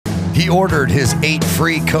He ordered his 8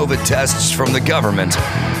 free COVID tests from the government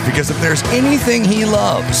because if there's anything he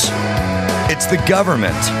loves, it's the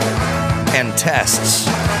government and tests.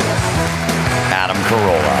 Adam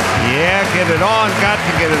Carolla. Yeah, get it on. Got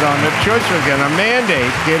to get it on. No choice. We're going to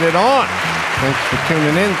mandate. Get it on. Thanks for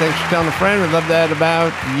tuning in. Thanks for telling a friend. We love that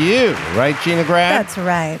about you. Right, Gina Grad? That's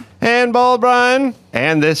right. And Bill Browder.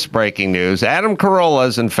 And this breaking news. Adam Carolla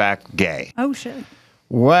is, in fact, gay. Oh, shit.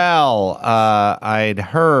 Well, I've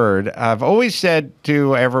always said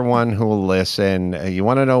to everyone who will listen, you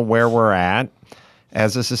want to know where we're at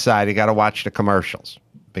as a society, got to watch the commercials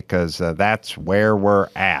because that's where we're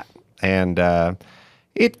at. And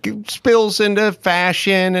it spills into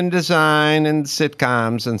fashion and design and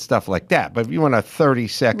sitcoms and stuff like that. But if you want a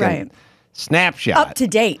 30-second snapshot. Up to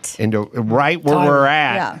date. Into right where we're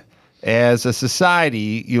at. Yeah. As a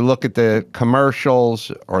society, you look at the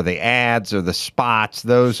commercials or the ads or the spots,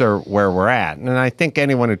 those are where we're at. And I think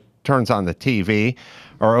anyone who turns on the TV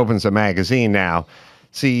or opens a magazine now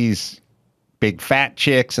sees big fat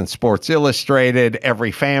chicks and Sports Illustrated.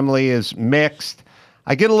 Every family is mixed.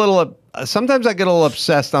 Sometimes I get a little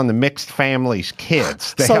obsessed on the mixed families'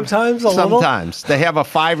 kids. Sometimes they have a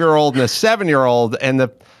 5-year-old and a 7-year-old, and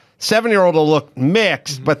the 7-year-old will look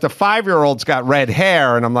mixed, but the 5-year-old's got red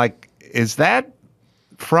hair, and I'm like, is that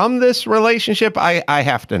from this relationship? I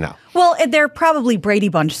have to know. Well, they're probably Brady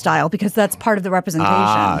Bunch style because that's part of the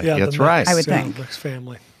representation. That's right. I would think. Mixed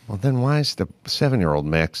family. Well, then why is the 7-year-old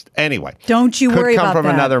mixed? Anyway. Don't you worry about that. Could come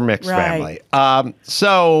from another mixed family.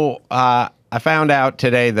 So I found out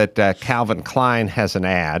today that Calvin Klein has an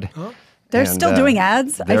ad. Huh? They're still doing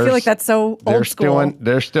ads? I feel like that's so old school.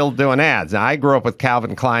 They're still doing ads. Now, I grew up with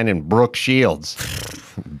Calvin Klein and Brooke Shields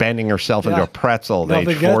bending herself into a pretzel at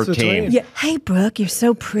age 14. Yeah. Hey, Brooke, you're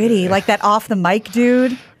so pretty. Like that off the mic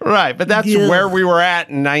dude. Right, but that's where we were at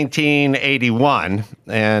in 1981,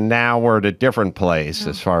 and now we're at a different place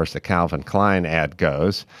as far as the Calvin Klein ad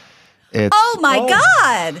goes. Oh, my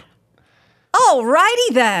God. All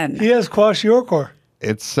righty then. He has kwashiorkor.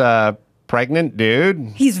 It's pregnant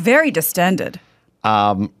dude. He's very distended.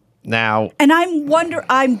 Now, and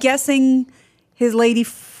I'm guessing his lady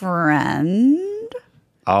friend.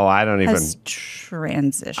 Oh, I don't even has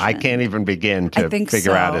transitioned. I can't even begin to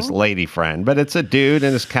figure out his lady friend, but it's a dude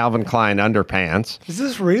in his Calvin Klein underpants. Is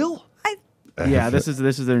this real? Yeah, this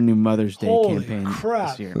is their new Mother's Day campaign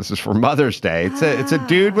crap. this year. This is for Mother's Day. It's a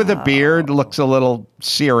dude with a beard, looks a little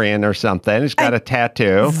Syrian or something. He's got a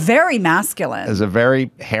tattoo. Very masculine. Has a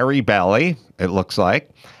very hairy belly, it looks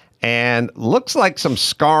like. And looks like some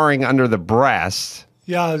scarring under the breast.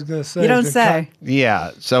 Yeah, I was going to say. You don't say.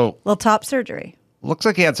 Yeah, so. Little top surgery. Looks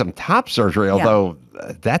like he had some top surgery, although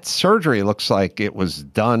that surgery looks like it was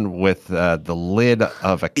done with the lid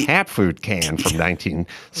of a cat food can from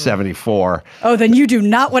 1974. Oh, then you do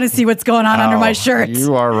not want to see what's going on under my shirt.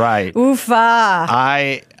 You are right. Oofa.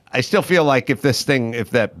 I still feel like if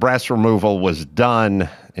that breast removal was done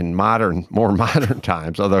in more modern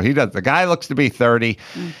times, although the guy looks to be 30,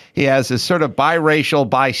 he has this sort of biracial,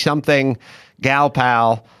 bi-something gal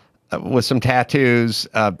pal with some tattoos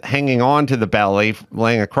hanging onto the belly,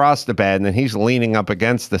 laying across the bed, and then he's leaning up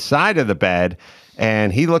against the side of the bed,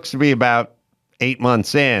 and he looks to be about 8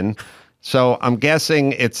 months in. So I'm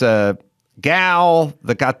guessing it's a gal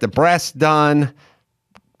that got the breast done,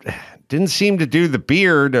 didn't seem to do the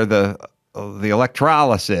beard or the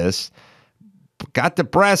electrolysis, got the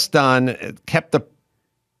breast done, kept the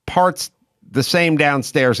parts the same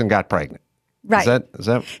downstairs, and got pregnant. Right. Is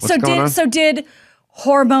that what's going on? So did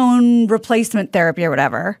hormone replacement therapy or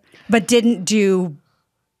whatever, but didn't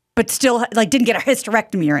still didn't get a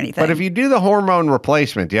hysterectomy or anything. But if you do the hormone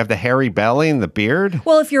replacement, do you have the hairy belly and the beard?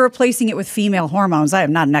 Well, if you're replacing it with female hormones, I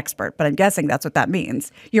am not an expert, but I'm guessing that's what that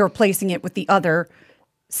means. You're replacing it with the other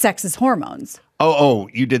sex's hormones. Oh,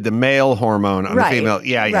 you did the male hormone on the female.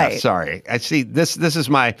 Yeah, right. Sorry. I see. This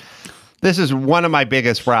is one of my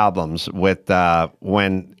biggest problems with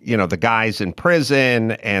when, the guy's in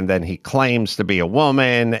prison and then he claims to be a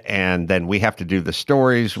woman, and then we have to do the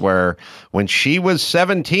stories where when she was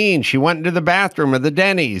 17, she went into the bathroom of the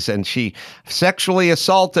Denny's and she sexually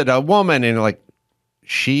assaulted a woman, and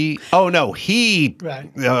he. Right.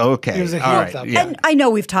 Okay. He was a heel all right. Yeah. And I know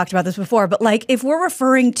we've talked about this before, but if we're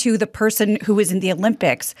referring to the person who was in the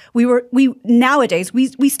Olympics, nowadays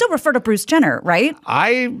we still refer to Bruce Jenner, right?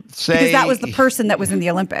 I say because that was the person that was in the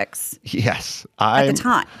Olympics. Yes, at the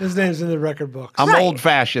time. His name's in the record books. I'm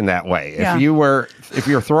old-fashioned that way. Yeah. If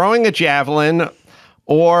you're throwing a javelin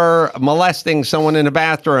or molesting someone in a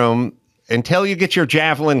bathroom, until you get your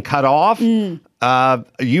javelin cut off, you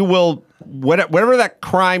will whatever that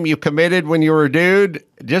crime you committed when you were a dude,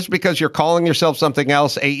 just because you're calling yourself something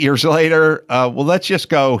else 8 years later, well, let's just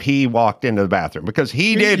go. He walked into the bathroom because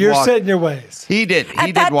he did. You're set in your ways. He did. At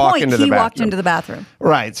He that did walk point, into the he bathroom. walked into the bathroom.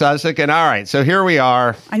 Right. So I was thinking, all right. So here we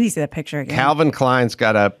are. I need to see that picture again. Calvin Klein's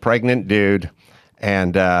got a pregnant dude,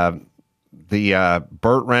 and the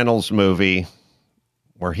Burt Reynolds movie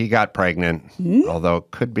where he got pregnant, although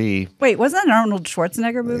it could be. Wait, wasn't that an Arnold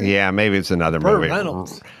Schwarzenegger movie? Yeah, maybe it's another Burt movie.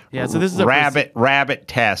 Reynolds. Yeah, so this is a Rabbit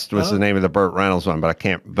Test was the name of the Burt Reynolds one, but I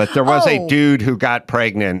can't. But there was a dude who got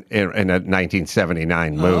pregnant in a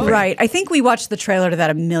 1979 movie. Right. I think we watched the trailer to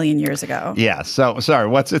that a million years ago. Yeah. So sorry,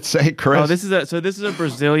 what's it say, Chris? Oh, this is a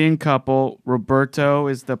Brazilian couple. Roberto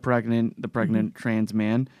is the pregnant trans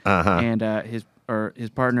man, and his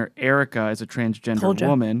partner Erica is a transgender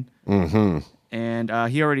woman. Mm-hmm. And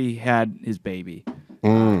he already had his baby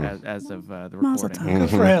as of the recording. Good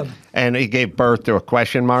for him. And he gave birth to a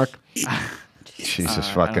question mark. Jesus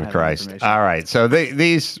fucking Christ! All right, so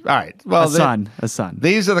these. All right, well, a son.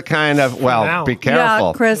 These are the kind of be careful.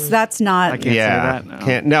 Yeah, Chris, that's not. I can't say that.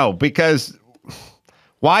 No. Can't because.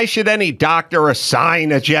 Why should any doctor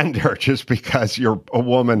assign a gender just because you're a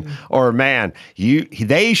woman or a man?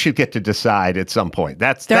 They should get to decide at some point.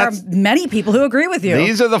 There are many people who agree with you.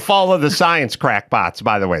 These are the fall of the science crackpots,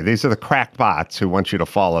 by the way. These are the crackpots who want you to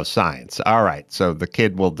follow science. All right, so the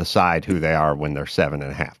kid will decide who they are when they're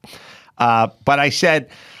 7.5. But I said,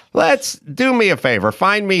 let's do me a favor.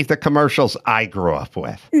 Find me the commercials I grew up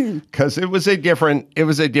with, because it was a different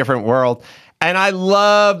world. And I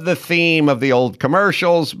love the theme of the old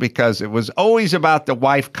commercials because it was always about the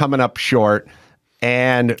wife coming up short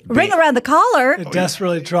and ring around the collar.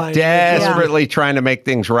 Desperately trying to make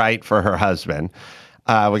things right for her husband.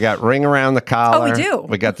 We got ring around the collar. Oh, we do.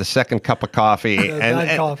 We got the second cup of coffee. and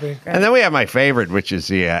then we have my favorite, which is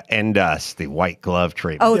the Endust, the white glove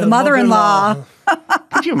treatment. Oh, the mother-in-law.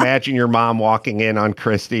 Could you imagine your mom walking in on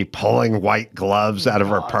Christy, pulling white gloves out of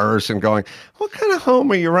her purse and going, what kind of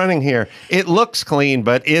home are you running here? It looks clean,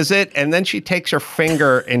 but is it? And then she takes her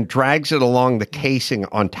finger and drags it along the casing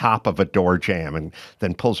on top of a door jamb and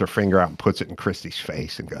then pulls her finger out and puts it in Christy's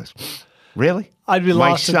face and goes, really? I'd be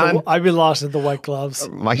lost at the white gloves.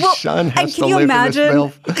 My son has to can you live imagine?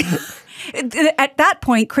 in this filth. At that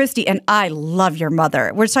point, Christy, and I love your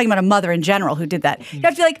mother. We're just talking about a mother in general who did that. You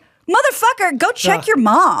have to be like, motherfucker, go check your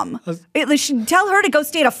mom. Tell her to go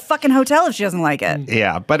stay at a fucking hotel if she doesn't like it.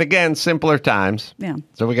 Yeah, but again, simpler times. Yeah.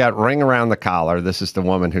 So we got ring around the collar. This is the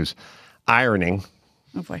woman who's ironing.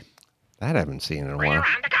 Oh, boy. That I haven't seen in a while. Ring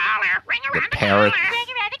around the collar. Ring around the parrot. collar.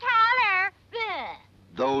 Ring around the collar. Bleh.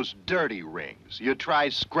 Those dirty rings. You try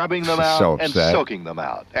scrubbing them She's out so and upset. soaking them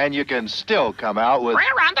out, and you can still come out with... Ring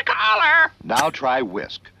around the collar. Now try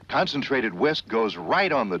Whisk. Concentrated Whisk goes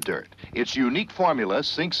right on the dirt. Its unique formula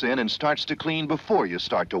sinks in and starts to clean before you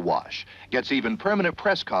start to wash. Gets even permanent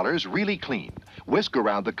press collars really clean. Whisk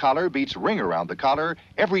around the collar beats ring around the collar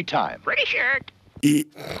every time. Pretty shirt.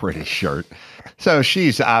 Pretty shirt. So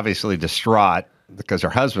she's obviously distraught because her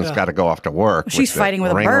husband's got to go off to work. She's fighting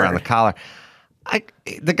with a ring bird. around the collar.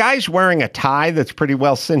 The guy's wearing a tie that's pretty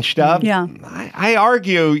well cinched up. Yeah. I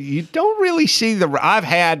argue you don't really see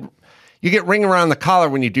you get ring around the collar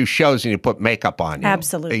when you do shows and you put makeup on you.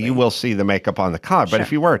 Absolutely. You will see the makeup on the collar. But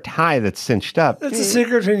if you wear a tie that's cinched up. That's a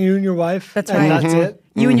secret between you and your wife. That's and right. That's it.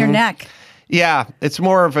 You and your neck. Yeah, it's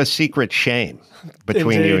more of a secret shame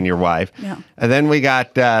between you Indeed. and your wife. Yeah. And then we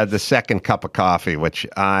got the second cup of coffee, which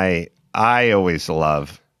I always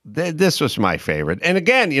love. This was my favorite. And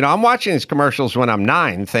again, I'm watching these commercials when I'm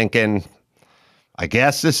 9 thinking, I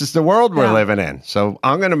guess this is the world we're living in. So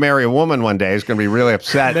I'm going to marry a woman one day who's going to be really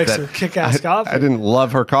upset Makes that her kick-ass coffee. I didn't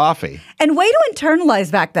love her coffee. And way to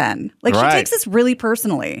internalize back then. Like, Right. she takes this really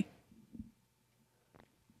personally.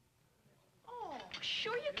 Oh,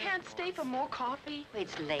 sure you can't stay for more coffee?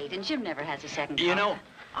 It's late, and Jim never has a second You cup. know,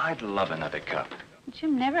 I'd love another cup.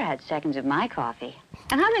 Jim never had seconds of my coffee.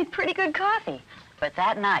 And I make pretty good coffee. But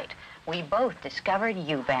that night, we both discovered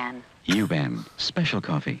U-Ban. U-Ban, special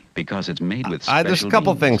coffee, because it's made with special There's a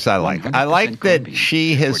couple beans, things I like. I 100% like that corned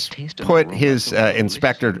she beans, has for taste and put aroma his so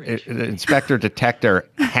delicious inspector detector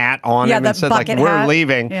hat on Yeah, him that and said, like, bucket we're hat.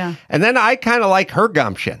 leaving. Yeah. And then I kind of like her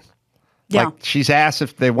gumption. Yeah. Like, she's asked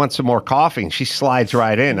if they want some more coffee, and she slides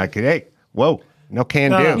right in. Like, hey, whoa, no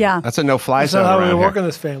can do. Yeah. That's a no-fly That's zone not how we around work here. in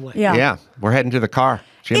this family. Yeah. Yeah, we're heading to the car.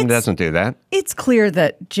 Jim doesn't do that. It's clear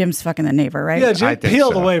that Jim's fucking the neighbor, right? Yeah, I Jim think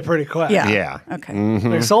peeled so. away pretty quick. Yeah. Yeah. Okay.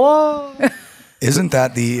 Like, so long. Isn't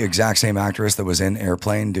that the exact same actress that was in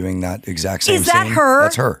Airplane doing that exact same Is that scene? her?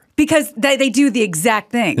 That's her. Because they do the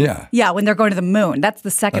exact thing. Yeah. Yeah, when they're going to the moon. That's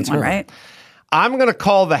the second That's one, her. right? I'm going to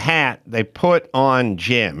call the hat they put on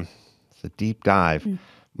Jim It's a deep dive.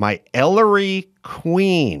 My Ellery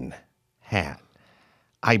Queen hat.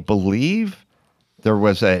 I believe there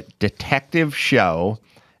was a detective show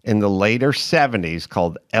in the later 70s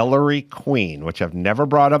called Ellery Queen, which I've never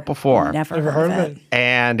brought up before. Never heard of it.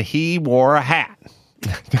 And he wore a hat.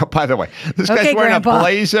 Now, by the way, this guy's wearing a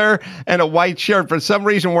blazer and a white shirt. For some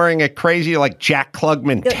reason, wearing a crazy, like, Jack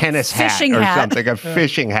Klugman tennis hat or something, a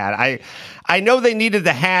fishing hat. I know they needed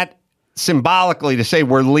the hat symbolically to say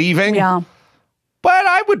we're leaving. Yeah. But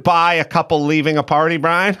I would buy a couple leaving a party,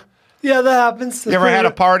 Brian. Yeah, that happens. You ever had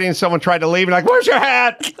a party and someone tried to leave and like, where's your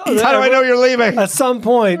hat? How do I know you're leaving? At some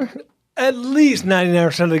point, at least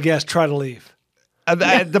 99% of the guests try to leave.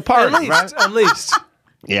 At the party, right? At least.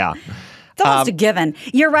 Yeah. It's almost a given.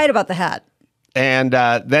 You're right about the hat. And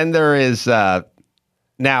then there is now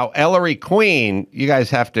Ellery Queen. You guys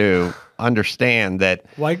have to understand that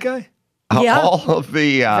white guy. All of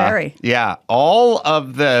the all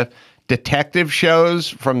of the detective shows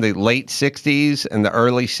from the late 60s and the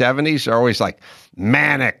early 70s are always like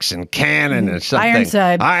Mannix and Cannon and something.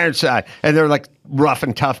 Ironside. And they're like rough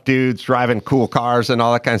and tough dudes driving cool cars and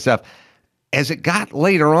all that kind of stuff. As it got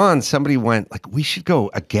later on, somebody went like, we should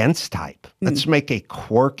go against type. Let's make a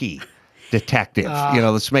quirky detective.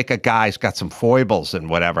 Let's make a guy who's got some foibles and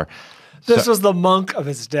whatever. This was the Monk of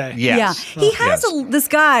his day. Yes. Yeah. He has this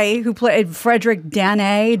guy who played Frederick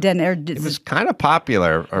Danae. It was kind of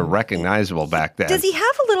popular or recognizable back then. Does he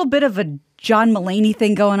have a little bit of a John Mulaney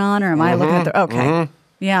thing going on, or am I looking at the... Okay.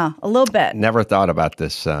 Yeah, a little bit. Never thought about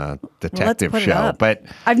this detective show, but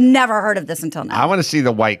I've never heard of this until now. I want to see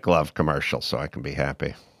the white glove commercial so I can be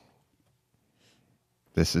happy.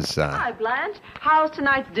 This is Hi, Blanche. How's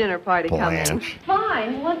tonight's dinner party coming?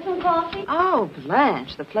 Fine. You want some coffee? Oh,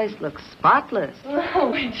 Blanche, the place looks spotless.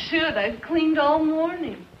 Oh, it should. I've cleaned all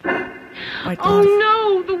morning. Oh,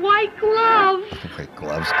 no, the white glove. The white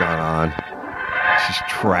glove's gone on. She's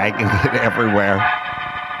dragging it everywhere.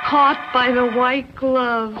 Caught by the white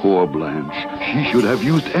glove. Poor Blanche. She should have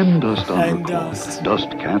used dust on her clothes. Dust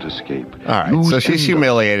can't escape. All right, so she's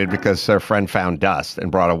humiliated because her friend found dust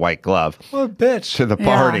and brought a white glove What a bitch. to the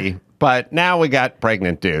party. Yeah. But now we got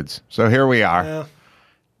pregnant dudes. So here we are. Yeah.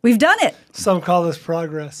 We've done it. Some call this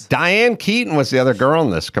progress. Diane Keaton was the other girl in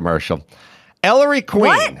this commercial. Ellery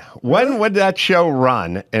Queen. When would that show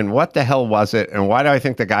run? And what the hell was it? And why do I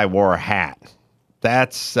think the guy wore a hat?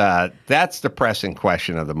 That's the pressing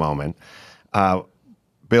question of the moment.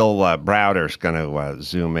 Bill Browder's going to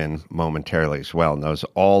zoom in momentarily as well. Knows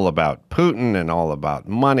all about Putin and all about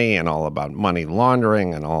money and all about money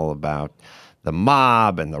laundering and all about the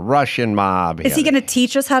mob and the Russian mob. Is he going to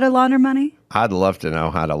teach us how to launder money? I'd love to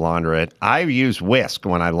know how to launder it. I use whisk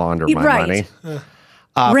when I launder my money.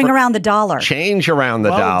 Ring around the dollar. Change around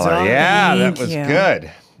the dollar. Yeah, that was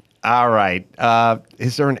good. All right.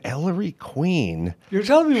 Is there an Ellery Queen? You're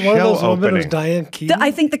telling me one of those women was Diane Keaton?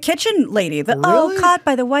 I think the kitchen lady. Really? Caught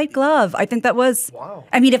by the white glove. I think that was. Wow.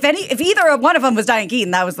 I mean, if either one of them was Diane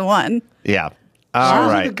Keaton, that was the one. Yeah. All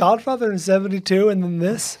right. The Godfather in '72, and then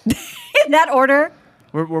this. In that order.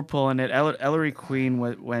 We're pulling it. Ellery Queen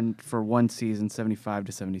went for one season, 75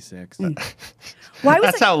 to 76.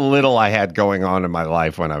 That's how little I had going on in my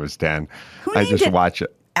life when I was 10. I just watch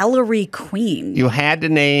it. Ellery Queen. You had to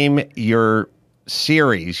name your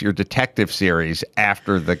series, your detective series,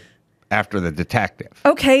 after the detective.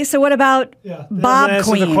 Okay, so what about Bob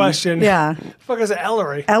Queen? The question. Yeah. The fuck is it,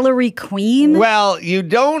 Ellery? Ellery Queen? Well, you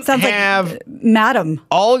don't have Madam.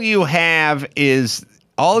 All you have is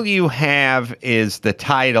the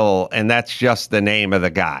title, and that's just the name of the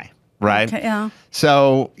guy, right? Okay, yeah.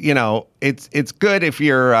 So, it's good if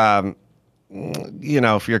you're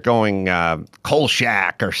if you're going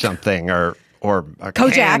Kolchak or something, or a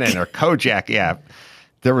Kojak. Cannon or Kojak, yeah.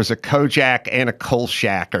 There was a Kojak and a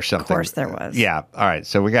Kolchak or something. Of course there was. Yeah. All right.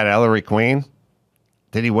 So we got Ellery Queen.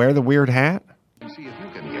 Did he wear the weird hat? See if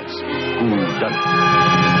you can guess who done it.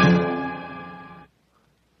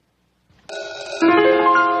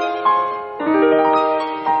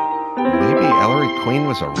 Maybe Ellery Queen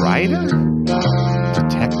was a writer?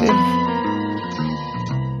 Detective?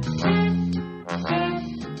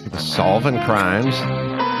 He was solving crimes.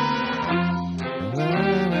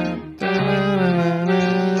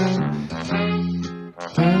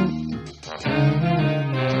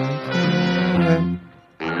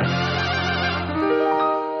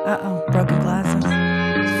 Broken glasses.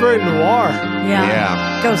 It's very noir.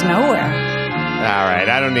 Yeah. Goes nowhere. All right,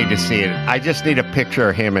 I don't need to see it. I just need a picture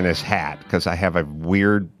of him in his hat because I have a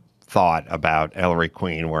weird thought about Ellery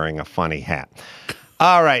Queen wearing a funny hat.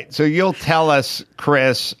 All right, so you'll tell us,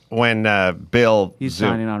 Chris, when Bill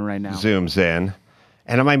signing on right now. Zooms in.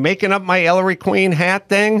 And am I making up my Hillary Queen hat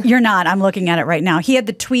thing? You're not. I'm looking at it right now. He had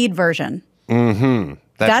the tweed version. Mm-hmm.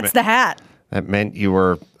 That's the hat. That meant you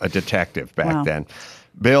were a detective back then.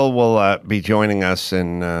 Bill will be joining us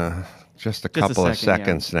in just a couple of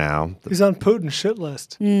seconds now. He's on Putin's shit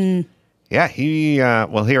list. Mm. Yeah,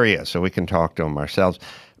 here he is, so we can talk to him ourselves.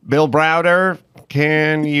 Bill Browder,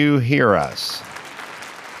 can you hear us?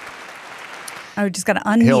 I just got to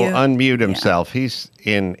unmute. He'll unmute himself. Yeah. He's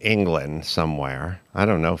in England somewhere. I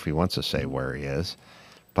don't know if he wants to say where he is,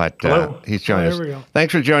 but he's joining us. There we go.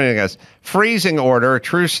 Thanks for joining us. Freezing Order, a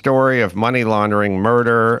true story of money laundering,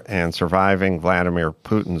 murder, and surviving Vladimir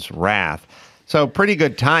Putin's wrath. So pretty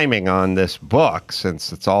good timing on this book,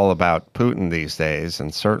 since it's all about Putin these days,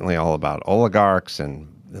 and certainly all about oligarchs and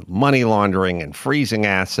money laundering and freezing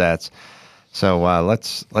assets. So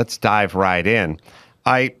let's dive right in.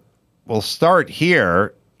 We'll start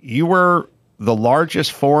here. You were the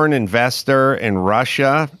largest foreign investor in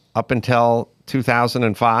Russia up until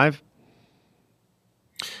 2005?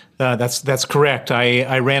 That's correct.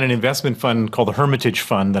 I ran an investment fund called the Hermitage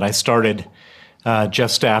Fund that I started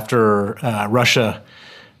just after Russia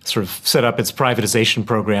sort of set up its privatization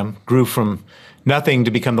program, grew from nothing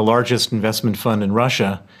to become the largest investment fund in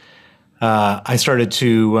Russia. I started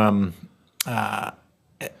to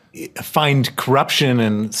find corruption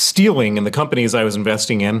and stealing in the companies I was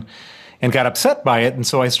investing in and got upset by it. And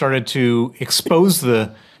so I started to expose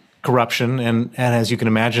the corruption. And as you can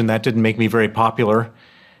imagine, that didn't make me very popular.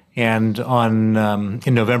 And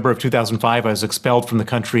in November of 2005, I was expelled from the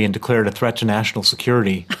country and declared a threat to national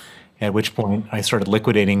security, at which point I started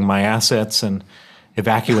liquidating my assets and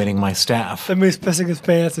evacuating my staff. That means pissing his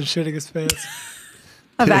pants and shitting his pants.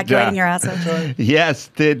 Evacuating your assets. Yes.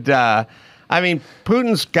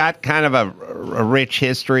 Putin's got kind of a rich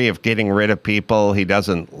history of getting rid of people he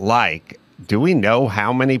doesn't like. Do we know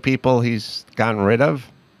how many people he's gotten rid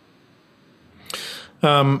of?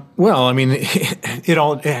 It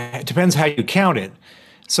depends how you count it.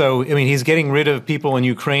 So, he's getting rid of people in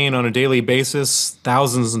Ukraine on a daily basis,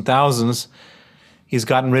 thousands and thousands. He's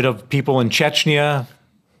gotten rid of people in Chechnya,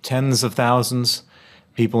 tens of thousands,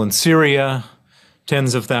 people in Syria,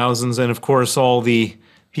 tens of thousands, and of course all the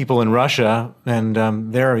people in Russia, and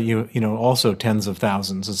there are also tens of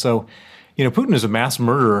thousands. And so, Putin is a mass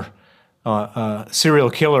murderer, serial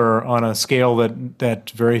killer on a scale that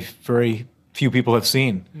very, very few people have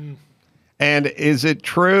seen. Mm. And is it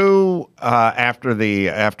true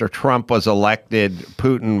after Trump was elected,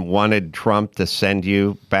 Putin wanted Trump to send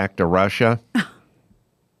you back to Russia?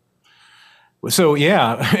 So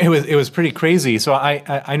yeah, it was pretty crazy. So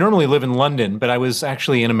I normally live in London, but I was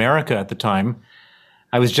actually in America at the time.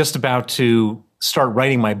 I was just about to start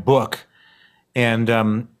writing my book, and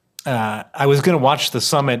I was going to watch the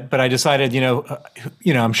summit, but I decided,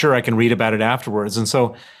 I'm sure I can read about it afterwards. And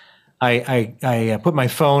so I put my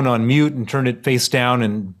phone on mute and turned it face down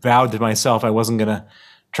and vowed to myself I wasn't going to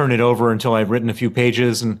turn it over until I'd written a few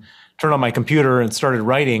pages, and turned on my computer and started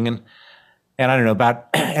writing. And I don't know, about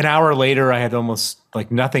an hour later, I had almost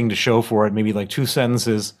like nothing to show for it, maybe like 2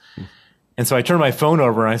 sentences. And so I turned my phone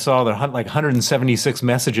over and I saw there like 176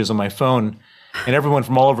 messages on my phone, and everyone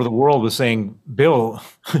from all over the world was saying, "Bill,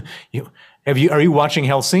 are you watching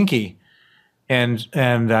Helsinki?" And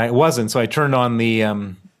I wasn't. So I turned on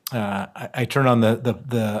the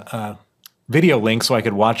video link so I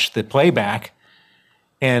could watch the playback,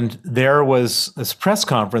 and there was this press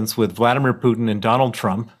conference with Vladimir Putin and Donald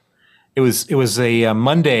Trump. It was a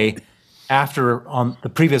Monday after, on the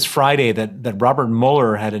previous Friday, that Robert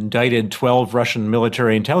Mueller had indicted 12 Russian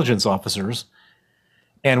military intelligence officers.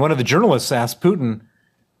 And one of the journalists asked Putin,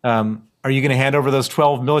 are you going to hand over those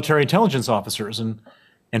 12 military intelligence officers? And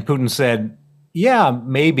Putin said, yeah,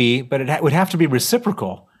 maybe, but it would have to be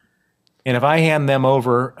reciprocal. And if I hand them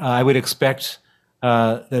over, I would expect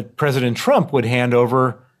that President Trump would hand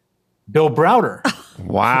over Bill Browder.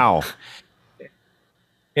 Wow.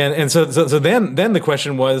 And so then the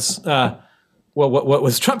question was, what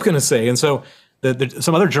was Trump going to say? And so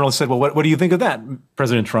some other journalists said, well, what do you think of that,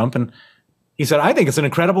 President Trump? And he said, I think it's an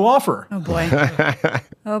incredible offer. Oh, boy.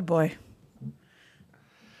 Oh, boy.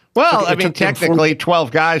 Well, technically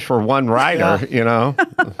 12 guys for one writer,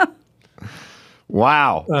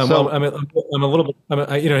 Wow. Well, I'm a little bit,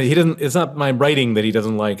 he doesn't, it's not my writing that he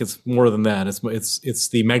doesn't like. It's more than that. It's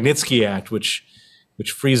the Magnitsky Act, which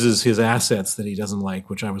freezes his assets that he doesn't like,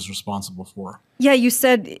 which I was responsible for. Yeah, you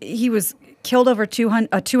said he was killed over a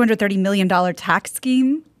 $230 million tax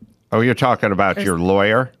scheme. Oh, you're talking about your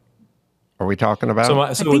lawyer? Are we talking about?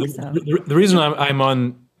 I think so. The reason I'm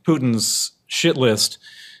on Putin's shit list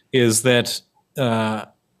is that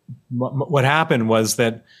what happened was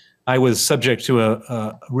that I was subject to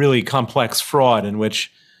a really complex fraud in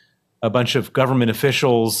which a bunch of government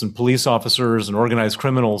officials and police officers and organized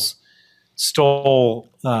criminals stole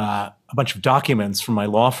a bunch of documents from my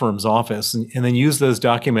law firm's office and then used those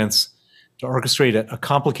documents to orchestrate a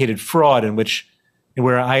complicated fraud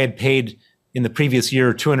where I had paid in the previous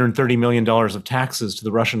year $230 million of taxes to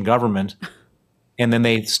the Russian government. And then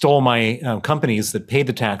they stole my companies that paid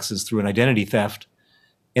the taxes through an identity theft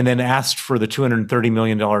and then asked for the $230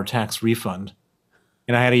 million tax refund.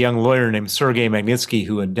 And I had a young lawyer named Sergei Magnitsky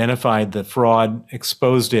who identified the fraud,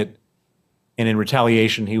 exposed it, and in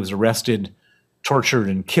retaliation, he was arrested, tortured,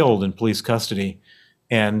 and killed in police custody.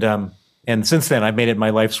 And since then, I've made it my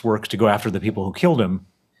life's work to go after the people who killed him.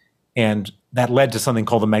 And that led to something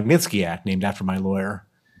called the Magnitsky Act, named after my lawyer,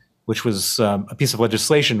 which was a piece of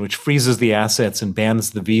legislation which freezes the assets and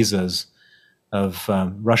bans the visas of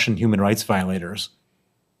Russian human rights violators.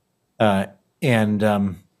 Vladimir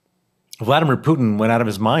Putin went out of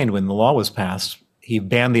his mind when the law was passed. He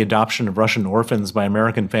banned the adoption of Russian orphans by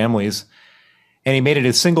American families, and he made it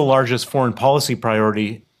his single largest foreign policy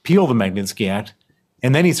priority, repeal the Magnitsky Act.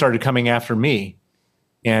 And then he started coming after me.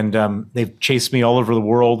 And they've chased me all over the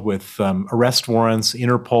world with arrest warrants,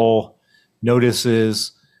 Interpol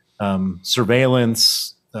notices,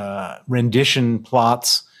 surveillance, rendition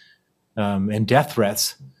plots, and death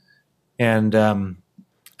threats. And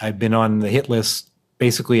I've been on the hit list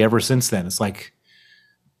basically ever since then. It's like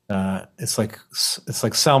Salman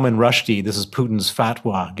Rushdie. This is Putin's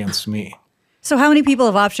fatwa against me. So how many people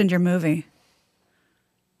have optioned your movie?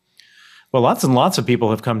 Well, lots and lots of people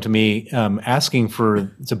have come to me asking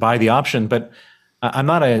to buy the option, but I'm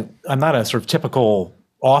not a sort of typical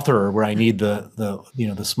author where I need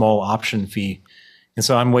the small option fee, and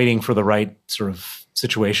so I'm waiting for the right sort of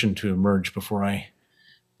situation to emerge before I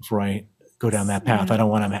go down that path. I don't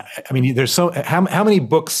want to. I mean, there's how many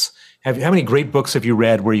great books have you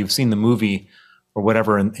read where you've seen the movie or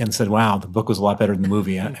whatever and said, "Wow, the book was a lot better than the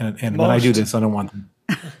movie." And when I do this, I don't want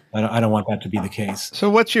that to be the case. So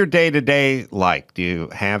what's your day-to-day like? Do you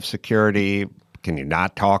have security? Can you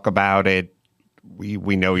not talk about it?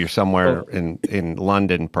 We know you're somewhere in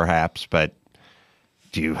London, perhaps, but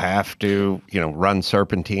do you have to, run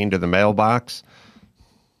serpentine to the mailbox?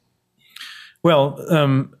 Well,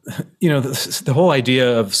 the whole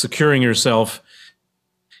idea of securing yourself,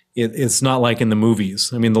 it's not like in the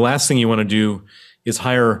movies. I mean, the last thing you want to do is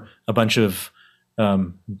hire a bunch of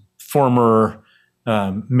former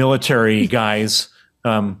military guys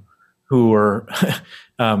who are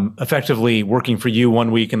effectively working for you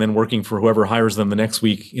one week and then working for whoever hires them the next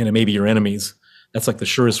week, maybe your enemies. That's like the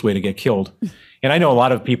surest way to get killed. And I know a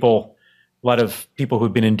lot of people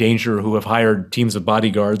who've been in danger who have hired teams of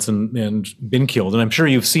bodyguards and been killed. And I'm sure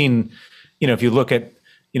you've seen, if you look at,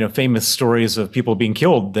 famous stories of people being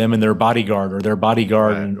killed, them and their bodyguard or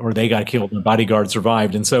they got killed and the bodyguard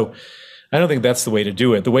survived. And so I don't think that's the way to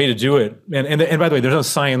do it. The way to do it, and by the way, there's no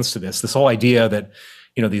science to this. This whole idea that,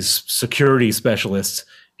 these security specialists,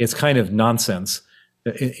 it's kind of nonsense.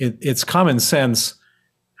 It's common sense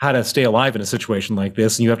how to stay alive in a situation like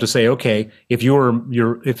this. And you have to say, okay, if you were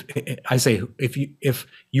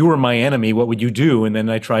my enemy, what would you do? And then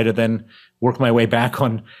I try to then work my way back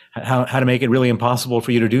on how to make it really impossible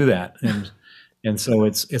for you to do that. And so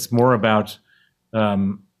it's more about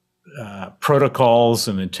protocols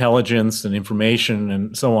and intelligence and information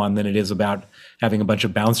and so on than it is about having a bunch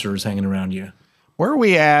of bouncers hanging around you. Where are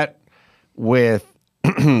we at with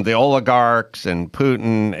the oligarchs and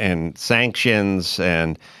Putin and sanctions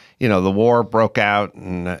and, the war broke out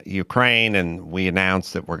in Ukraine and we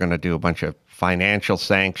announced that we're going to do a bunch of financial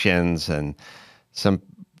sanctions and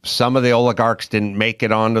some of the oligarchs didn't make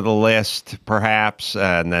it onto the list, perhaps.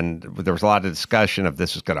 And then there was a lot of discussion of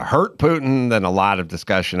this is going to hurt Putin. Then a lot of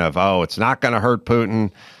discussion of, it's not going to hurt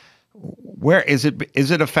Putin. Where is it?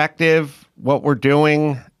 Is it effective, what we're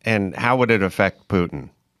doing? And how would it affect Putin?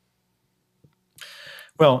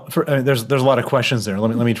 Well, there's a lot of questions there.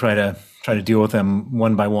 Let me try to deal with them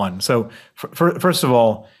one by one. So first of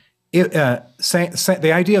all,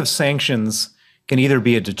 the idea of sanctions can either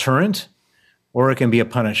be a deterrent or it can be a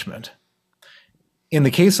punishment. In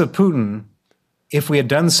the case of Putin, if we had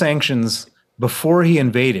done sanctions before he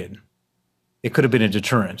invaded, it could have been a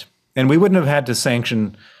deterrent. And we wouldn't have had to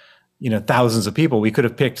sanction, thousands of people. We could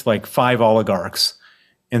have picked like 5 oligarchs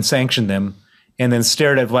and sanctioned them and then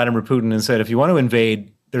stared at Vladimir Putin and said, if you want to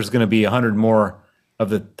invade, there's going to be 100 more of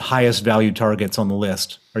the highest value targets on the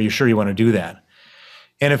list. Are you sure you want to do that?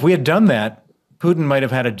 And if we had done that, Putin might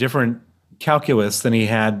have had a different calculus than he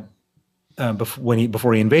had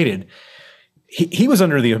before he invaded. He was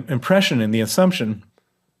under the impression and the assumption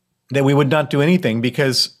that we would not do anything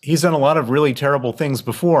because he's done a lot of really terrible things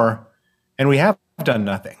before, and we have done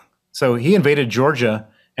nothing. So he invaded Georgia,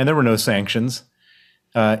 and there were no sanctions.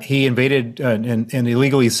 He invaded and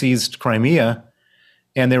illegally seized Crimea,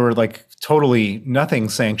 and there were like totally nothing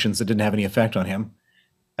sanctions that didn't have any effect on him.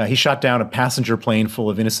 He shot down a passenger plane full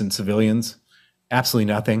of innocent civilians.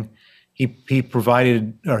 Absolutely nothing. He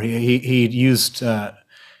provided, or he used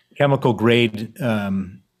chemical grade,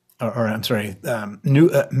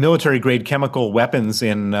 military grade chemical weapons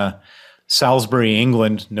in Salisbury,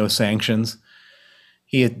 England. No sanctions.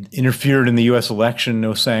 He had interfered in the U.S. election.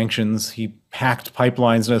 No sanctions. He hacked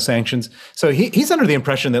pipelines. No sanctions. So he's under the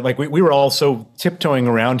impression that like we were all so tiptoeing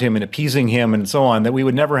around him and appeasing him and so on that we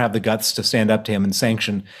would never have the guts to stand up to him and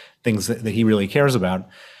sanction things that he really cares about.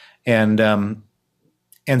 And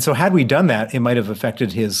so had we done that, it might have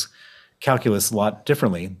affected his calculus a lot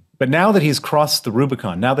differently. But now that he's crossed the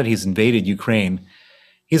Rubicon, now that he's invaded Ukraine,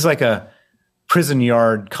 he's like a prison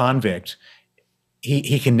yard convict.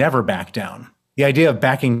 He can never back down. The idea of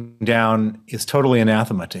backing down is totally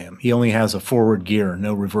anathema to him. He only has a forward gear,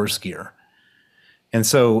 no reverse gear. And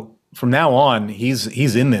so from now on,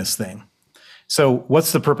 he's in this thing. So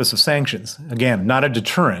what's the purpose of sanctions? Again, not a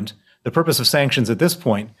deterrent. The purpose of sanctions at this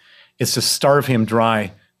point is to starve him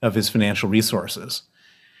dry of his financial resources.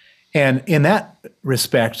 And in that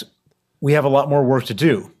respect, we have a lot more work to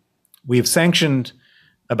do. We have sanctioned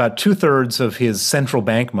about 2/3 of his central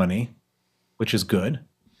bank money, which is good.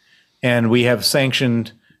 And we have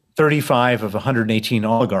sanctioned 35 of 118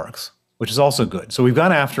 oligarchs, which is also good. So we've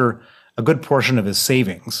gone after a good portion of his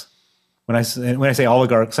savings. When I say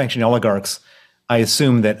oligarchs, sanctioning oligarchs, I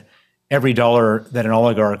assume that every dollar that an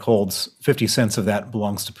oligarch holds, 50 cents of that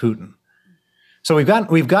belongs to Putin. So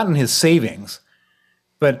we've gotten his savings,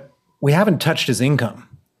 but we haven't touched his income.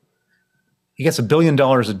 He gets $1 billion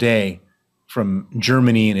a day from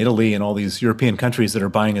Germany and Italy and all these European countries that are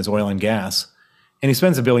buying his oil and gas. And he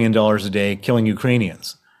spends $1 billion a day killing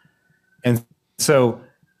Ukrainians. And so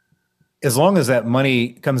as long as that money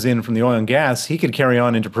comes in from the oil and gas, he could carry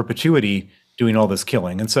on into perpetuity doing all this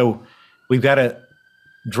killing. And so we've got to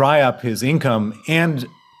dry up his income and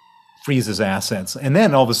freeze his assets. And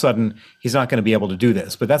then all of a sudden, he's not going to be able to do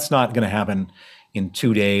this. But that's not going to happen in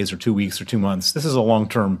 2 days or 2 weeks or 2 months. This is a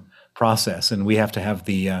long-term process, and we have to have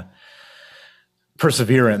the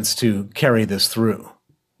perseverance to carry this through.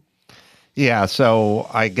 Yeah, so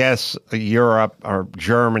I guess Europe or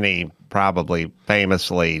Germany probably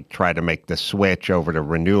famously tried to make the switch over to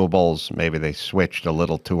renewables. Maybe they switched a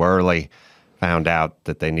little too early, found out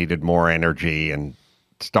that they needed more energy and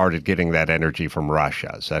started getting that energy from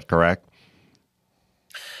Russia. Is that correct?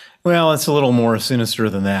 Well, it's a little more sinister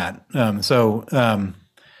than that. I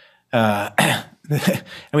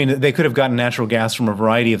mean, they could have gotten natural gas from a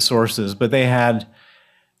variety of sources, but they had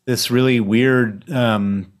this really weird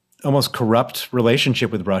almost corrupt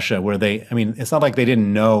relationship with Russia where it's not like they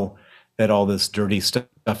didn't know that all this dirty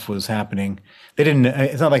stuff was happening.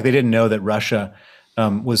 It's not like they didn't know that Russia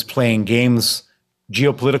was playing games,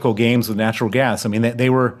 geopolitical games with natural gas. I mean,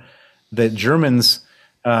 the Germans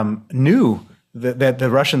knew that the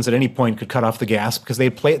Russians at any point could cut off the gas because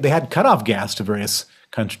they had cut off gas to various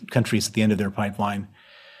countries at the end of their pipeline.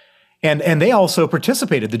 And they also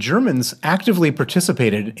participated. The Germans actively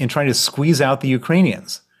participated in trying to squeeze out the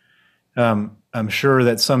Ukrainians. I'm sure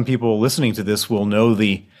that some people listening to this will know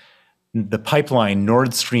the pipeline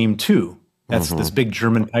Nord Stream 2. That's this big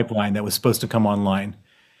German pipeline that was supposed to come online.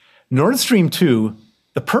 Nord Stream 2,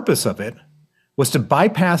 the purpose of it was to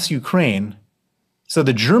bypass Ukraine. So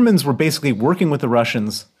the Germans were basically working with the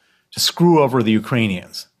Russians to screw over the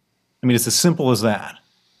Ukrainians. I mean, it's as simple as that.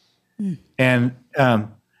 And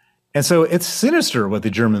so it's sinister what the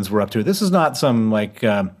Germans were up to. This is not some like,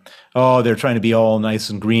 they're trying to be all nice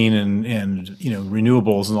and green and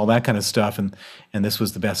renewables and all that kind of stuff, and this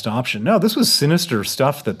was the best option. No, this was sinister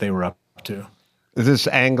stuff that they were up to. Is this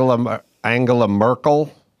Angela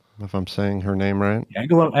Merkel, if I'm saying her name right?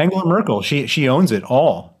 Angela Merkel. She owns it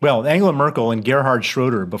all. Well, Angela Merkel and Gerhard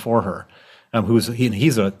Schroeder before her,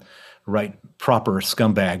 he's a right proper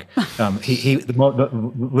scumbag.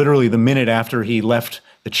 Literally the minute after he left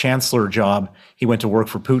the chancellor job, he went to work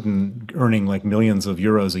for Putin, earning like millions of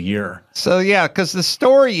euros a year. So yeah, because the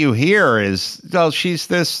story you hear is, she's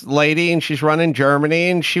this lady and she's running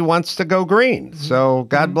Germany and she wants to go green. So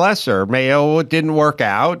God bless her. It didn't work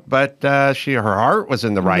out, but her heart was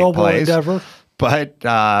in the right Noble place. endeavor. But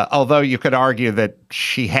although you could argue that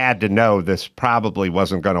she had to know this probably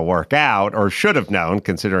wasn't going to work out, or should have known,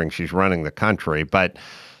 considering she's running the country. But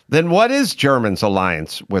then what is Germany's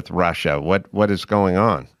alliance with Russia? What is going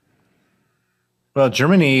on? Well,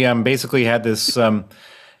 Germany basically had this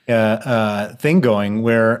thing going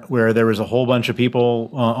where there was a whole bunch of people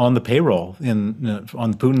on the payroll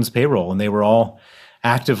on Putin's payroll, and they were all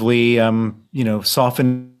actively,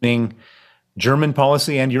 softening German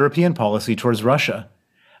policy and European policy towards Russia.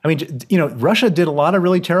 I mean, Russia did a lot of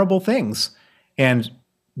really terrible things, and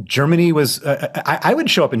Germany was. I would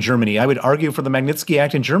show up in Germany. I would argue for the Magnitsky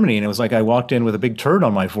Act in Germany, and it was like I walked in with a big turd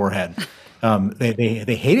on my forehead.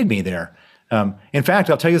 They hated me there. In fact,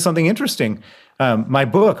 I'll tell you something interesting. My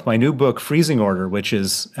new book, Freezing Order, which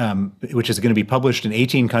is going to be published in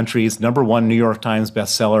 18 countries, #1 New York Times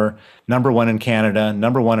bestseller, #1 in Canada,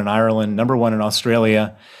 #1 in Ireland, #1 in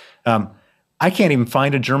Australia. I can't even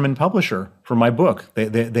find a German publisher for my book. They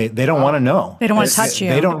don't want to know. They don't want to touch you.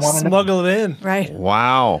 They don't want to smuggle it in. Right.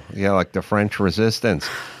 Wow. Yeah, like the French Resistance.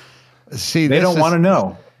 See, they don't want to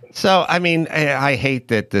know. So, I mean, I hate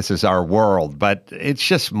that this is our world, but it's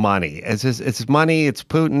just money. It's money. It's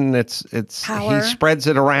Putin. It's power. He spreads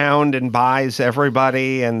it around and buys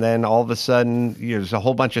everybody, and then all of a sudden, there's a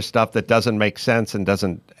whole bunch of stuff that doesn't make sense and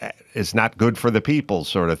is not good for the people,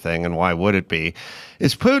 sort of thing. And why would it be?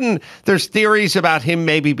 Is Putin? There's theories about him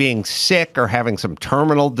maybe being sick or having some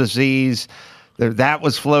terminal disease. That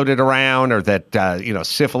was floated around, or that,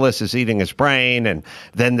 syphilis is eating his brain. And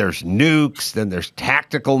then there's nukes, then there's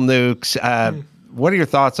tactical nukes. What are your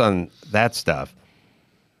thoughts on that stuff?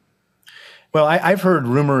 Well, I've heard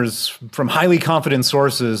rumors from highly confident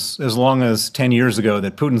sources as long as 10 years ago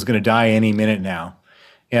that Putin's going to die any minute now.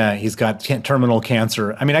 Yeah, he's got terminal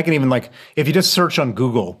cancer. I mean, I can even, if you just search on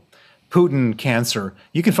Google, Putin cancer,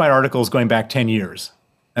 you can find articles going back 10 years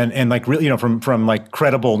and really, from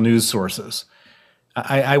credible news sources.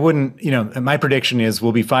 I wouldn't, my prediction is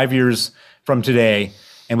we'll be 5 years from today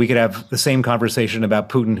and we could have the same conversation about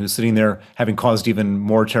Putin, who's sitting there having caused even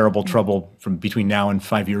more terrible trouble from between now and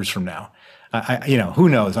 5 years from now. Who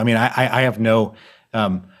knows? I mean, I have no,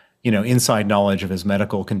 inside knowledge of his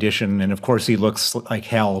medical condition. And of course he looks like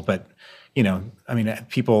hell, but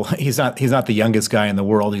people, he's not the youngest guy in the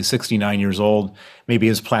world. He's 69 years old. Maybe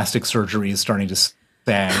his plastic surgery is starting to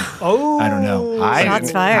stag. Oh, I don't know. I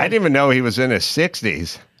didn't even know he was in his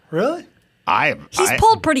 60s. Really? He's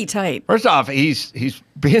pulled pretty tight. First off,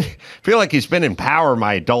 feel like he's been in power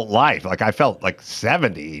my adult life. Like I felt like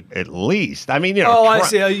 70 at least. I mean, I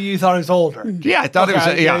see. You thought he was older. Yeah, I thought he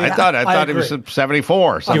was. Yeah, I thought he was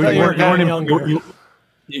 74.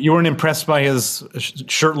 You weren't impressed by his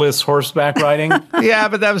shirtless horseback riding? Yeah,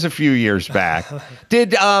 but that was a few years back.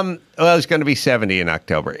 He's going to be 70 in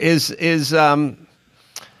October.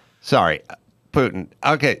 Sorry, Putin.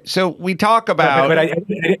 Okay, so we talk about... But I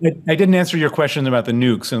didn't answer your question about the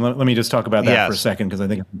nukes, and let me just talk about that for a second, because I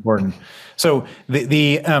think it's important. So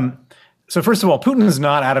so first of all, Putin is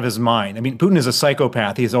not out of his mind. I mean, Putin is a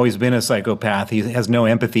psychopath. He's always been a psychopath. He has no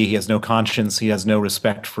empathy. He has no conscience. He has no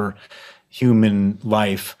respect for human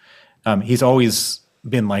life. He's always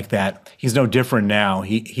been like that. He's no different now.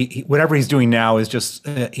 He whatever he's doing now is just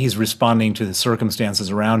he's responding to the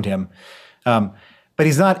circumstances around him. But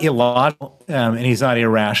he's not illogical and he's not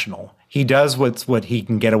irrational. He does what he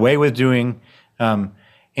can get away with doing,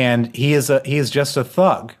 and he is just a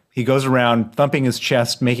thug. He goes around thumping his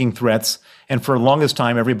chest, making threats, and for the longest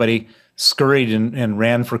time, everybody scurried and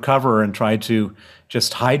ran for cover and tried to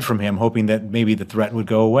just hide from him, hoping that maybe the threat would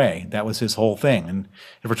go away. That was his whole thing. And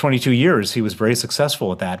for 22 years, he was very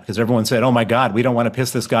successful at that because everyone said, oh my God, we don't want to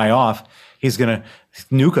piss this guy off. He's going to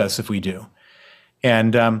nuke us if we do.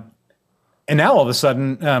 And now all of a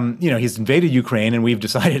sudden, he's invaded Ukraine and we've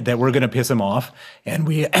decided that we're going to piss him off. And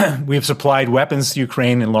we've supplied weapons to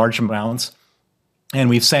Ukraine in large amounts. And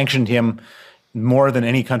we've sanctioned him more than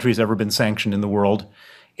any country's ever been sanctioned in the world.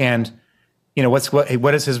 And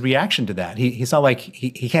what is his reaction to that? He's not like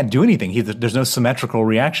he can't do anything. There's no symmetrical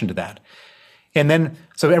reaction to that. And then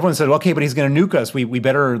so everyone said, okay, but he's going to nuke us. We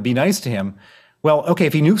better be nice to him. Well, okay,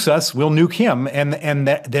 if he nukes us, we'll nuke him, and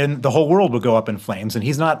then the whole world will go up in flames. And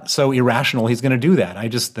he's not so irrational. He's going to do that.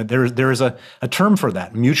 There is a term for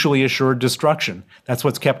that: mutually assured destruction. That's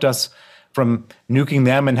what's kept us from nuking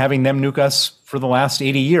them and having them nuke us for the last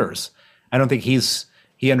 80 years. I don't think he's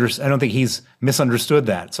misunderstood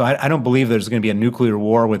that. So I don't believe there's going to be a nuclear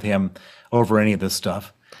war with him over any of this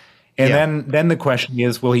stuff. And then the question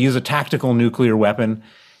is, will he use a tactical nuclear weapon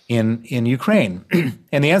in Ukraine?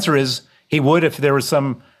 And the answer is he would if there was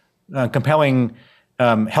some compelling,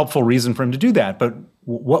 helpful reason for him to do that. But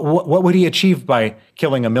what would he achieve by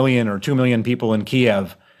killing 1 million or 2 million people in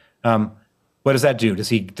Kiev? What does that do? Does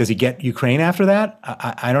he get Ukraine after that?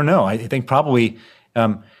 I don't know. I think probably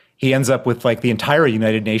he ends up with like the entire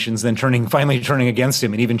United Nations then finally turning against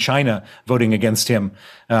him, and even China voting against him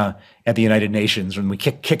at the United Nations, and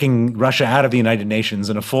kicking Russia out of the United Nations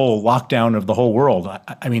and a full lockdown of the whole world.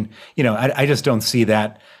 I mean, I just don't see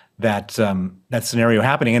that scenario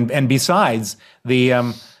happening. And besides,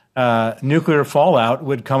 the nuclear fallout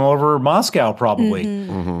would come over Moscow probably,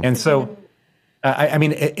 and so. I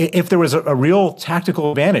mean, if there was a real tactical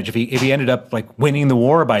advantage, if he ended up like winning the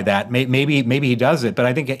war by that, maybe he does it. But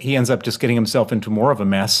I think he ends up just getting himself into more of a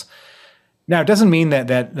mess. Now, it doesn't mean that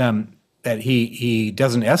he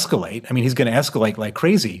doesn't escalate. I mean, he's going to escalate like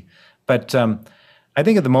crazy. But I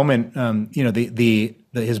think at the moment,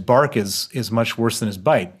 his bark is much worse than his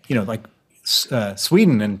bite. Like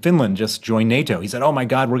Sweden and Finland just joined NATO. He said, "Oh my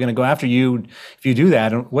God, we're going to go after you if you do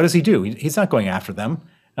that." And what does he do? He's not going after them.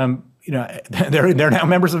 They're now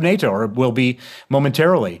members of NATO, or will be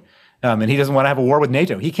momentarily, and he doesn't want to have a war with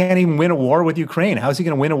NATO. He can't even win a war with Ukraine. How is he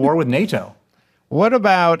going to win a war with NATO? What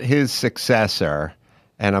about his successor?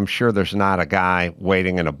 And I'm sure there's not a guy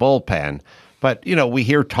waiting in a bullpen, but we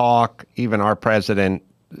hear talk. Even our president,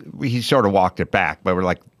 he sort of walked it back, but we're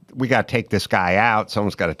like, we got to take this guy out.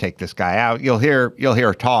 Someone's got to take this guy out. You'll hear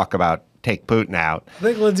talk about take Putin out. I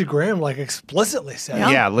think Lindsey Graham explicitly said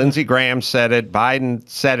it. Yeah, Lindsey Graham said it. Biden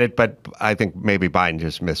said it, but I think maybe Biden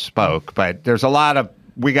just misspoke. But there's a lot of,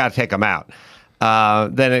 we got to take him out. By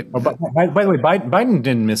the way, Biden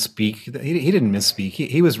didn't misspeak. He didn't misspeak.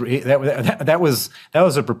 That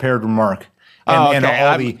was a prepared remark.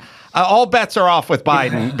 And all bets are off with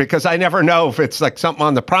Biden because I never know if it's like something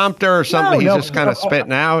on the prompter or something he's just kind of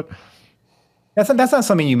spitting out. That's not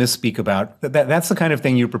something you misspeak about. That's the kind of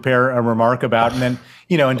thing you prepare a remark about, and then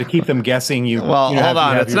and to keep them guessing, hold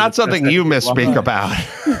on. It's not something you misspeak about.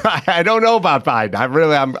 I don't know about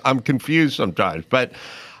Biden. I'm confused sometimes. But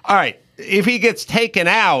all right, if he gets taken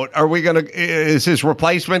out, is his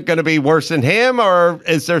replacement going to be worse than him, or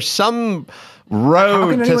is there some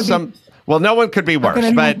road to some? Well, no one could be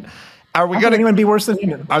worse, but are we going to? Anyone be worse than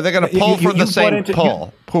him? Are they going to pull from the same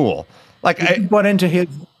pool? Like you bought into his.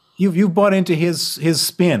 You've bought into his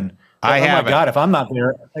spin. I haven't. My God, if I'm not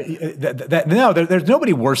there, there's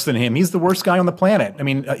nobody worse than him. He's the worst guy on the planet. I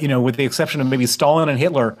mean, with the exception of maybe Stalin and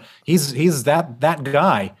Hitler, he's that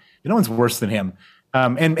guy. No one's worse than him.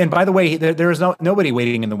 And by the way, there is nobody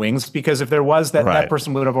waiting in the wings, because if there was, that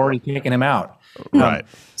person would have already taken him out. Right.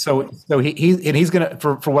 So he's gonna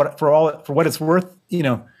for what it's worth.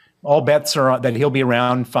 All bets are that he'll be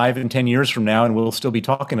around 5 and 10 years from now, and we'll still be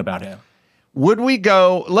talking about him. Would we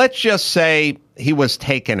go, let's just say he was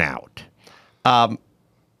taken out.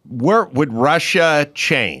 Would Russia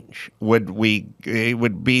change? It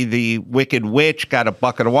would be the Wicked Witch got a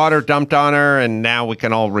bucket of water dumped on her, and now we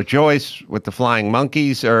can all rejoice with the flying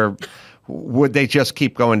monkeys? Or would they just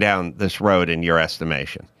keep going down this road, in your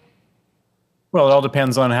estimation? Well, it all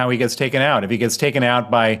depends on how he gets taken out. If he gets taken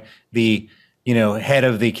out by the, head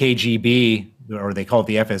of the KGB, or they call it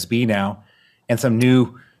the FSB now, and some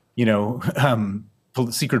new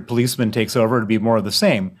secret policeman takes over, to be more of the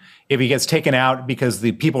same. If he gets taken out because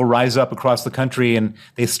the people rise up across the country and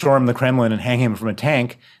they storm the Kremlin and hang him from a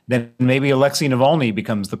tank, then maybe Alexei Navalny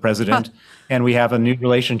becomes the president, and we have a new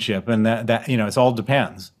relationship. And that it all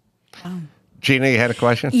depends. Gina, you had a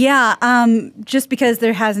question? Yeah, just because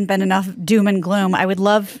there hasn't been enough doom and gloom, I would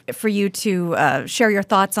love for you to share your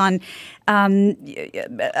thoughts on how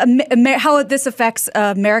this affects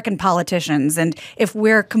American politicians, and if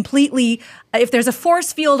there's a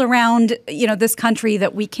force field around this country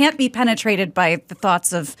that we can't be penetrated by the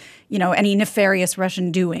thoughts of any nefarious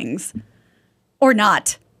Russian doings, or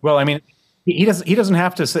not. Well, I mean, he doesn't even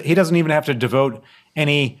have to devote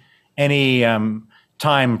any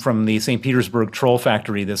time from the St. Petersburg troll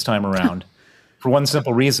factory this time around, for one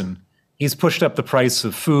simple reason: he's pushed up the price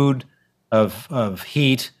of food, of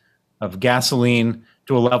heat, of gasoline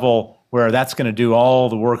to a level where that's going to do all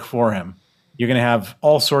the work for him. You're going to have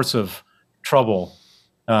all sorts of trouble.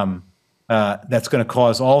 That's going to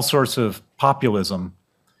cause all sorts of populism,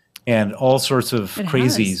 and all sorts of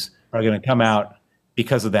crazies are going to come out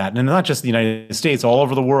because of that. And not just the United States, all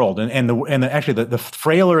over the world. Actually, the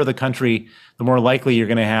frailer the country, the more likely you're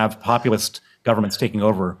going to have populist governments taking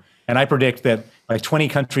over. And I predict that like 20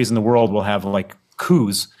 countries in the world will have like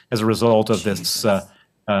coups as a result of this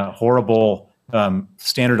horrible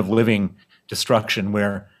standard of living destruction,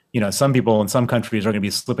 where some people in some countries are going to be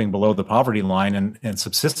slipping below the poverty line and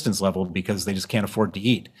subsistence level because they just can't afford to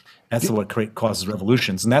eat. That's what causes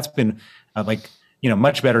revolutions. And that's been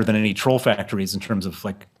much better than any troll factories in terms of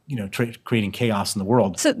creating chaos in the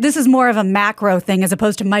world. So this is more of a macro thing as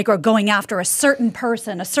opposed to micro, going after a certain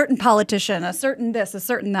person, a certain politician, a certain this, a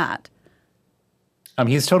certain that.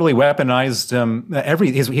 He's totally weaponized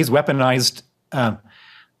he's weaponized.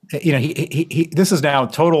 This is now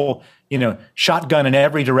total, shotgun in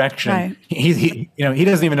every direction. Right. He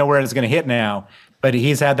doesn't even know where it's going to hit now, but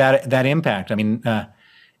he's had that impact. I mean,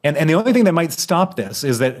 and the only thing that might stop this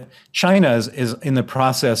is that China is in the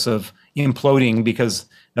process of imploding because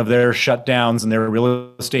of their shutdowns and their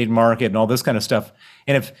real estate market and all this kind of stuff.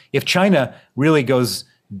 And if China really goes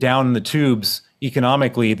down the tubes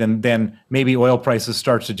economically, then maybe oil prices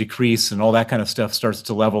start to decrease and all that kind of stuff starts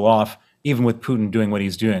to level off, even with Putin doing what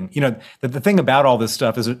he's doing. The thing about all this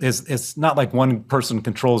stuff is it's not like one person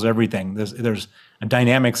controls everything. There's a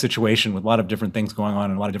dynamic situation with a lot of different things going on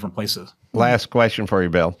in a lot of different places. Last question for you,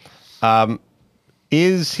 Bill.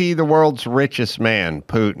 Is he the world's richest man,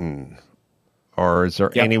 Putin? Or is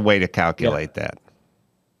there any way to calculate that?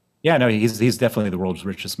 Yeah, no, he's definitely the world's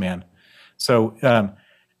richest man. So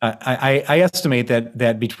I estimate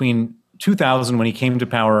that between 2000, when he came to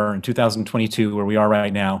power, and 2022, where we are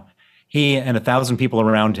right now, he and 1,000 people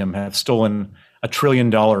around him have stolen $1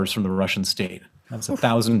 trillion from the Russian state. That's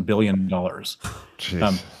 $1,000 billion.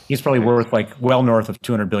 He's probably worth well north of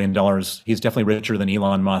 $200 billion. He's definitely richer than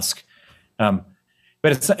Elon Musk.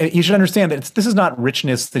 But you should understand that this is not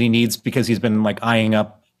richness that he needs because he's been eyeing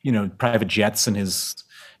up, private jets in his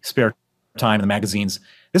spare time in the magazines.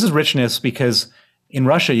 This is richness because in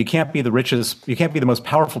Russia, you can't be the richest, you can't be the most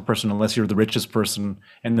powerful person unless you're the richest person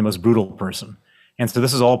and the most brutal person. And so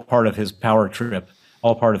this is all part of his power trip,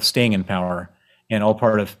 all part of staying in power, and all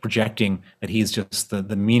part of projecting that he's just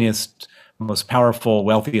the meanest, most powerful,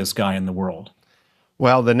 wealthiest guy in the world.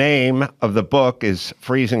 Well, the name of the book is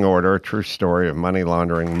Freezing Order, a true story of money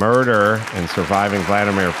laundering, murder, and surviving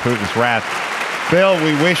Vladimir Putin's wrath. Bill,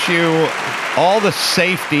 we wish you all the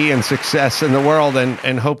safety and success in the world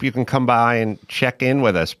and hope you can come by and check in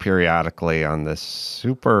with us periodically on this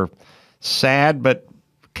super sad but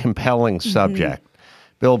compelling subject.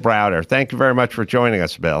 Bill Browder, thank you very much for joining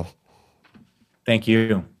us, Bill. Thank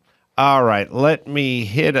you. All right, let me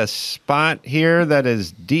hit a spot here that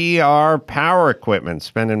is DR Power Equipment.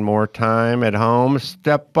 Spending more time at home.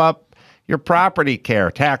 Step up your property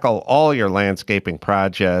care. Tackle all your landscaping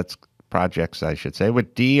projects,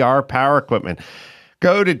 with DR Power Equipment.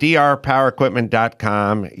 Go to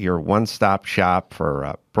drpowerequipment.com, your one-stop shop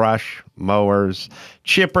for brush, mowers,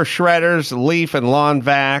 chipper shredders, leaf and lawn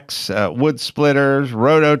vacs, wood splitters,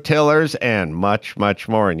 rototillers, and much, much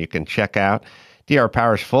more. And you can check out DR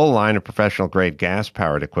Power's full line of professional-grade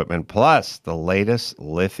gas-powered equipment, plus the latest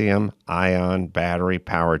lithium-ion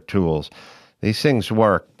battery-powered tools. These things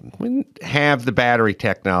work. We didn't have the battery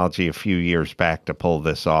technology a few years back to pull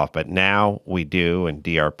this off, but now we do, and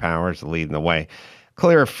DR Power is leading the way.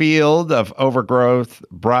 Clear a field of overgrowth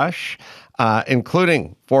brush,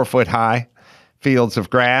 including 4-foot-high fields of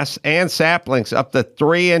grass and saplings up to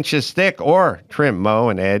 3 inches thick, or trim, mow,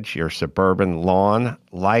 and edge your suburban lawn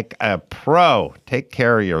like a pro. Take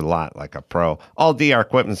care of your lot like a pro. All DR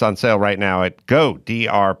equipment's on sale right now at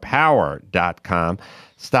godrpower.com.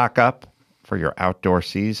 Stock up for your outdoor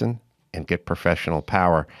season and get professional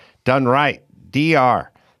power done right.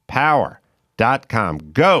 drpower.com.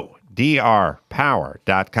 Go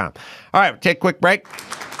drpower.com. All right, we'll take a quick break.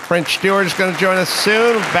 French Stewart is going to join us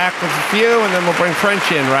soon. Back with a few, and then we'll bring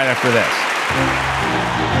French in right after this.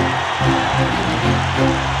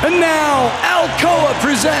 And now, Alcoa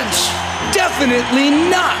presents Definitely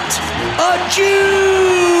Not a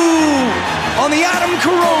Jew on the Adam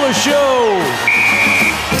Carolla Show.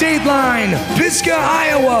 Dateline, Pisgah,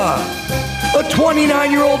 Iowa. A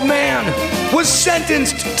 29-year-old man was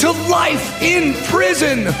sentenced to life in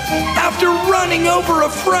prison after running over a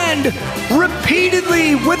friend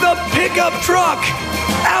repeatedly with a pickup truck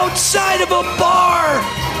outside of a bar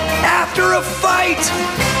after a fight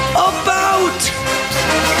about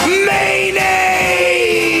mayonnaise.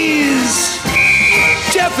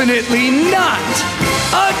 Definitely not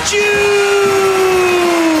a Jew.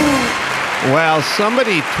 Well,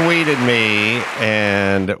 somebody tweeted me,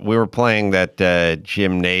 and we were playing that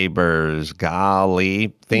Jim Neighbors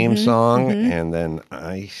Golly theme song, and then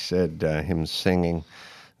I said him singing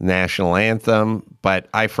national anthem, but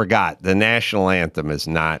I forgot. The national anthem is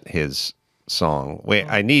not his song.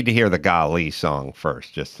 I need to hear the Golly song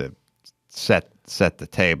first, just to set the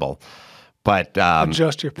table. But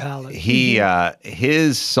adjust your palate.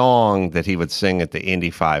 His song that he would sing at the Indy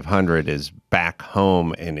 500 is Back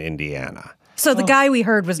Home in Indiana. So the guy we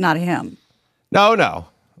heard was not him. No.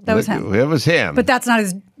 That was him. It was him. But that's not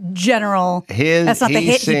his general. That's not the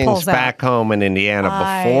hit he pulls out. Back Home in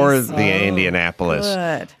Indiana before the Indianapolis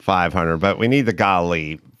 500. But we need the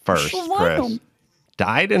Golly first, Chris.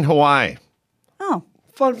 Died in Hawaii. Oh.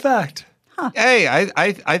 Fun fact. Hey,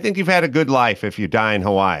 I think you've had a good life if you die in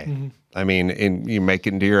Hawaii. Mm-hmm. I mean, you make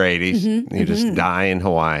it into your 80s, you just die in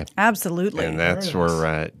Hawaii. Absolutely. And that's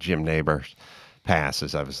where Jim Neighbors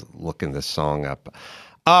passes. I was looking this song up.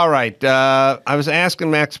 All right. I was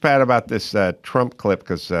asking Max Pat about this Trump clip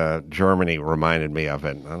because Germany reminded me of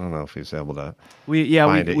it. I don't know if he's able to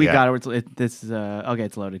find it we yet. got it. This is okay.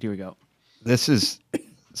 It's loaded. Here we go. This is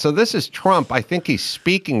Trump. I think he's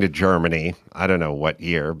speaking to Germany. I don't know what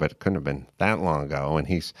year, but it couldn't have been that long ago. And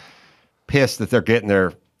he's pissed that they're getting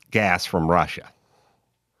their gas from Russia.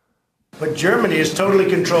 But Germany is totally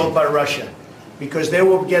controlled by Russia because they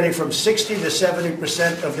were getting from 60 to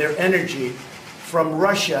 70% of their energy from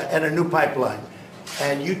Russia and a new pipeline.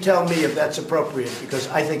 And you tell me if that's appropriate, because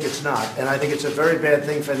I think it's not. And I think it's a very bad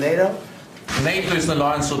thing for NATO. NATO is an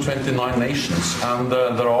alliance of 29 nations, and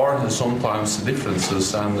there are sometimes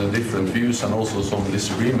differences and different views and also some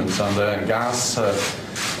disagreements. And the gas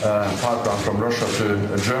pipeline from Russia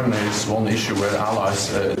to Germany is one issue where allies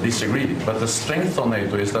disagree. But the strength of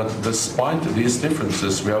NATO is that despite these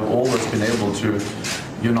differences, we have always been able to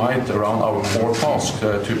unite around our core task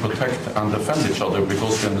to protect and defend each other,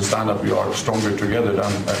 because we understand that we are stronger together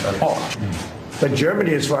than apart. But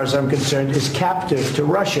Germany, as far as I'm concerned, is captive to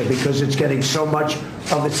Russia because it's getting so much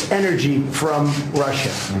of its energy from Russia.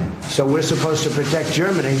 So we're supposed to protect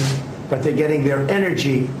Germany, but they're getting their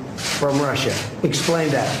energy from Russia. Explain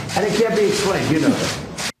that. And it can't be explained, you know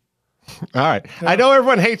that. All right. I know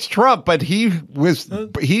everyone hates Trump, but he was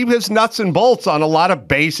nuts and bolts on a lot of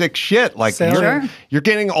basic shit. Like you're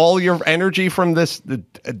getting all your energy from this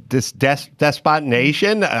despot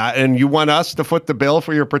nation, and you want us to foot the bill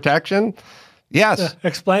for your protection? Yes.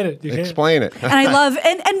 Explain it. Explain it. And I love,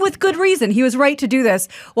 and with good reason, he was right to do this.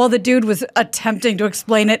 While the dude was attempting to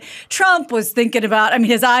explain it, Trump was thinking about, I mean,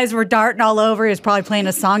 his eyes were darting all over. He was probably playing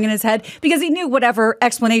a song in his head because he knew whatever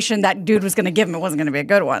explanation that dude was going to give him, it wasn't going to be a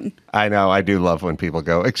good one. I know. I do love when people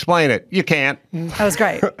go, explain it. You can't. That was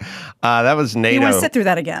great. That was NATO. You want to sit through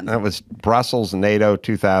that again. That was Brussels, NATO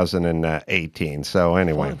 2018. So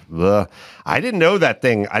anyway, I didn't know that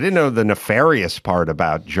thing. I didn't know the nefarious part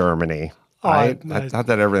about Germany. I thought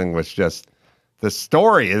that everything was just, the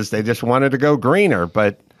story is they just wanted to go greener,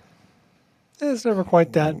 but it's never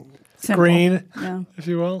quite that green, if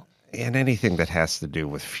you will. And anything that has to do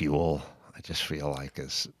with fuel, I just feel like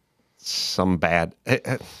is some bad. I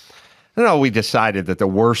don't know. We decided that the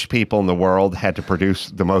worst people in the world had to produce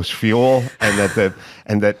the most fuel, and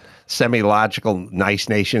that semi-logical nice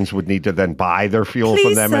nations would need to then buy their fuel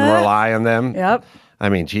from them and rely on them. Yep. I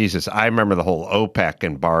mean, Jesus, I remember the whole OPEC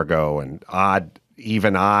embargo and odd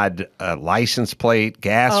license plate,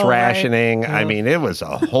 gas rationing. Right. I mean, it was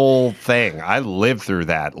a whole thing. I lived through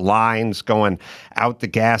that. Lines going out the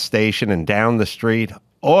gas station and down the street.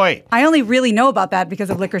 Oi! I only really know about that because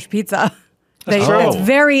of Licorice Pizza. It's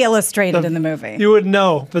very illustrated in the movie. You would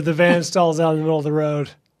know, but the van stalls out in the middle of the road.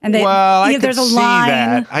 And I could there's a see line.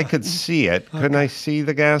 that. I could see it. Couldn't I see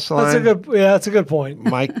the gas line? That's a good point.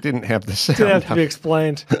 Mike didn't have the sound. Didn't have to be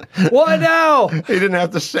explained. Why now? He didn't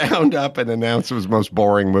have the sound up and announce it was the most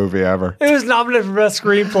boring movie ever. It was nominated for best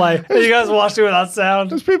screenplay. And you guys watched it without sound.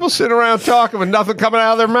 There's people sitting around talking with nothing coming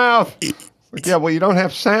out of their mouth. Yeah, well, you don't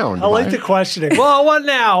have sound. I like the questioning. Well, what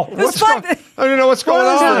now? It was fun. I don't know what's going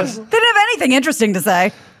on. Didn't have anything interesting to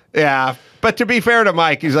say. Yeah, but to be fair to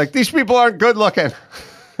Mike, he's like, these people aren't good looking.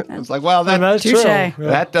 It's like, well, that's true.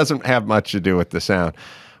 That doesn't have much to do with the sound.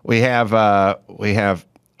 We have,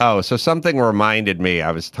 so something reminded me. I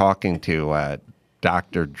was talking to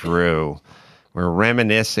Dr. Drew. We're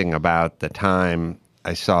reminiscing about the time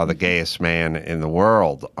I saw The Gayest Man in the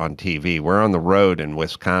World on TV. We're on the road in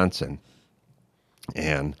Wisconsin,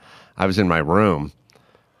 and I was in my room.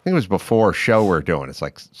 I think it was before a show we're doing. It's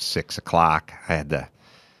like 6 o'clock. I had the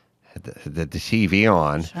TV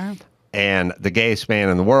on. Sure. And The Gayest Man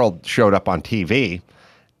in the World showed up on TV,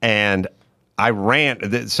 and I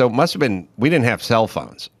ran. So it must have been, we didn't have cell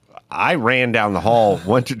phones. I ran down the hall,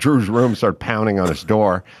 went to Drew's room, started pounding on his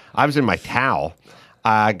door. I was in my towel.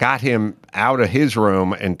 I got him out of his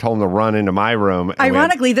room and told him to run into my room.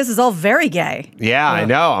 Ironically, this is all very gay. Yeah, I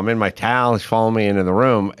know. I'm in my towel. He's following me into the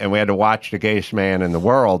room, and we had to watch The Gayest Man in the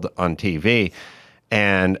World on TV.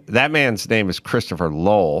 And that man's name is Christopher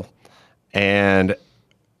Lowell. And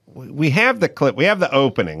we have the clip. We have the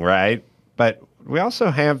opening, right? But we also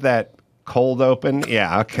have that cold open.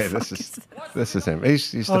 Yeah, okay. This is him.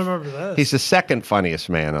 He's the second funniest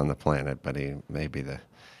man on the planet, but he may be the.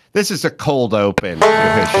 This is a cold open to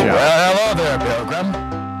his show. Well, hello there, Pilgrim.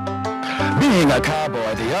 Being a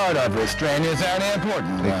cowboy, the art of restraint is an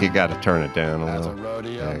important I think you got to turn it down a little. As a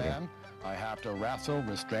rodeo man, I have to wrestle,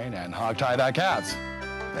 restrain, and hogtie that cats.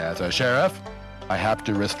 As a sheriff, I have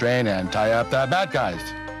to restrain and tie up the bad guys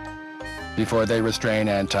before they restrain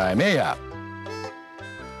and tie me up.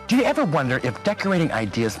 Do you ever wonder if decorating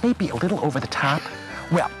ideas may be a little over the top?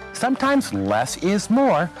 Well, sometimes less is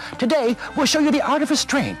more. Today, we'll show you the art of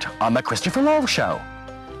restraint on the Christopher Lowell Show.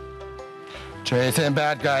 Chasing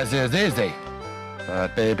bad guys is easy,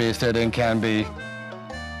 but babysitting can be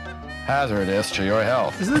hazardous to your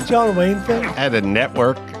health. Is this a John Wayne thing? At a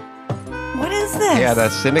network. What is this? Yeah, the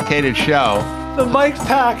syndicated show. The mic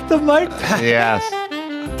pack. The mic pack. Yes.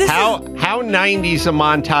 How 90s a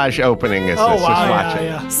montage opening is this? Wow, Just watch it.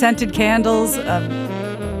 yeah. Scented candles,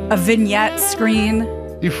 a vignette screen.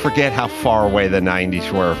 You forget how far away the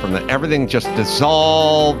 90s were from everything just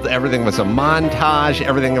dissolved. Everything was a montage.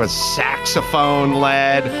 Everything was saxophone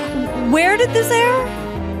led. Where did this air?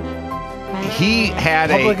 He had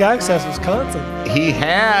Public access, Wisconsin. He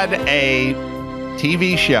had a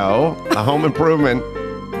TV show, a home improvement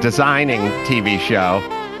designing TV show,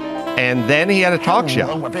 and then he had a talk show.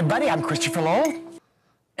 Hello, everybody. I'm Christopher Lowell.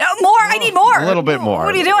 More. I need more. A little bit more.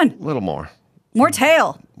 What are you doing? A little more. More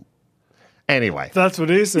tail. Anyway. That's what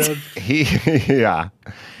he said. He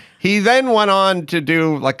then went on to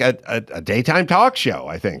do like a daytime talk show,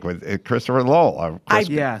 I think, with Christopher Lowell. I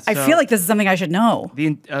feel like this is something I should know.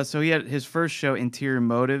 So he had his first show, Interior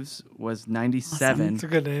Motives, was 97. Awesome. It's a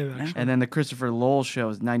good name, actually. And then the Christopher Lowell Show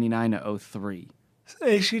is 99 to 03. Is it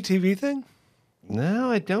an HGTV thing?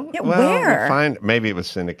 No, I don't. Yeah, well, where? Maybe it was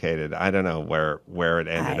syndicated. I don't know where it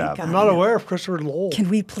ended up. I'm not aware of Christopher Lowell. Can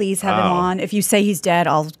we please have him on? If you say he's dead,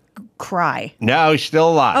 I'll cry. No, he's still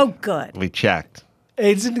alive. Oh, good. We checked.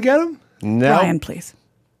 AIDS didn't get him? No. Brian, please.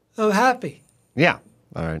 I'm happy. Yeah.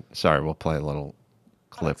 All right. Sorry, we'll play a little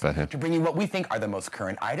clip of him. To bring you what we think are the most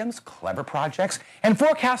current items, clever projects, and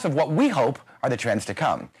forecasts of what we hope are the trends to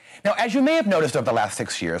come. Now, as you may have noticed over the last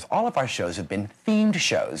 6 years, all of our shows have been themed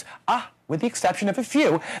shows. With the exception of a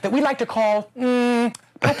few that we like to call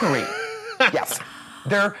potpourri. Yes.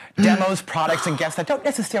 They're demos, products, and guests that don't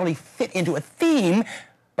necessarily fit into a theme,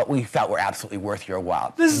 but we felt were absolutely worth your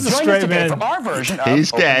while. This is a Join us straight today man. for our version of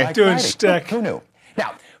He's Open gay. Mic Doing Friday. shtick. Who knew?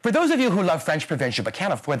 Now, for those of you who love French provincial but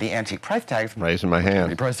can't afford the antique price tags, raising my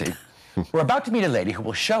hand. We proceed. We're about to meet a lady who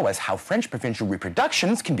will show us how French provincial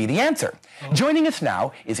reproductions can be the answer. Joining us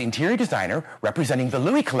now is interior designer representing the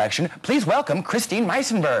Louis collection. Please welcome Christine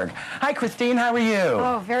Meisenberg. Hi, Christine. How are you?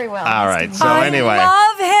 Oh, very well. All right. So I anyway,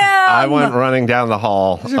 love him. I went running down the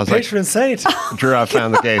hall. He's I a was like, patron saint. Drew, I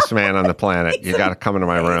found the gayest man on the planet. You got to come into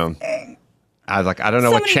my room. I was like, I don't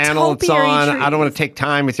know what channel it's on. I don't want to take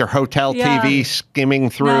time with your hotel TV skimming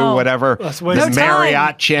through whatever. The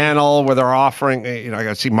Marriott channel where they're offering, I got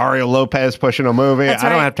to see Mario Lopez pushing a movie. I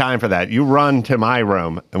don't have time for that. You run to my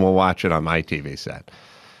room and we'll watch it on my TV set.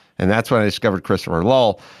 And that's when I discovered Christopher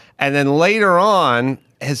Lowell. And then later on,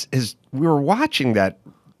 as we were watching that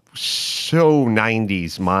so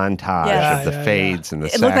 90s montage of the fades and the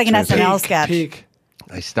It looked like an SNL sketch. Peak.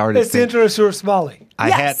 I started. It's the intro to Stuart Smalley. I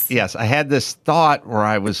had this thought where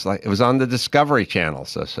I was like, it was on the Discovery Channel,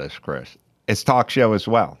 so says Chris. It's talk show as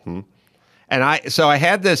well. And I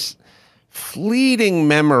had this fleeting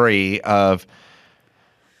memory of,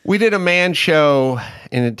 we did a man show,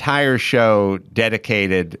 an entire show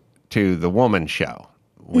dedicated to the woman show.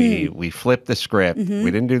 We flipped the script. Mm-hmm.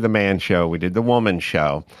 We didn't do the man show. We did the woman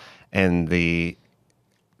show. And the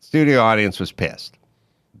studio audience was pissed.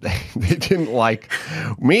 They didn't like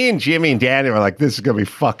me and Jimmy and Danny were like, this is going to be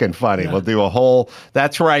fucking funny. We'll do a whole,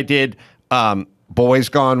 that's where I did Boys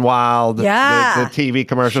Gone Wild, the TV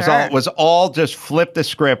commercials. Sure. It was all just flip the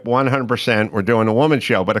script 100%. We're doing a woman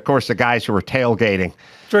show. But of course, the guys who were tailgating.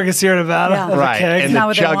 Drinking Sierra Nevada. Right. And the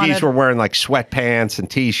Chuggies were wearing like sweatpants and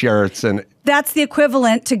T-shirts. And that's the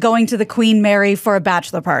equivalent to going to the Queen Mary for a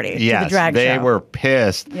bachelor party. yes, to the drag they show. were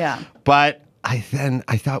pissed. Yeah. But I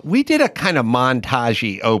thought we did a kind of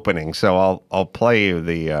montage-y opening, so I'll play you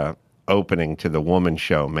the opening to the woman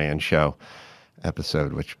show, man show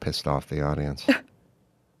episode, which pissed off the audience.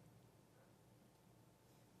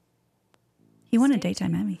 He won a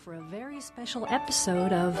daytime Emmy for a very special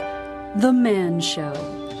episode of The Man Show.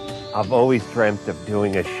 I've always dreamt of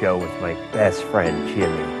doing a show with my best friend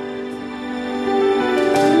Jimmy.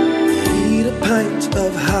 Eat a pint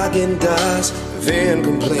of Häagen-Dazs, then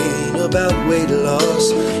complain about weight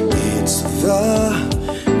loss. It's the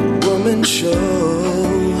woman show.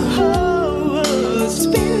 Oh,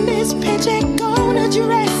 spend this paycheck on a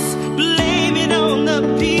dress, blame it on the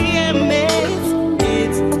PMS.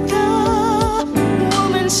 It's the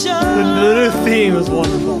woman show. The new theme is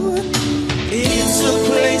wonderful. It's a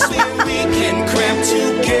place where we can cram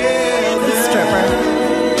together. Stripper.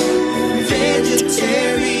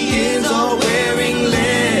 Vegetarians are wearing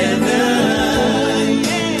leather.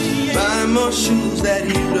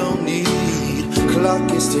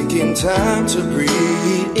 It's taking time to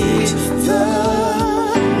breathe. It's the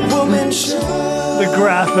Woman Show. The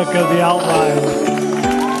graphic of the outline.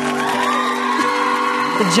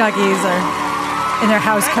 The juggies are in their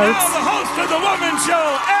house coats. Now the host of the Woman Show,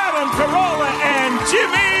 Adam Carolla and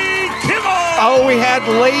Jimmy Kimmel. Oh, we had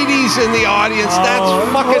ladies in the audience. That's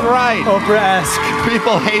fucking right. Oprah-esque.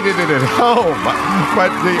 People hated it at home,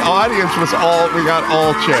 but the audience was we got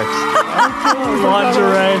all chicks.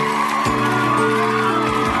 Lingerie.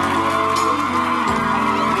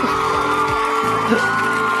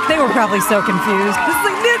 They were probably so confused. This is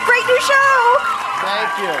a great new show.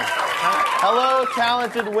 Thank you. Hello,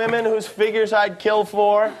 talented women whose figures I'd kill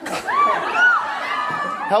for.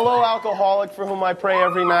 Hello, alcoholic for whom I pray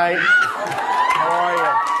every night. How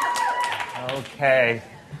are you? Okay.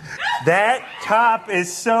 That top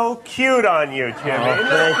is so cute on you, Jimmy. Oh,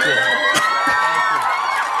 thank you.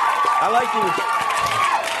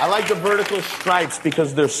 I like the vertical stripes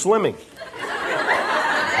because they're slimming.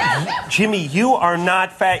 Jimmy, you are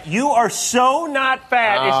not fat. You are so not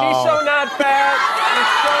fat. Is she so not fat? You're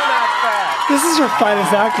so not fat. This is your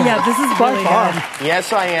finest acting. Yeah, this is by really far. Good.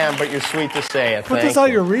 Yes, I am, but you're sweet to say it. Put this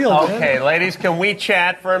on your reel, man. Okay, ladies, can we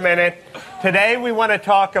chat for a minute? Today we want to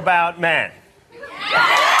talk about men.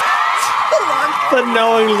 The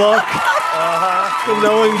knowing look. The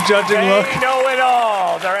knowing, judging look. They know it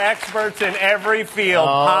all. They're experts in every field.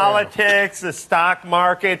 Politics, the stock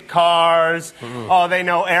market, cars. Oh, they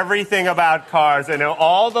know everything about cars. They know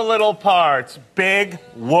all the little parts. Big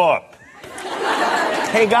whoop.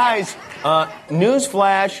 Hey, guys,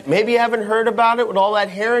 newsflash. Maybe you haven't heard about it with all that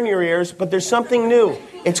hair in your ears, but there's something new.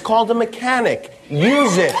 It's called a mechanic.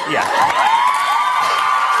 Use it. Yeah.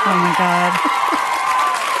 Oh, my God.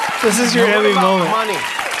 This is your Emmy moment. Money.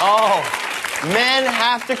 Oh, men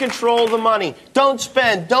have to control the money. Don't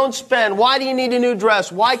spend. Don't spend. Why do you need a new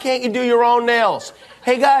dress? Why can't you do your own nails?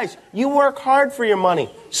 Hey, guys, you work hard for your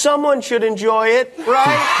money. Someone should enjoy it, right?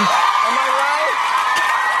 Am I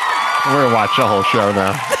right? We're going to watch the whole show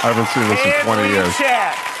now. I haven't seen this in 20 years.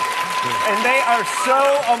 Chat. And they are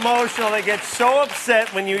so emotional. They get so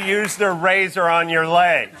upset when you use their razor on your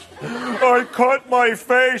leg. I cut my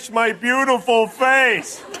face, my beautiful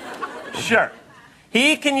face. Sure.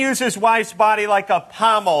 He can use his wife's body like a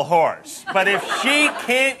pommel horse. But if she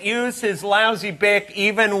can't use his lousy bick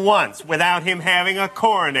even once without him having a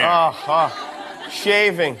coronary.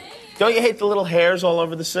 Shaving. Don't you hate the little hairs all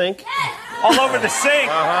over the sink? All over the sink?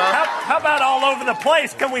 How about all over the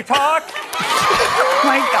place? Can we talk? Oh,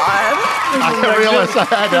 my God. I realized I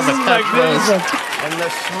had to have a catchphrase. And the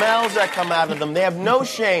smells that come out of them, they have no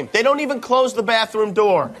shame. They don't even close the bathroom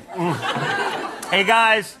door. Hey,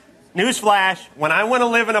 guys, newsflash. When I want to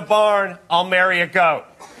live in a barn, I'll marry a goat.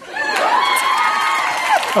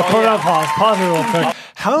 I'll put it on pause. Pause it real quick.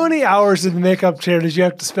 How many hours in the makeup chair did you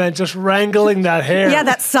have to spend just wrangling that hair? Yeah,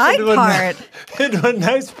 that side part. Into a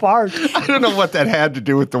nice part. I don't know what that had to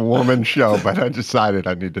do with the Woman Show, but I decided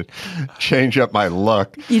I need to change up my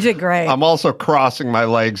look. You did great. I'm also crossing my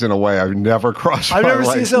legs in a way I've never crossed my legs. I've never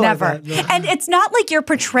seen something Never. like that. No. And it's not like you're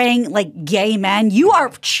portraying like gay men. You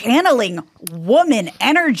are channeling woman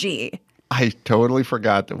energy. I totally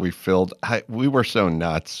forgot that we filled. We were so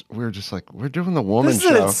nuts. We were just like, we're doing the Woman This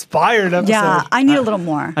Show. is an inspired episode. Yeah, I need a little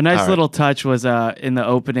more. A nice little touch was in the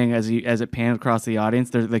opening as it panned across the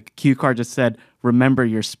audience. The cue card just said, "Remember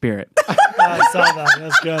your spirit." I saw that.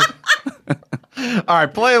 That's good. All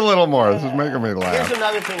right, play a little more. This is making me laugh. Here's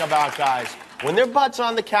another thing about guys. When their butt's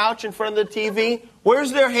on the couch in front of the TV,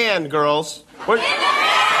 where's their hand, girls? That's right.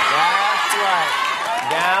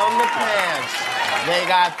 Down the pants. They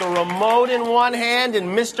got the remote in one hand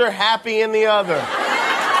and Mr. Happy in the other.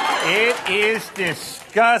 It is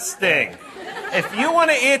disgusting. If you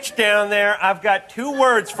want to itch down there, I've got 2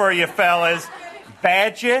 words for you, fellas.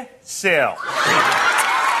 Badger Sill. I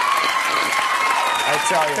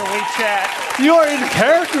tell you. Can we chat? You are in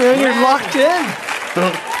character, man. You're locked in.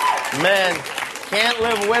 Man, can't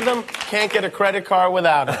live with them, can't get a credit card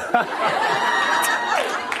without them.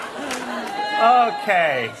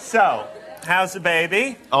 Okay, so... how's the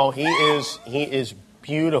baby? Oh, he is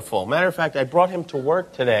beautiful. Matter of fact, I brought him to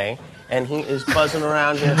work today, and he is buzzing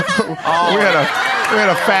around here. Oh. We had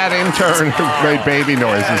a fat intern who made baby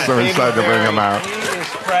noises, so we decided to bring him out. He is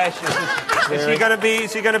precious. Is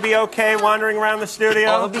he gonna be okay wandering around the studio?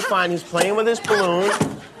 Oh, he'll be fine. He's playing with his balloon,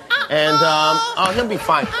 and he'll be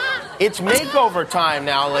fine. It's makeover time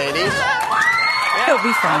now, ladies. Yeah, he'll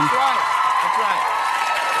be fine. That's right.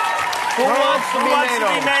 Who wants to be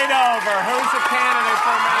made over? Who's the candidate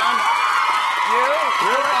for man? You?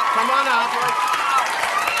 Come on up.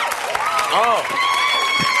 Oh.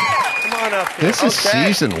 Come on up here. This is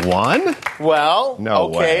season 1? Well, No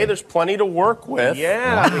way. there's plenty to work with.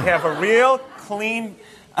 Yeah, we have a real clean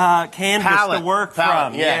canvas to work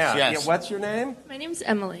from. Yes. Yeah. What's your name? My name's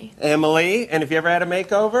Emily. Emily. And have you ever had a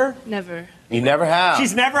makeover? Never. You never have?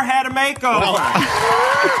 She's never had a makeover.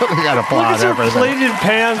 We got to plot everything. Pleated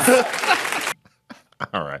pants.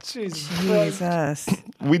 All right. Jesus.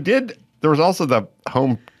 We did. There was also the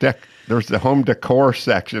home deck. There's the home decor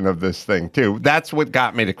section of this thing too. That's what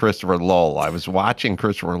got me to Christopher Lowell. I was watching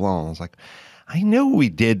Christopher Lowell. I was like, I know we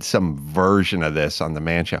did some version of this on the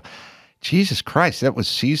Man Show. Jesus Christ, that was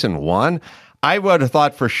season 1. I would have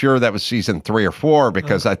thought for sure that was season 3 or 4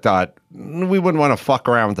 because I thought we wouldn't want to fuck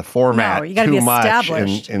around with the format too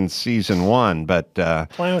much in season 1. But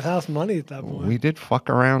playing with house money at that point. We did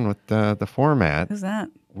fuck around with the format. Who's that?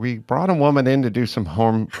 We brought a woman in to do some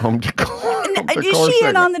home decor. Is she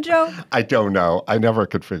in on the joke? I don't know. I never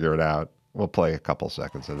could figure it out. We'll play a couple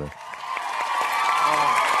seconds of it.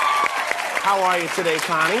 How are you today,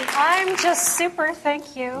 Connie? I'm just super,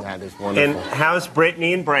 thank you. That is wonderful. And how's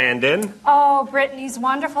Brittany and Brandon? Oh, Brittany's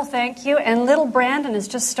wonderful, thank you. And little Brandon has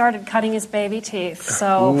just started cutting his baby teeth,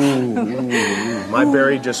 so... My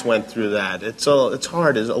Barry just went through that. It's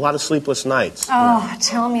hard. There's a lot of sleepless nights. Oh,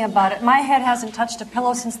 tell me about it. My head hasn't touched a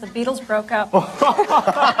pillow since the Beatles broke up.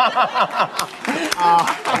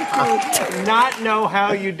 Not know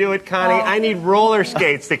how you do it, Connie. I need roller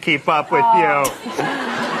skates to keep up with you.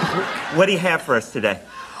 What do you have for us today?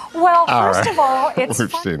 Well, first of all, it's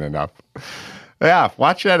We've seen enough. Yeah,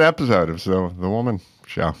 watch that episode of the Woman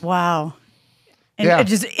Show. Wow. And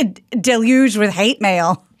it deluged with hate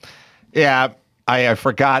mail. Yeah, I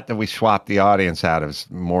forgot that we swapped the audience out. It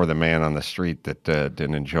was more the man on the street that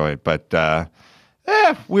didn't enjoy it. But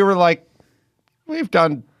we were like, we've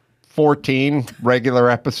done 14 regular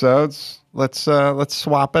episodes. Let's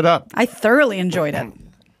swap it up. I thoroughly enjoyed it.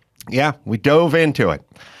 Yeah, we dove into it.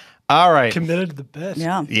 All right. Committed to the best.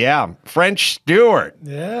 Yeah. Yeah. French Stewart.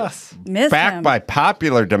 Yes. Back by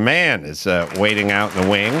popular demand is waiting out in the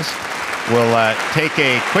wings. We'll take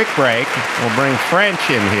a quick break. We'll bring French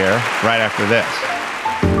in here right after this.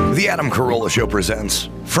 The Adam Carolla Show presents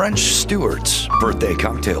French Stewart's birthday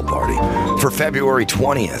cocktail party for February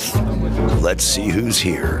 20th. Let's see who's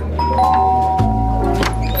here.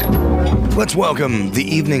 Let's welcome the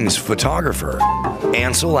evening's photographer,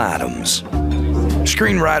 Ansel Adams.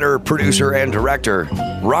 Screenwriter, producer, and director,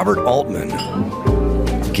 Robert Altman.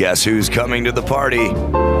 Guess who's coming to the party?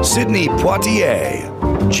 Sidney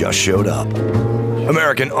Poitier just showed up.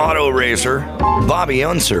 American auto racer, Bobby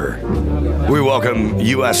Unser. We welcome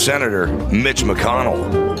U.S. Senator Mitch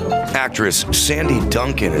McConnell. Actress Sandy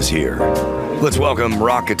Duncan is here. Let's welcome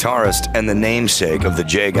rock guitarist and the namesake of the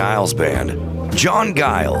Jay Giles Band, John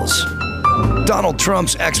Giles. Donald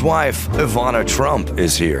Trump's ex-wife, Ivana Trump,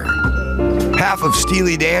 is here. Half of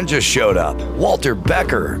Steely Dan just showed up. Walter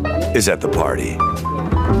Becker is at the party.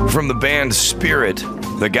 From the band Spirit,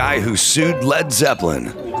 the guy who sued Led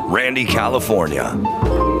Zeppelin, Randy California.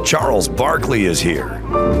 Charles Barkley is here.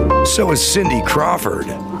 So is Cindy Crawford.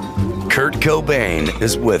 Kurt Cobain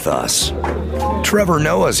is with us. Trevor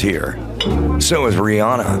Noah's here. So is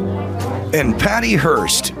Rihanna. And Patty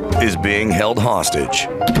Hearst is being held hostage.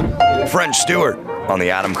 French Stewart on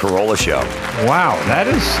the Adam Carolla Show. Wow, that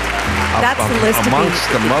is the list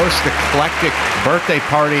amongst the most eclectic birthday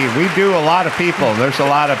party. We do a lot of people. There's a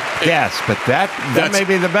lot of guests, but that may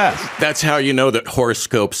be the best. That's how you know that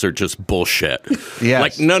horoscopes are just bullshit. Yes.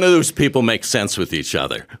 Like none of those people make sense with each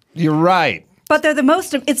other. You're right. But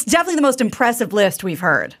it's definitely the most impressive list we've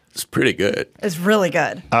heard. It's pretty good. It's really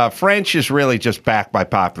good. French is really just back by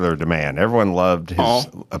popular demand. Everyone loved his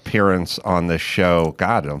appearance on this show,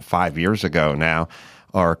 5 years ago now.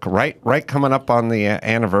 Or right coming up on the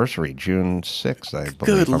anniversary, June 6th, I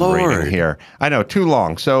believe. Good Lord. Reading here. I know, too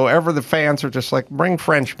long. So the fans are just like, bring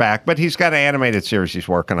French back. But he's got an animated series he's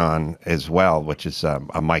working on as well, which is a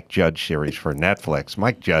Mike Judge series for Netflix.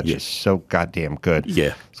 Mike Judge is so goddamn good.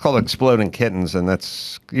 Yeah. It's called Exploding Kittens, and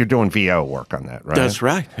you're doing VO work on that, right? That's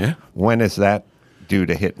right, yeah. When is that due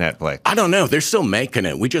to hit Netflix? I don't know. They're still making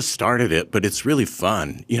it. We just started it, but it's really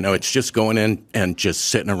fun. You know, it's just going in and just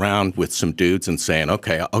sitting around with some dudes and saying,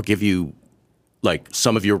 okay, I'll give you like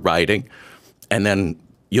some of your writing, and then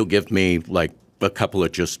you'll give me like a couple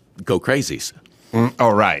of just go crazies. Oh,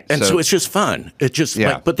 right. And so it's just fun. It's just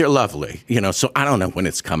but they're lovely, you know. So I don't know when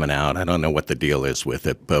it's coming out. I don't know what the deal is with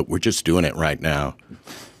it, but we're just doing it right now.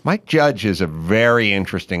 Mike Judge is a very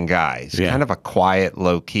interesting guy. He's kind of a quiet,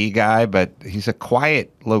 low-key guy, but he's a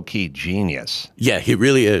quiet, low-key genius. Yeah, he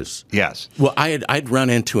really is. Yes. Well, I'd run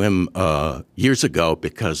into him years ago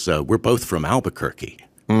because we're both from Albuquerque.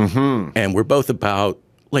 Mm-hmm. And we're both about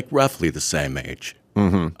like roughly the same age.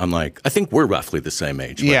 I'm like, I think we're roughly the same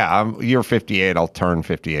age. Right? Yeah, you're 58. I'll turn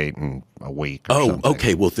 58 in a week. Or something.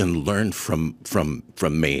 Okay. Well, then learn from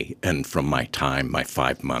me and from my time, my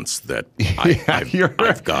 5 months that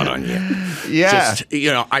I've got on you. Yeah, just,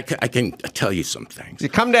 I can tell you some things. You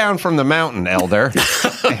come down from the mountain, Elder,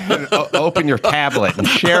 and open your tablet and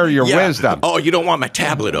share your wisdom. Oh, you don't want my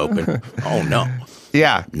tablet open? Oh no.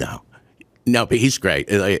 Yeah. No, but he's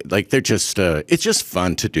great. Like they're just, it's just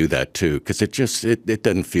fun to do that too, because it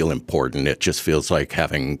doesn't feel important. It just feels like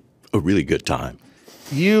having a really good time.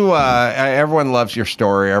 Everyone loves your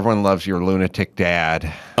story. Everyone loves your lunatic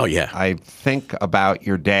dad. Oh yeah. I think about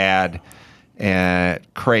your dad,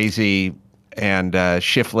 crazy and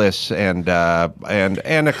shiftless and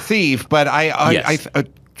a thief. But I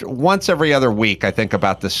once every other week, I think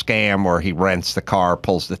about the scam where he rents the car,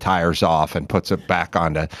 pulls the tires off, and puts it back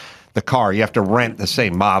onto the car. You have to rent the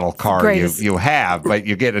same model car you have, but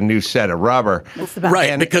you get a new set of rubber.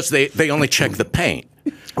 Right, because they only check the paint.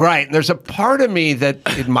 Right. And there's a part of me that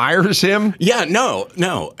admires him. Yeah, no.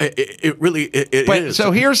 It really is.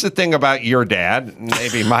 So here's the thing about your dad,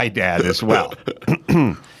 maybe my dad as well.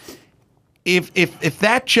 If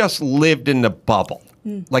that just lived in the bubble,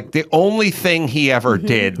 like the only thing he ever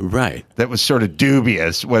did that was sort of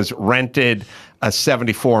dubious was rented a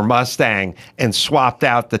 74 Mustang and swapped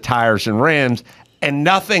out the tires and rims and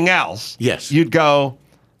nothing else. Yes. You'd go,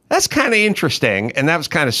 that's kind of interesting, and that was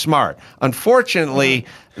kind of smart. Unfortunately,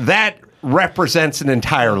 that represents an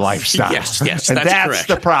entire lifestyle. Yes, and that's correct.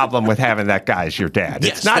 the problem with having that guy as your dad.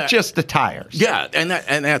 Yes, it's not just the tires. Yeah, and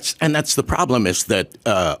that's the problem is that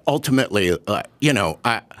ultimately,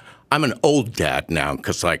 I'm an old dad now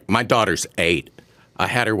because like my daughter's 8. I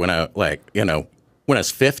had her when I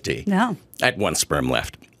was 50. No. I had 1 sperm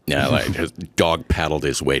left. Yeah, like his dog paddled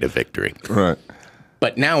his way to victory. Right.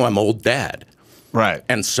 But now I'm old dad. Right.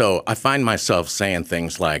 And so I find myself saying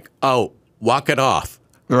things like, "Oh, walk it off."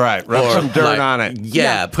 Right. Rub some dirt on it.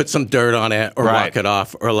 Yeah, put some dirt on it or walk it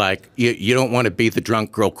off. Or like, you don't want to be the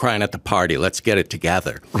drunk girl crying at the party. Let's get it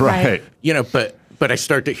together. Right. But I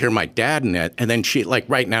start to hear my dad in it. And then she, like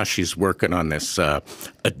right now she's working on this, a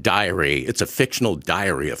diary. It's a fictional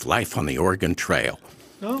diary of life on the Oregon Trail.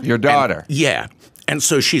 Oh. Your daughter. Yeah. And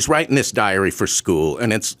so she's writing this diary for school,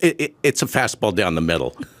 and it's a fastball down the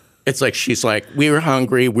middle. It's like, she's like, we were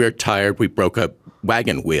hungry, we were tired, we broke a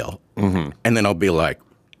wagon wheel. And then I'll be like,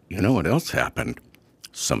 you know what else happened?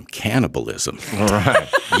 Some cannibalism. Right.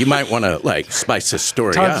 You might want to like spice this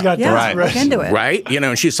story up. Look into it. Right?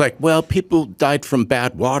 And she's like, well, people died from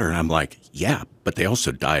bad water. And I'm like, yeah, but they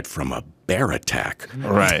also died from a bear attack.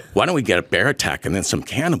 Right. Why don't we get a bear attack and then some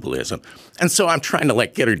cannibalism? And so I'm trying to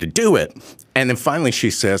like get her to do it. And then finally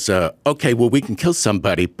she says, okay, well, we can kill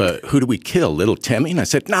somebody, but who do we kill? Little Timmy? And I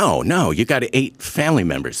said, no, you got 8 family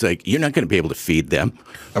members. Like, you're not going to be able to feed them.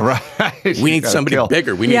 Right. We need somebody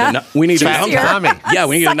bigger. We need an Fat uncle. Tommy. Yeah,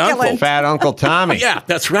 we need an uncle. Fat Uncle Tommy. Yeah,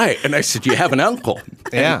 that's right. And I said, you have an uncle?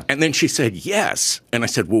 Yeah. And then she said, yes. And I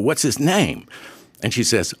said, well, what's his name? And she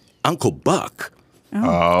says, Uncle Buck.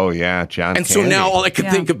 Oh, yeah, John And Candy. so now all I can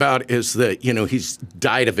think about is that, he's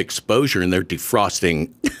died of exposure and they're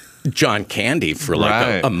defrosting John Candy for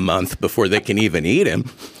like a month before they can even eat him.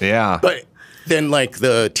 Yeah. But then like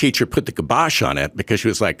the teacher put the kibosh on it because she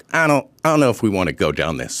was like, I don't know if we want to go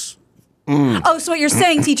down this. Oh, so what you're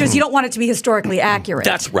saying, teachers, you don't want it to be historically accurate.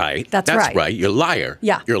 That's right. That's right. You're a liar.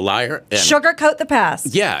 Yeah. You're a liar. And sugarcoat the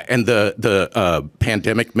past. Yeah, and the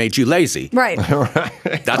pandemic made you lazy. Right. That's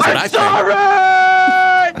what I think.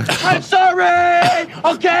 I'm sorry!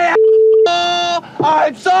 Okay,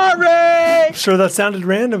 I'm sorry! Sure, that sounded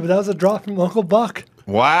random, but that was a drop from Uncle Buck.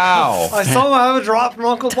 Wow. I saw him have a drop from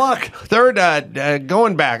Uncle Buck. Third,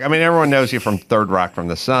 going back, I mean, everyone knows you from Third Rock from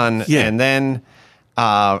the Sun. Yeah. And then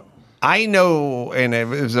I know, and it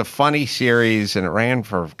was a funny series, and it ran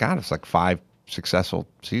for, it's like 5 successful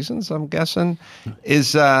seasons, I'm guessing,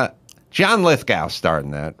 is John Lithgow starred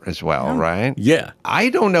in that as well, right? Yeah. I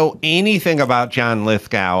don't know anything about John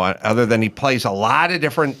Lithgow other than he plays a lot of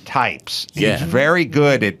different types. Yeah. He's very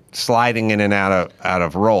good at sliding in and out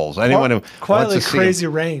of roles. Anyone who Quietly wants to crazy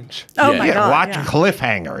range. Oh my God! Watch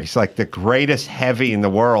Cliffhanger. He's like the greatest heavy in the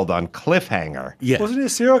world on Cliffhanger. Yeah. Wasn't he a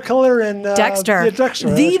serial killer in Dexter? Yeah,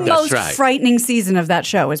 Dexter. The Right? most frightening season of that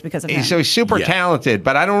show is because of him. So he's super talented,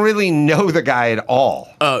 but I don't really know the guy at all.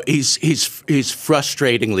 He's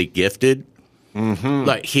frustratingly gifted. Mm-hmm.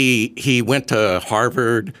 Like he went to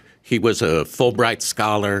Harvard. He was a Fulbright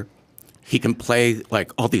scholar. He can play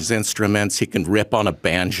like all these instruments. He can rip on a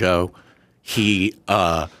banjo. He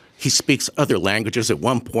speaks other languages. At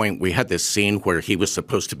one point, we had this scene where he was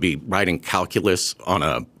supposed to be writing calculus on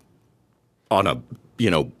a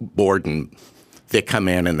bored, and they come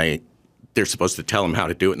in and they're supposed to tell them how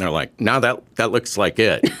to do it, and they're like, "No, that looks like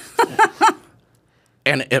it."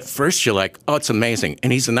 And at first you're like, "Oh, it's amazing,"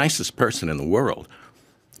 and he's the nicest person in the world.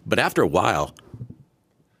 But after a while,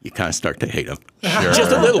 you kind of start to hate him. Sure.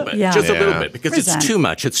 Just a little bit. Yeah. Just a little bit. Because it's too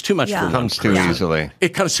much. It's too much for one It comes too person. easily.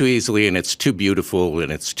 It comes too easily, and it's too beautiful,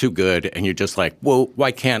 and it's too good, and you're just like, well,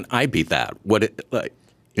 why can't I be that?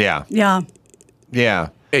 Yeah. Yeah. Yeah.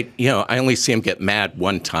 I only see him get mad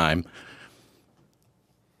one time,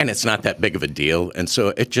 and it's not that big of a deal. And so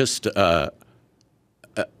it just...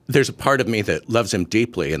 there's a part of me that loves him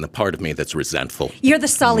deeply and the part of me that's resentful. You're the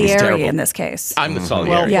Salieri in this case. I'm the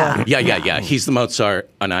Salieri. Well, Yeah. He's the Mozart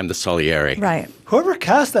and I'm the Salieri. Right. Whoever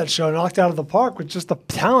cast that show knocked out of the park with just the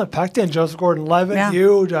talent packed in. Joseph Gordon-Levitt,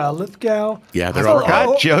 you, Lithgow. Yeah, I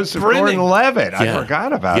forgot Joseph Gordon-Levitt. I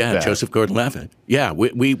forgot about that. Yeah, Joseph Gordon-Levitt. Yeah,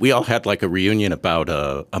 we all had like a reunion about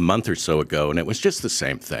a month or so ago, and it was just the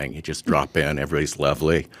same thing. You just drop in, everybody's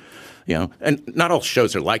lovely. And not all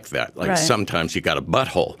shows are like that. Like sometimes you got a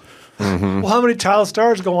butthole. Well, how many child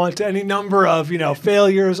stars go on to any number of,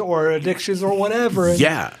 failures or addictions or whatever? And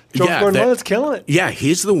Yeah. Joseph Gordon-Levitt's killing it. Yeah,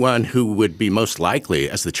 he's the one who would be most likely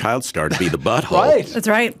as the child star to be the butthole. Right. That's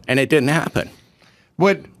right. And it didn't happen.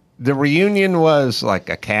 What the reunion was like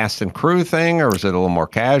a cast and crew thing, or was it a little more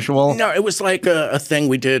casual? No, it was like a thing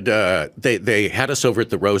we did. They had us over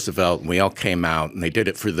at the Roosevelt, and we all came out, and they did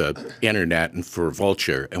it for the internet and for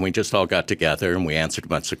Vulture, and we just all got together, and we answered a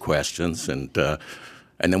bunch of questions, and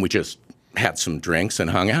then we just had some drinks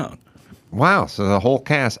and hung out. Wow, so the whole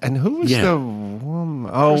cast. And who was the woman?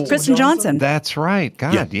 Oh, Kristen Johnson. That's right.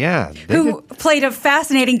 God, yeah. Who played a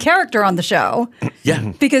fascinating character on the show.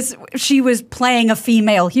 Yeah. Because she was playing a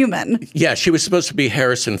female human. Yeah, she was supposed to be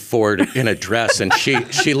Harrison Ford in a dress, and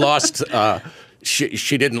she lost.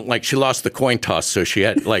 She didn't she lost the coin toss, so she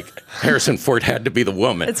had Harrison Ford had to be the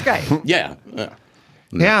woman. It's great. Yeah.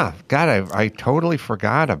 Yeah, God, I totally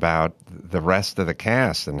forgot about the rest of the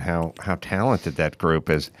cast and how talented that group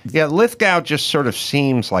is. Yeah, Lithgow just sort of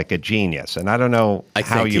seems like a genius, and I don't know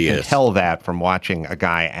how you can tell that from watching a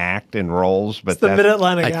guy act in roles. But it's the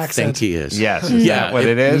Mid-Atlantic accent. I think he is. Yes, is that what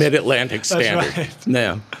it is? Mid-Atlantic standard. Right.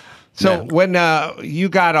 Yeah. So when you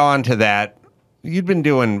got onto that, you'd been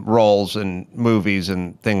doing roles in movies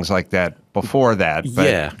and things like that before that,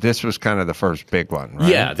 but this was kind of the first big one, right?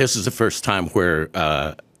 Yeah, this is the first time where,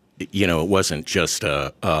 it wasn't just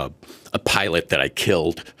a pilot that I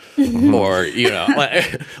killed or,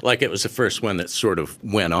 like it was the first one that sort of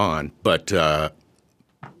went on. But I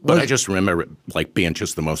just remember it being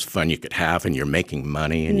just the most fun you could have, and you're making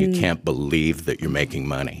money, and you can't believe that you're making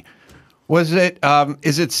money. Was it?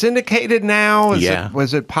 Is it syndicated now?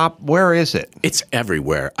 Was it pop? Where is it? It's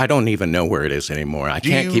everywhere. I don't even know where it is anymore. I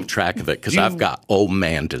can't keep track of it because I've got old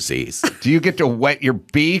man disease. Do you get to wet your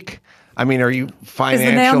beak? I mean, are you financially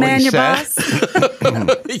Is the mailman your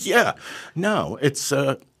boss? Yeah. No, it's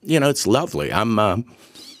it's lovely. I'm I've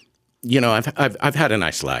had a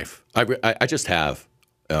nice life. I just have,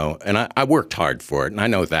 and I worked hard for it, and I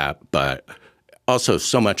know that. But also,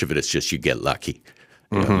 so much of it is just you get lucky.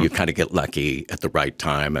 You kind of get lucky at the right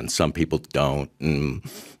time, and some people don't. And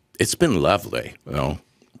it's been lovely. Who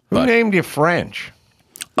named you French?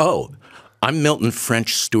 Oh, I'm Milton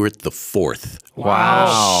French Stewart IV.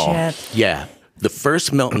 Wow. Shit. Yeah. The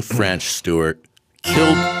first Milton French Stewart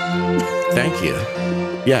killed... Thank you.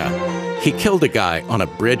 Yeah. He killed a guy on a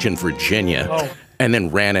bridge in Virginia and then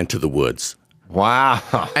ran into the woods. Wow.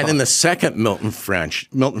 And then the second Milton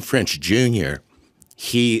French Jr.,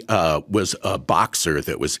 he was a boxer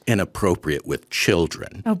that was inappropriate with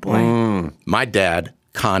children. Oh, boy. My dad,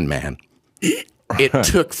 con man. It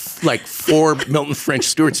took 4 Milton French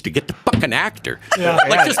Stewarts to get to fucking actor.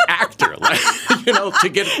 Yeah. Just actor. To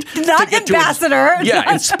get Not ambassador.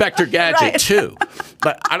 Inspector Gadget Right. too.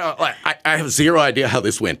 But I have zero idea how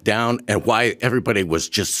this went down and why everybody was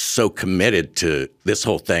just so committed to this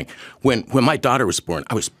whole thing. When my daughter was born,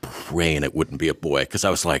 I was praying it wouldn't be a boy because I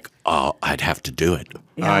was like, oh, I'd have to do it.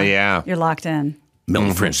 Yeah. You're locked in.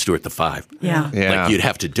 Milton French Stewart V. Yeah. You'd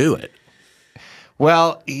have to do it.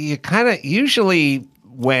 Well, you kind of usually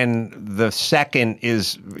when the second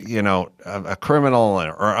is, a criminal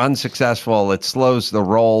or unsuccessful, it slows the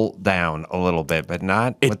roll down a little bit, but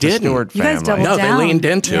not with the Stewart family. You guys doubled down. They leaned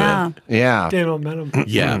into it. Yeah. Gain momentum.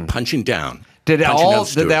 Yeah, punching down. Did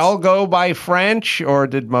they all go by French, or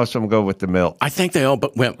did most of them go with the Milton? I think they all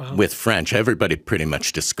went with French. Everybody pretty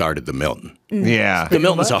much discarded the Milton. Yeah. The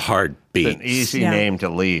Milton's a hard beat. It's an easy name to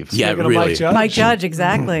leave. Yeah, really. Mike Judge,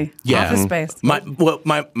 exactly. Yeah. Office Space.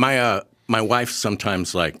 My wife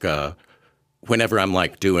sometimes whenever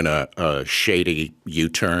I'm doing a shady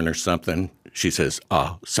U-turn or something, She says,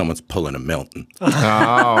 "Oh, someone's pulling a Milton." Oh,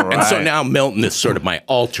 right. And so now Milton is sort of my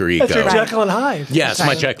alter ego. That's your Jekyll and Hyde. Yeah, it's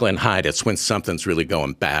my Jekyll and Hyde. It's when something's really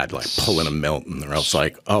going bad, like pulling a Milton, or else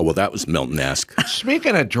like, oh, well, that was Milton-esque.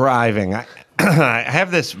 Speaking of driving, I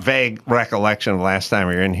have this vague recollection of last time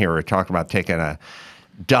we were in here. We were talking about taking a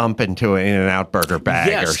dump into an In-N-Out burger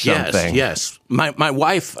bag or something. Yes. My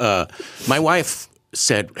wife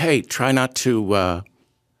said, "Hey, try not to."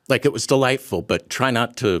 Like, it was delightful, but try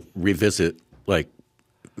not to revisit, like,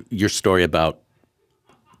 your story about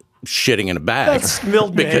shitting in a bag. That's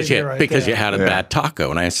Milton because behavior you had a bad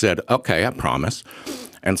taco. And I said, okay, I promise.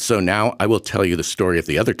 And so now I will tell you the story of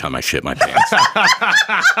the other time I shit my pants.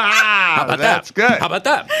 How about That's that? good. How about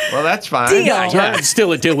that? Well, that's fine. Deal. Yeah, it's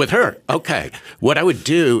still a deal with her. Okay. What I would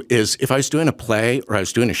do is if I was doing a play or I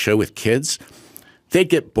was doing a show with kids, they'd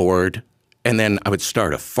get bored, and then I would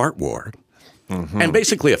start a fart war. Mm-hmm. And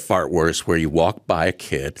basically a fart war is where you walk by a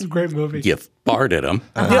kid. It's a great movie. You fart at him.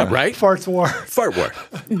 Yeah, right? Farts war. Fart war.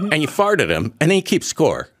 And you fart at him, and then you keep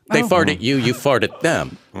score. They fart at you, you fart at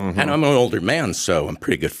them. And I'm an older man, so I'm a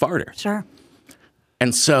pretty good farter. Sure.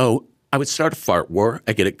 And so I would start a fart war.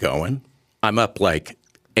 I get it going. I'm up like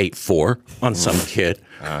 8-4 on some kid.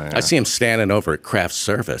 I see him standing over at craft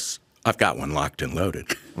service. I've got one locked and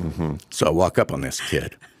loaded. So I walk up on this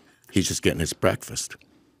kid. He's just getting his breakfast.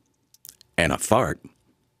 And I fart,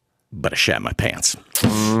 but I shat my pants.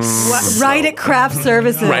 Right at craft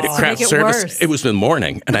services. Right at craft service. Worse. It was in the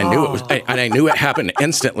morning, and I knew it was. And I knew it happened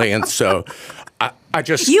instantly, and so I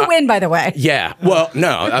just. You win, by the way. Yeah. Well, no,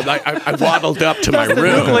 I waddled up to my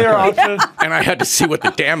room, and I had to see what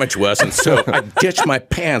the damage was, and so I ditched my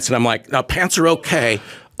pants, and I'm like, "Now pants are okay,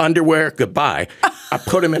 underwear goodbye." I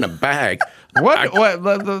put them in a bag.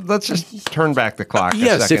 Let's just turn back the clock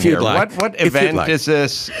a second if you'd here. like. What event is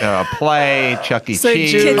this? Play, Chuck E.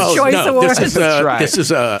 Cheese? Kids' Choice Awards. This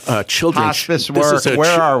is a children's hospice work.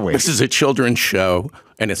 Where are we? This is a children's show,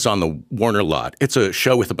 and it's on the Warner lot. It's a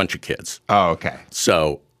show with a bunch of kids. Oh, okay.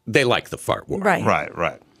 So they like the fart war.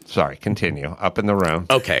 Right. Sorry, continue. Up in the room.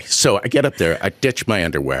 Okay, so I get up there, I ditch my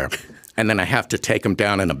underwear, and then I have to take them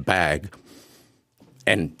down in a bag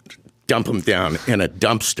and dump them down in a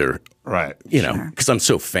dumpster. Right. You know, because I'm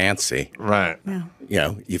so fancy. Right. Yeah. You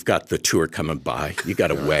know, you've got the tour coming by. You got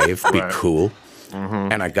to wave, be cool.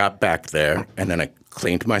 And I got back there, and then I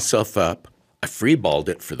cleaned myself up. I freeballed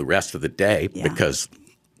it for the rest of the day because,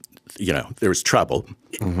 you know, there was trouble.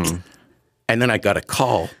 And then I got a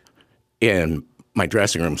call in my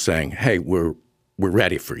dressing room saying, "Hey, we're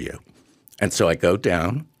ready for you." And so I go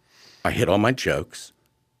down, I hit all my jokes,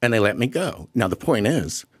 and they let me go. Now, the point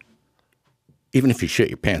is, even if you shit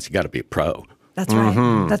your pants, you got to be a pro. That's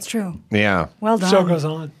right. That's true. Yeah. Well done. Show goes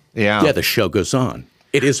on. Yeah. Yeah, the show goes on.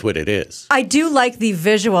 It is what it is. I do like the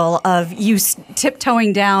visual of you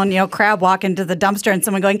tiptoeing down, crab walk into the dumpster and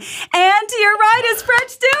someone going, "And to your right is French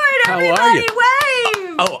Stewart. Everybody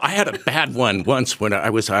wave." Oh, I had a bad one once when I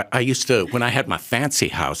used to, when I had my fancy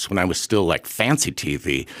house, when I was still like fancy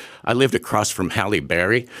TV, I lived across from Halle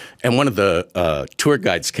Berry, and one of the tour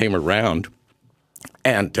guides came around,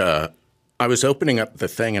 and I was opening up the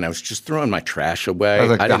thing, and I was just throwing my trash away.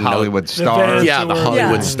 Like the Hollywood Star. Yeah, the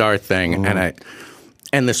Hollywood Star thing.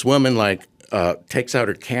 And this woman takes out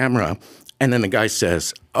her camera, and then the guy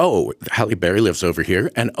says, "Oh, Halle Berry lives over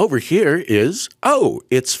here, and over here is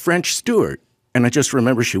it's French Stewart." And I just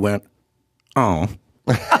remember she went, "Oh."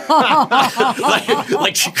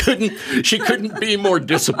 like she couldn't be more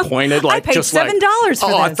disappointed. Like, I paid just $7 for this.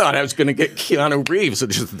 I thought I was going to get Keanu Reeves.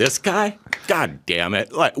 And just this guy? God damn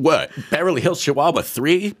it. Like, what? Beverly Hills Chihuahua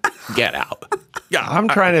 3? Get out. Yeah, I'm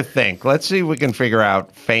trying to think. Let's see if we can figure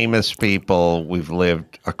out famous people we've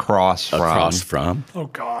lived across from. Oh,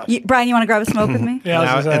 God. Brian, you want to grab a smoke with me?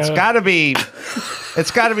 Now, it's got to be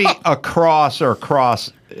across or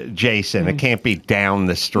across Jason. It can't be down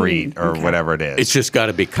the street or whatever it is. It's just got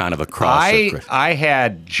to be kind of across. I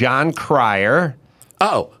had John Cryer.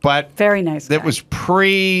 Oh. But very nice. That was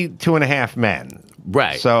pre 2.5 Men.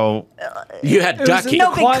 Right. So you had Ducky.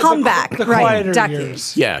 No big comeback. Right. Ducky.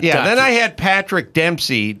 Yeah. Yeah. Ducky. Then I had Patrick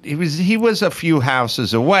Dempsey. He was a few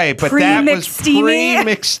houses away, but that was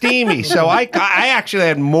pre-McSteamy. So I actually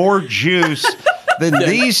had more juice than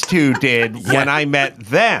these two did when I met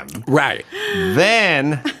them. Right.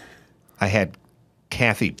 Then I had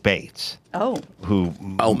Kathy Bates. Oh. Who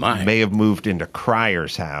may have moved into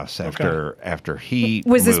Cryer's house after he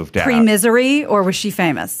Was this moved out. pre-Misery or was she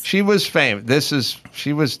famous? She was famous.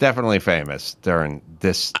 She was definitely famous during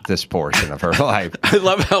this portion of her life. I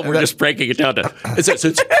love how we're just breaking it down to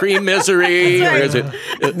it's pre-Misery or is it?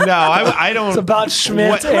 No, I don't. It's about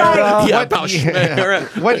Schmidt era. Yeah, about Schmidt era.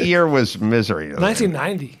 What year was Misery?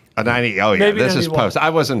 1990. 90. Oh yeah, Maybe this 91. is post. I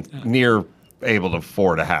wasn't near able to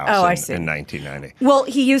afford a house I see. in 1990. Well,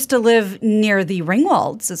 he used to live near the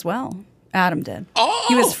Ringwalds as well. Adam did. Oh!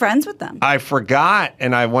 He was friends with them. I forgot,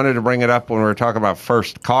 and I wanted to bring it up when we were talking about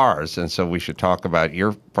first cars, and so we should talk about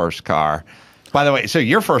your first car. By the way, so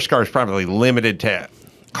your first car is probably limited to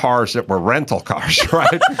cars that were rental cars,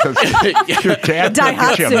 right? Because your dad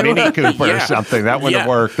would get you a Mini Cooper or something. That wouldn't have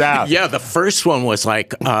worked out. Yeah, the first one was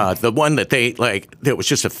like the one that that was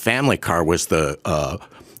just a family car was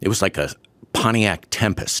it was like a Pontiac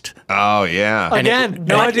Tempest. Oh, yeah. Again,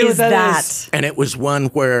 no idea what that is. And it was one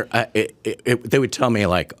where they would tell me,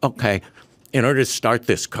 like, okay, in order to start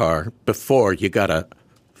this car, before you got to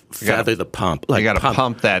feather the pump. Like, you got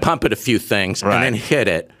to pump it a few things, and then hit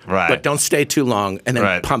it. Right. But don't stay too long, and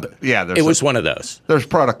then pump it. Yeah, it was one of those. There's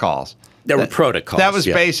protocols. There were protocols. That was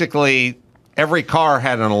basically... Every car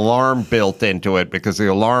had an alarm built into it because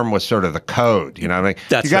the alarm was sort of the code. You know what I mean?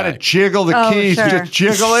 That's you got to jiggle the keys, just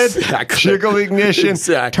jiggle it, jiggle the ignition,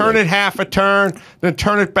 turn it half a turn, then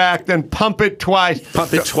turn it back, then pump it twice.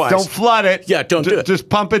 Pump it twice. Don't flood it. Yeah, don't do it. Just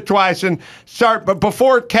pump it twice and start. But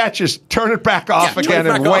before it catches, turn it back off again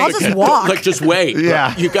and wait. I'll just walk. Like, just wait.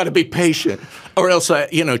 Yeah. You got to be patient. Or else, I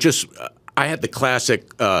had the classic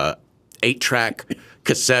 8-track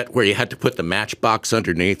cassette where you had to put the matchbox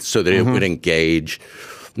underneath so that it would engage.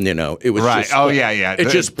 It was right. just Yeah.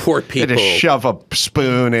 It's just poor people. Just shove a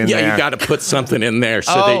spoon in there. Yeah, you got to put something in there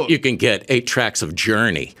so that you can get 8 tracks of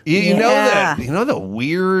Journey. You know that. You know the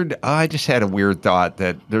weird. I just had a weird thought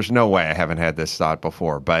that there's no way I haven't had this thought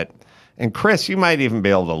before. And Chris, you might even be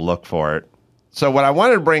able to look for it. So what I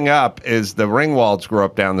wanted to bring up is the Ringwalds grew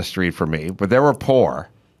up down the street from me, but they were poor.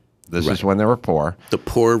 This is when they were poor. The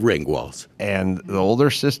poor Ringwalds. And the older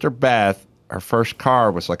sister, Beth, her first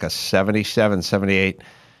car was like a 77, 78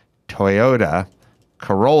 Toyota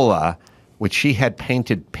Carolla, which she had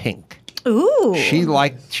painted pink. Ooh. She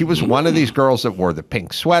was one of these girls that wore the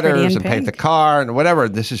pink sweaters and paint the car and whatever.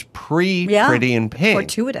 This is Pretty in Pink.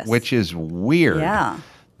 Fortuitous. Which is weird. Yeah.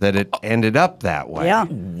 That it ended up that way. Yeah.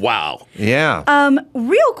 Wow. Yeah.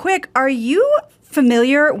 Real quick, are you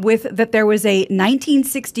familiar with that there was a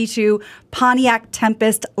 1962 Pontiac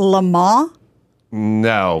Tempest Le Mans?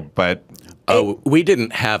 No, but... Oh, we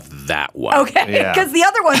didn't have that one. Okay, because the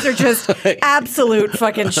other ones are just absolute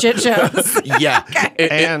fucking shit shows. Yeah,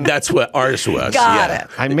 and that's what ours was. Got it.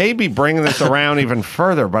 I may be bringing this around even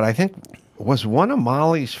further, but I think, was one of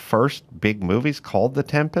Molly's first big movies called The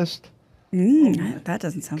Tempest? That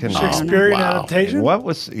doesn't sound Shakespearean adaptation. What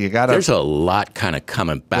was you got? There's a lot kind of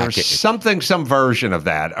coming back. There's some version of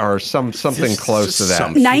that, or something close to that.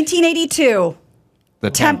 1982. The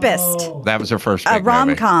Tempest. That was her first big a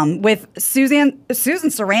rom-com with Susan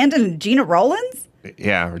Sarandon and Gina Rollins.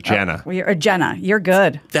 Yeah, or Jenna. Or Jenna. You're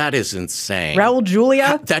good. That is insane. Raul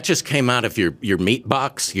Julia. That just came out of your meat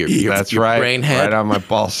box, your brain head. Right on my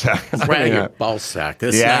ball sack. Right on your ball sack.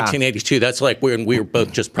 This is 1982. That's like when we were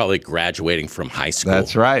both just probably graduating from high school.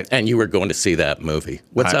 That's right. And you were going to see that movie.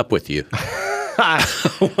 What's up with you?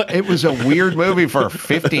 It was a weird movie for a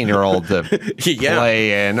 15-year-old to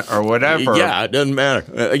play in or whatever. Yeah, it doesn't matter.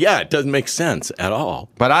 It doesn't make sense at all.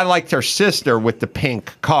 But I liked her sister with the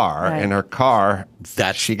pink car. Right. And her car,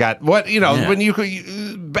 she got, when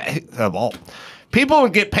people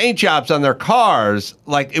would get paint jobs on their cars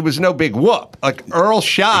like it was no big whoop. Like Earl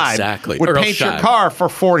Scheib would paint your car for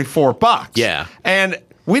 $44. Yeah. And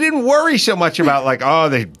we didn't worry so much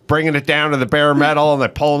about they bringing it down to the bare metal and they're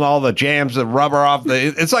pulling all the jams, the rubber off.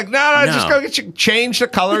 It's like, no, just go change the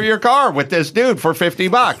color of your car with this dude for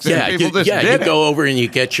 $50. Yeah, and people you go over and you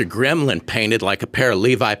get your gremlin painted like a pair of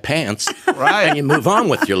Levi pants. Right. And you move on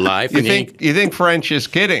with your life. You think French is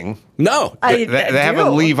kidding? No. They have a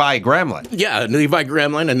Levi gremlin. Yeah, a Levi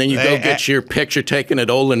gremlin, and then you go get your picture taken at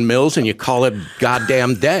Olin Mills and you call it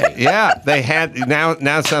goddamn day. Yeah, they had, now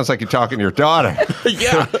it sounds like you're talking to your daughter.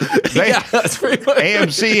 Yeah. That's pretty much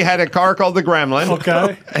AMC had a car called the Gremlin.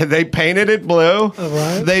 Okay. And they painted it blue. All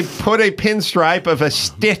right. They put a pinstripe of a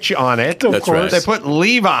stitch on it. Of course. They put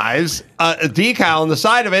Levi's, a decal on the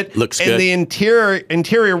side of it. Looks good. And the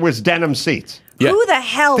interior was denim seats. Yeah. Who the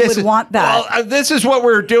hell would want that? Well, this is what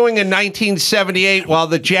we were doing in 1978 while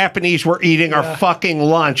the Japanese were eating our fucking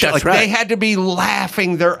lunch. That's right. They had to be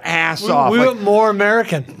laughing their ass off. We were more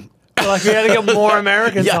American. Like we had to get more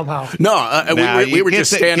American somehow. No, we were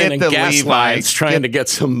just standing in gas lines trying to get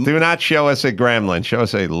some. Do not show us a gremlin. Show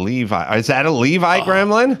us a Levi. Is that a Levi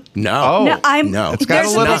gremlin? No. No, It's got a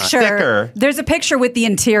little sticker. There's a picture with the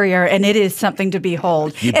interior, and it is something to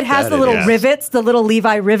behold. It has the bet little it is. rivets, the little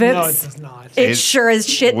Levi rivets. No, it does not. It sure as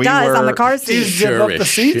shit we does on were- the car seat. Zip up the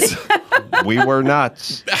seats. We were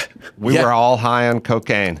nuts. We were all high on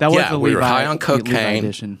cocaine. That was the we were Levi- high on Levi cocaine.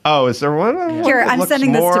 edition. Oh, is there one? Here, that I'm looks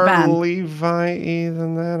sending this to more Ben. Levi-y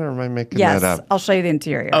than that, or am I making Yes, that up? I'll show you the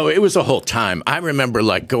interior. Oh, it was a whole time. I remember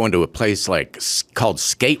like going to a place like called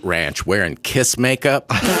Skate Ranch wearing Kiss makeup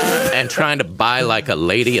and trying to buy like a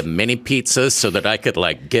lady a mini pizza so that I could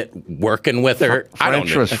like get working with her. I don't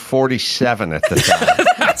French know. was 47 at the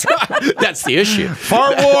time. That's the issue.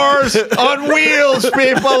 Fart Wars on wheels,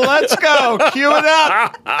 people. Let's go. Cue it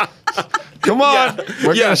up. Come on.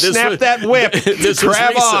 We're going to snap that whip. This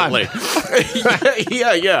Grab was on. recently.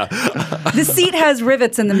 yeah. The seat has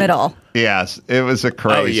rivets in the middle. Yes, it was a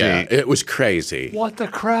crazy. Oh, yeah. It was crazy. What the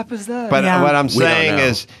crap is that? But what I'm We don't saying know.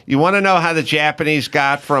 is, you want to know how the Japanese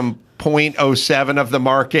got from 0.07 of the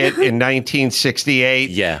market in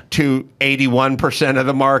 1968 to 81% of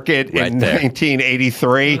the market in there.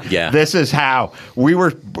 1983. Yeah. This is how we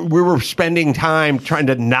were spending time trying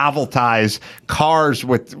to noveltize cars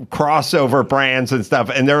with crossover brands and stuff,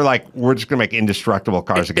 and they're like, we're just going to make indestructible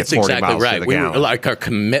cars that get It's 40 exactly miles right. to the We gallon. were like our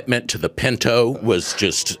commitment to the Pinto was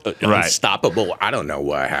just unstoppable. I don't know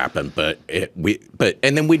what happened, but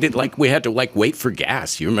and then we did we had to wait for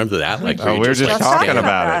gas. You remember that? Like we were just talking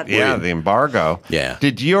about it. Yeah, the embargo. Yeah.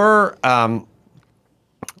 Did your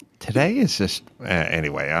today is just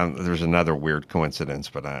anyway? There's another weird coincidence,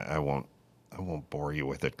 but I won't bore you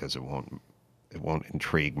with it because it won't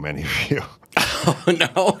intrigue many of you. Oh,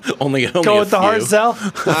 no, only Go with the hard sell.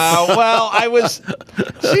 Well, I was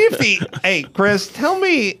see if hey Chris, tell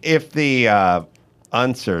me if the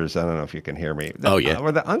Unsers. I don't know if you can hear me.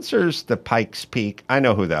 Were the Unsers the Pikes Peak? I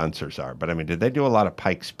know who the Unsers are, but I mean, did they do a lot of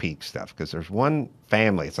Pikes Peak stuff? Because there's one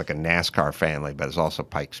family. It's like a NASCAR family, but it's also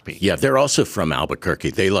Pikes Peak. Yeah, they're also from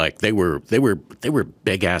Albuquerque. They were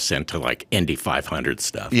big ass into like Indy 500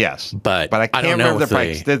 stuff. Yes, but I can't don't know remember if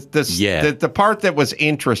the Pikes. The part that was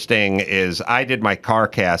interesting is I did my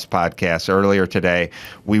CarCast podcast earlier today.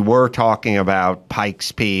 We were talking about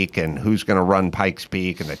Pikes Peak and who's going to run Pikes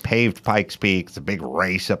Peak, and they paved Pikes Peak. It's a big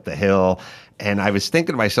race up the hill. And I was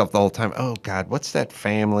thinking to myself the whole time, oh, God, what's that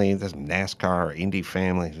family? This NASCAR or Indy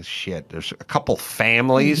family? Shit, there's a couple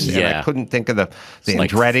families, and I couldn't think of the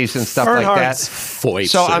Andretti's and stuff like that.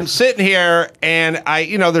 So I'm sitting here, and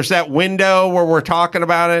there's that window where we're talking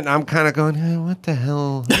about it, and I'm kind of going, what the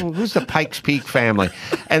hell? Who's the Pikes Peak family?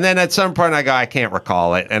 And then at some point I go, I can't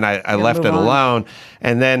recall it, and I left it alone.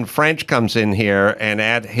 And then French comes in here, and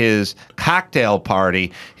at his cocktail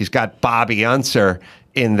party, he's got Bobby Unser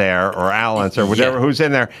in there, or Al Unser, whatever, who's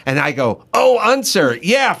in there. And I go, oh, Unser,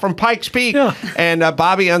 from Pikes Peak. Yeah. And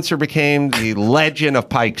Bobby Unser became the legend of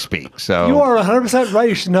Pikes Peak. So You are 100% right.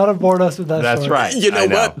 You should not have bored us with that That's story. right. You know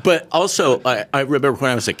what? But also, I remember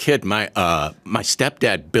when I was a kid, my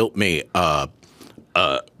stepdad built me a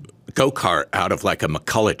go-kart out of like a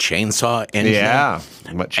McCulloch chainsaw engine. Yeah,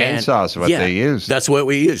 chainsaws are what they used. That's what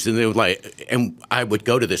we used. And they were and I would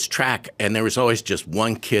go to this track, and there was always just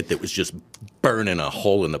one kid that was just burning a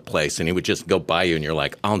hole in the place, and he would just go by you, and you're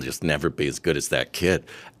like, I'll just never be as good as that kid,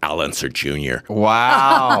 Al Unser Jr.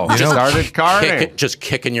 Wow. Started karting. Just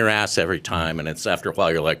kicking your ass every time, and it's after a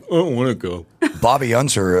while, you're like, I don't want to go. Bobby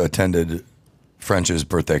Unser attended French's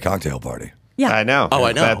birthday cocktail party. Yeah. I know. Oh,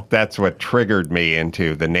 I know. That's what triggered me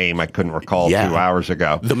into the name I couldn't recall 2 hours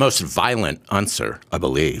ago. The most violent Unser, I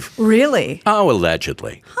believe. Really? Oh,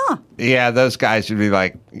 allegedly. Huh. Yeah, those guys would be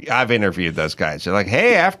like, I've interviewed those guys. They're like,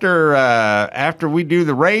 hey, after we do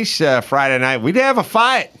the race Friday night, we'd have a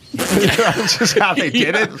fight. That's just how they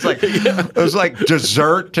did it. It was like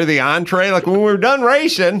dessert to the entree. Like when we were done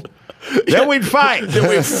racing, then we'd fight.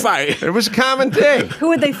 It was a common thing. Who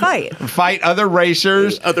would they fight? Fight other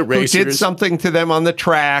racers. Who did something to them on the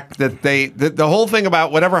track that the whole thing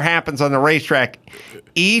about whatever happens on the racetrack,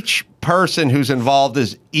 each person who's involved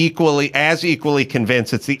is equally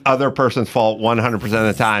convinced it's the other person's fault 100% of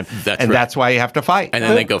the time. That's why you have to fight. And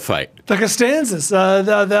then they go fight. The Costanzas,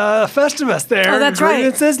 the Festivus there. Oh, that's right.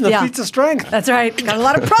 And the feats of strength. That's right. Got a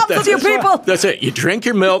lot of problems with you people. That's it. You drink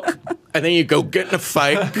your milk, and then you go get in a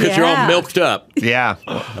fight because you're all milked up. Yeah,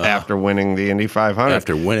 after winning the Indy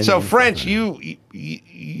 500. So, French, you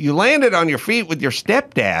landed on your feet with your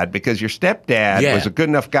stepdad because your stepdad was a good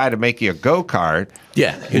enough guy to make you a go-kart.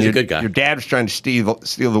 Yeah, he's a good guy. Your dad was trying to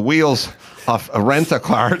steal the wheels off a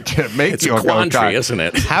rent-a-car to make you a go-kart. It's a quandary, isn't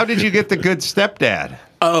it? How did you get the good stepdad?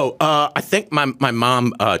 I think my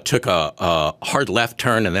mom took a hard left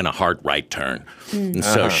turn and then a hard right turn. And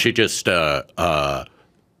so she just, my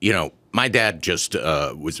dad just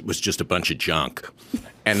was just a bunch of junk.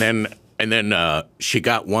 And then she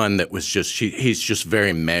got one that was just, he's just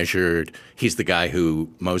very measured. He's the guy who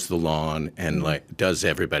mows the lawn and like does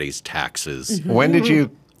everybody's taxes. Mm-hmm. When did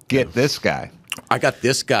you get this guy? I got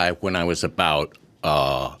this guy when I was about,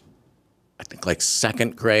 I think like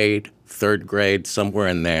second grade, third grade, somewhere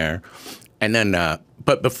in there. And then,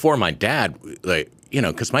 but before my dad, like,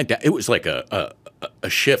 because my dad, it was like a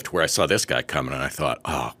shift where I saw this guy coming and I thought,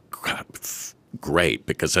 oh, God, great,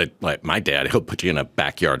 because my dad, he'll put you in a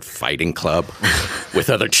backyard fighting club with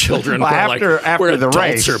other children well, where the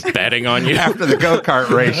adults race, are betting on you. After the go-kart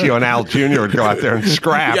race, you and Al Jr. would go out there and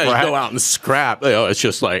scrap, yeah, right? You go out and scrap. It's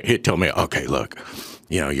just like, he'd tell me, okay, look,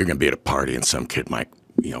 you're going to be at a party and some kid might,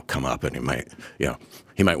 come up and he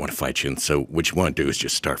might want to fight you. And so what you want to do is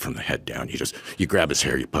just start from the head down. You grab his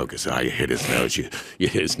hair, you poke his eye, you hit his nose, you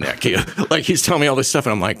hit his neck. Like he's telling me all this stuff,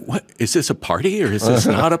 and I'm like, what? Is this a party or is this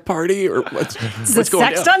not a party? Or what's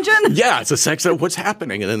going on? Dungeon? Yeah, it's a sex dungeon. What's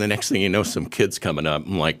happening? And then the next thing you know, some kid's coming up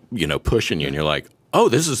and like, pushing you, and you're like, oh,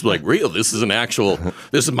 this is like real. This is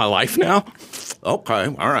this is my life now?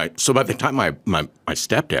 Okay, all right. So by the time my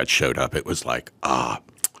stepdad showed up, it was like,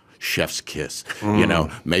 chef's kiss.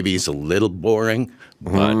 Maybe he's a little boring,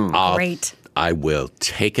 but great. I will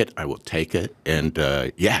take it. And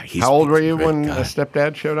he's How old were you when the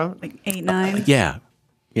stepdad showed up? Like 8, 9? Yeah.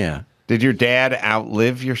 Did your dad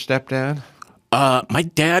outlive your stepdad? My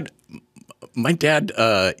dad,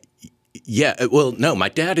 well, no, my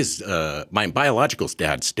dad is, my biological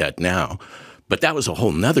dad's dead now, but that was a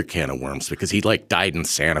whole nother can of worms because he like died in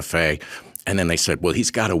Santa Fe. And then they said, well, he's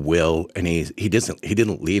got a will, and he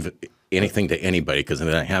didn't leave anything to anybody because he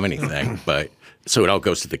didn't have anything. But so it all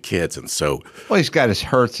goes to the kids, and so. Well, he's got his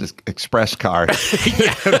Hertz Express card.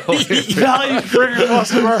 Value trigger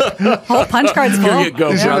customer. Whole punch cards full. Here you go,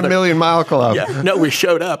 he's in a Million Mile Club. Yeah. No, we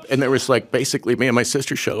showed up, and there was like basically me and my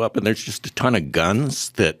sister show up, and there's just a ton of guns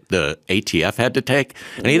that the ATF had to take,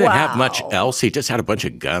 and he didn't have much else. He just had a bunch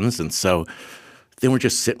of guns, and so. Then we're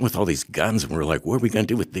just sitting with all these guns, and we're like, what are we going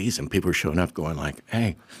to do with these? And people are showing up going like,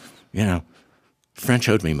 hey, French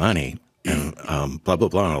owed me money, and blah, blah,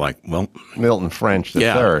 blah. And I'm like, well. Milton French the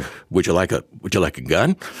third. Would you like a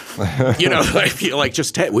gun? Like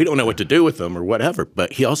just, we don't know what to do with them or whatever.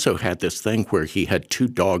 But he also had this thing where he had 2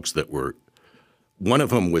 dogs that were, one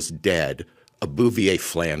of them was dead, a Bouvier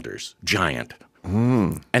Flanders, giant.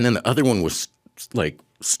 And then the other one was like,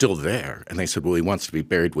 still there, and they said, well, he wants to be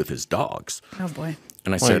buried with his dogs. Oh boy.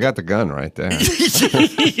 And I said, you got the gun right there.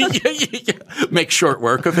 Make short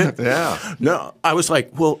work of it. Yeah. No, I was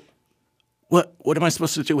like, well, what am I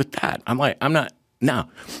supposed to do with that? I'm like, I'm not. No.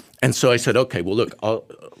 And so I said, okay, well, look,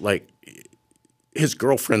 his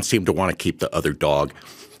girlfriend seemed to want to keep the other dog,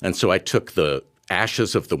 and so I took the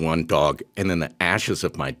ashes of the one dog and then the ashes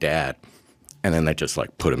of my dad, and then I just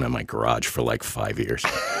like put them in my garage for like 5 years.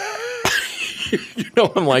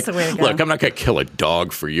 I'm like, look, I'm not going to kill a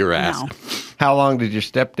dog for your ass. No. How long did your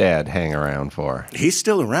stepdad hang around for? He's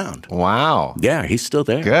still around. Wow. Yeah, he's still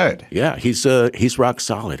there. Good. Yeah, he's rock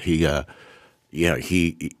solid. He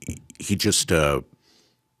just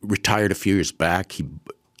retired a few years back. He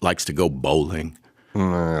likes to go bowling.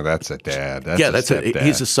 That's a dad.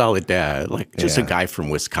 He's a solid dad. Like just a guy from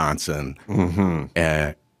Wisconsin.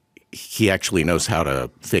 Mm-hmm. He actually knows how to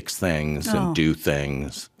fix things and do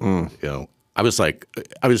things. I was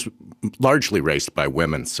largely raised by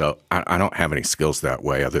women, so I don't have any skills that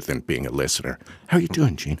way other than being a listener. How are you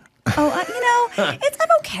doing, Gina? Oh, I'm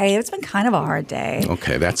okay. It's been kind of a hard day.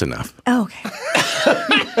 Okay, that's enough. Okay.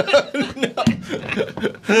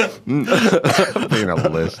 Being a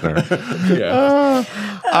listener. Yeah.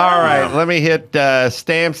 All right, let me hit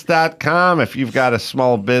stamps.com. If you've got a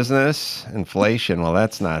small business, inflation, well,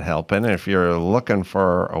 that's not helping. If you're looking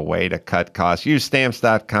for a way to cut costs, use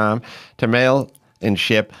stamps.com to mail and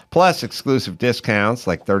ship, plus exclusive discounts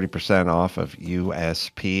like 30% off of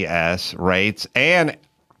USPS rates and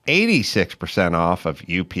 86% off of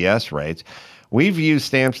UPS rates. We've used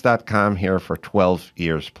Stamps.com here for 12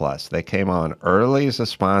 years plus. They came on early as a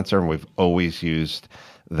sponsor, and we've always used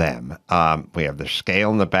them. We have their scale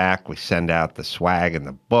in the back. We send out the swag and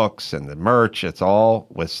the books and the merch. It's all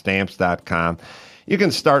with Stamps.com. You can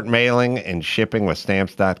start mailing and shipping with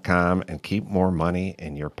Stamps.com and keep more money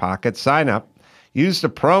in your pocket. Sign up. Use the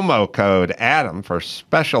promo code ADAM for a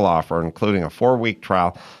special offer, including a 4-week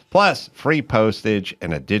trial, plus free postage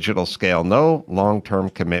and a digital scale. No long-term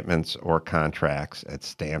commitments or contracts at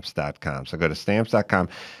Stamps.com. So go to Stamps.com,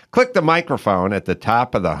 click the microphone at the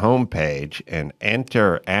top of the homepage, and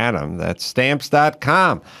enter Adam. That's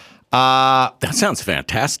Stamps.com. That sounds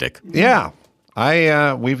fantastic. Yeah.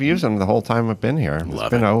 We've used them the whole time we've been here. It's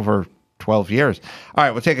been over 12 years. All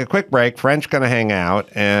right, we'll take a quick break. French going to hang out,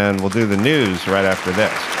 and we'll do the news right after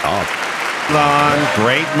this. On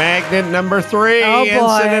Great Magnet number 3,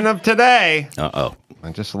 incident of today. Uh-oh.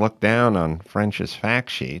 I just looked down on French's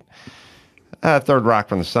fact sheet. Third rock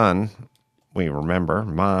from the sun. We remember.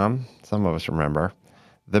 Mom, some of us remember.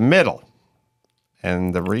 The Middle.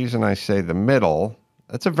 And the reason I say The Middle,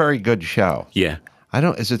 that's a very good show. Yeah.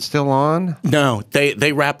 Is it still on? No,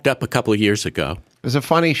 they wrapped up a couple of years ago. It was a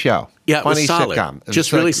funny show. Yeah, it funny was solid. Sitcom.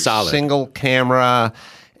 Just really solid. Single camera,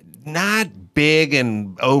 not big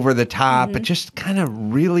and over the top, but just kind of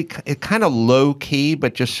low key,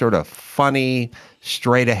 but just sort of funny,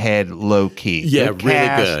 straight ahead, low key. Yeah,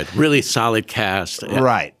 really good. Really solid cast. Yeah.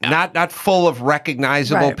 Right. Not full of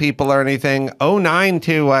recognizable people or anything. 09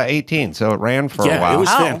 to 18. So it ran for a while. Yeah, it was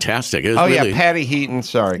fantastic. It was really, Patty Heaton.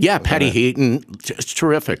 Sorry. Yeah, Patty Heaton. It's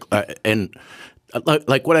terrific. And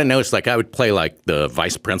like what I noticed, like I would play like the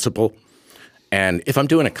vice principal. And if I'm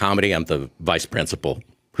doing a comedy, I'm the vice principal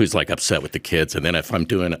who's like upset with the kids. And then if I'm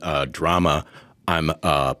doing a drama, I'm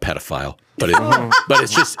a pedophile. But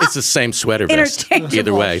it's the same sweater vest.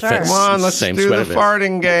 Either way. Sure. Come on, let's do the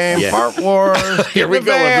farting game. Yeah. Fart wars. Here we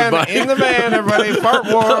go, everybody. In the van, everybody. Fart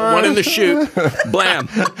wars. One in the chute. Blam.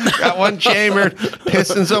 Got one chambered.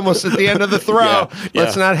 Pistons almost at the end of the throw. Yeah.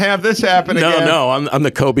 Let's not have this happen again. No, I'm the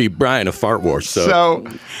Kobe Bryant of fart wars. I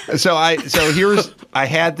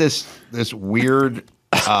had this weird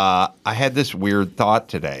thought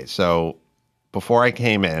today. So before I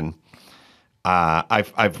came in,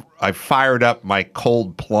 I've fired up my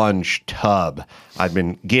cold plunge tub. I've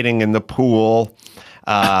been getting in the pool,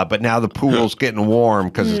 but now the pool's getting warm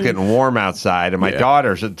because it's getting warm outside, and my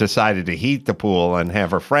daughter's decided to heat the pool and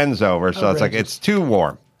have her friends over. So it's like it's too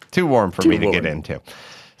warm for me to get into.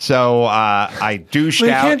 So I douched out.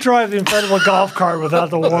 You can't drive the Incredible golf cart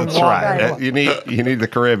without the warm water. That's right. You need the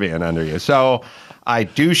Caribbean under you. So I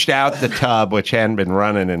douched out the tub, which hadn't been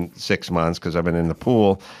running in 6 months because I've been in the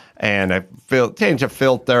pool. And I changed the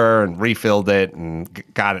filter and refilled it and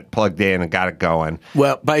got it plugged in and got it going.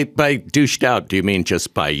 Well, by douched out, do you mean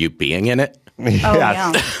just by you being in it?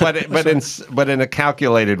 Yes, but in a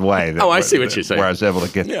calculated way. I see what you're saying. Where I was able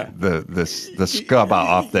to get the scub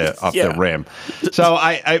off the rim. So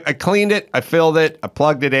I cleaned it, I filled it, I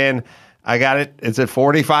plugged it in, I got it. It's at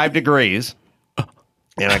 45 degrees,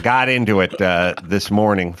 and I got into it this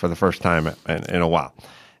morning for the first time in a while.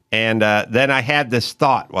 And then I had this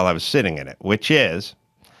thought while I was sitting in it, which is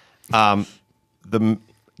the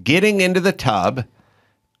getting into the tub.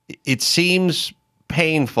 It seems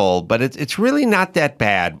painful, but it's really not that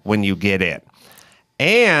bad when you get in.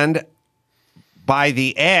 And by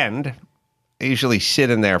the end, I usually sit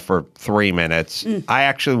in there for 3 minutes. I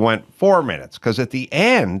actually went 4 minutes because at the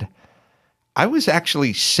end, I was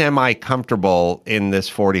actually semi-comfortable in this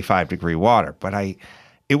 45-degree water, but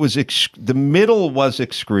the middle was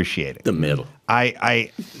excruciating. The middle.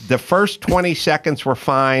 The first 20 seconds were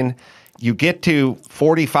fine. You get to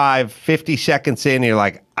 45, 50 seconds in, you're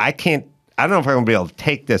like, I don't know if I'm going to be able to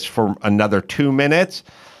take this for another 2 minutes.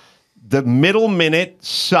 The middle minute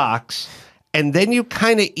sucks, and then you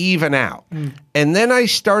kind of even out. And then I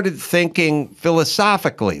started thinking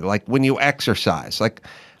philosophically, like when you exercise, like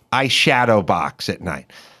I shadow box at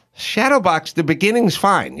night. Shadow box, the beginning's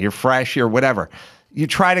fine. You're fresh, you're whatever. You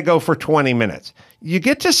try to go for 20 minutes. You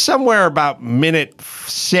get to somewhere about minute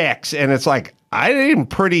 6, and it's like, I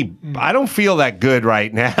don't feel that good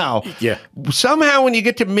right now. Yeah. Somehow when you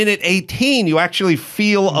get to minute 18, you actually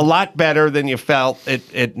feel a lot better than you felt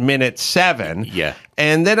at minute 7. Yeah.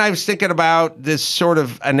 And then I was thinking about this sort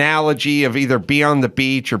of analogy of either be on the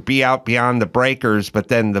beach or be out beyond the breakers, but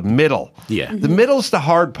then the middle. Yeah. The middle's the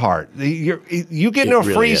hard part. You get into a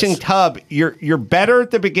freezing tub, you're better at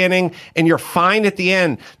the beginning and you're fine at the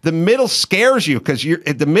end. The middle scares you because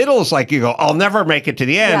the middle is like you go, I'll never make it to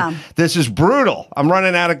the end. Yeah. This is brutal. I'm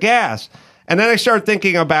running out of gas. And then I started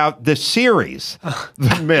thinking about the series,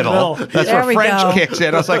 The Middle. That's where French kicks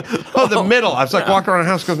in. I was like, the middle. I was like walking around the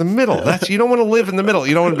house going, the middle. You don't want to live in the middle.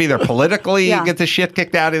 You don't want to be there politically. You get the shit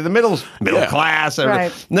kicked out of you. The middle's middle class.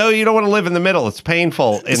 Right. No, you don't want to live in the middle. It's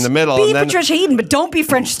painful in the middle. Be Patricia Heaton, but don't be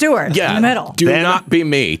French Stewart in the middle. Do not be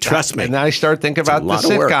me. Trust me. And then I started thinking about the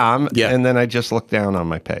sitcom, and then I just looked down on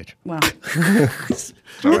my page. Wow.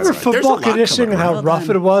 Remember football conditioning and how rough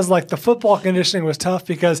it was? Like the football conditioning was tough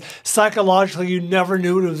because psychologically you never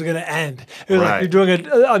knew it was going to end. It was like you're doing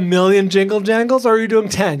a million jingle jangles or you're doing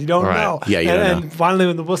 10. You don't know. Yeah, you don't know. And finally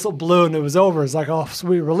when the whistle blew and it was over, it's like, oh,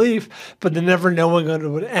 sweet relief. But the never knowing when it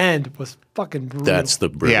would end was fucking brutal. That's the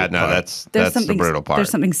brutal part. that's the brutal part. There's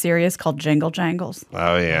something serious called jingle jangles.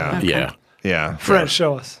 Oh, yeah. Okay. Yeah. French,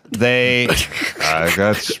 show us. I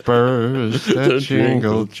got spurs that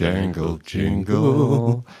jingle, jangle,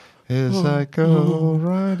 jingle as I go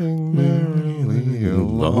riding merrily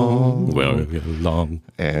along.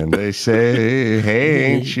 And they say, hey,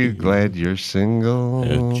 ain't you glad you're single?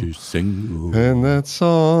 And that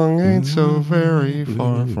song ain't so very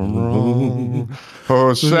far from wrong.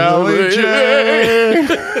 Oh, Sally Jane.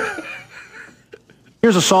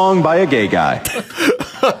 Here's a song by a gay guy.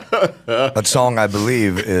 That song, I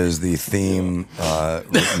believe, is the theme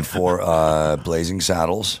written for Blazing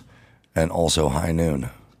Saddles and also High Noon.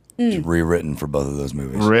 It's rewritten for both of those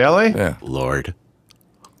movies. Really? Yeah. Lord.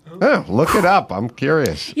 Oh, look it up. I'm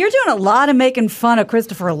curious. You're doing a lot of making fun of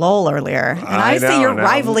Christopher Lowell earlier, and I see you're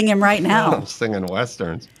rivaling him right now. I'm singing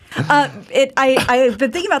westerns. I've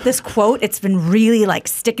been thinking about this quote. It's been really like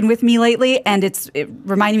sticking with me lately, and it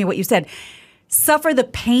reminded me of what you said. Suffer the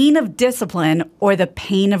pain of discipline or the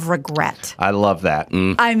pain of regret. I love that.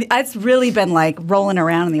 It's really been like rolling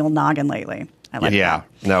around in the old noggin lately. I like that.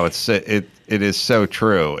 No, it is so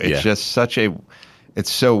true. It's just it's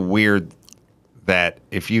so weird that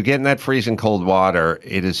if you get in that freezing cold water,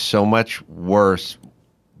 it is so much worse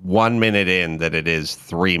 1 minute in than it is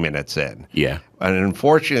 3 minutes in. Yeah. And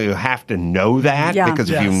unfortunately, you have to know that because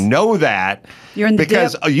if you know that, you're in the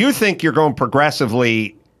because dip. You think you're going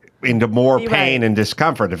progressively into more pain and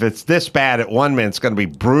discomfort. If it's this bad at 1 minute, it's going to be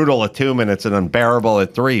brutal at 2 minutes and unbearable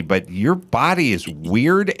at 3. But your body is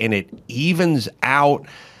weird and it evens out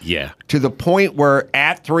to the point where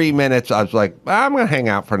at 3 minutes, I was like, I'm going to hang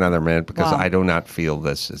out for another minute because I do not feel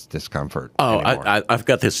this as discomfort anymore. I've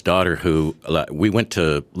got this daughter who, we went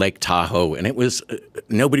to Lake Tahoe and it was,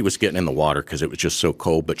 nobody was getting in the water because it was just so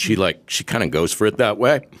cold, but she kind of goes for it that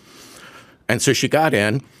way. And so she got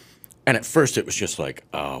in. And at first it was just like,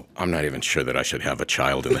 oh, I'm not even sure that I should have a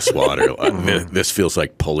child in this water. This feels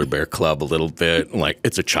like Polar Bear Club a little bit. Like,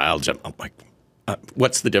 it's a child. I'm like,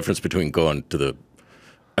 what's the difference between going to the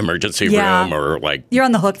emergency room or like... You're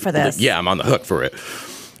on the hook for this. I'm on the hook for it.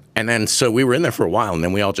 And then so we were in there for a while and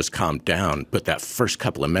then we all just calmed down. But that first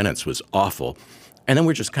couple of minutes was awful. And then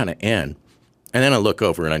we're just kind of in. And then I look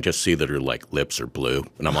over and I just see that her like lips are blue,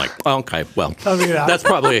 and I'm like, oh, okay, well, that's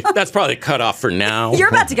probably cut off for now. You're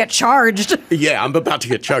about to get charged. Yeah, I'm about to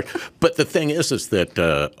get charged. But the thing is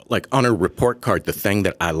that like on her report card, the thing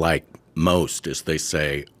that I like most is they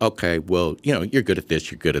say, okay, well, you're good at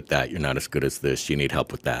this, you're good at that, you're not as good as this, you need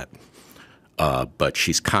help with that. But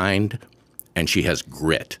she's kind and she has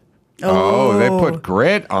grit. Oh, they put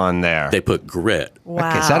grit on there. They put grit.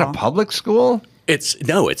 Wow. Is that a public school? It's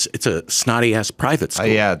a snotty ass private school.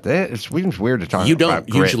 It's weird to talk about. You don't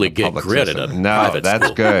grit usually in get grit at a private school. No,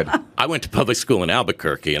 that's good. I went to public school in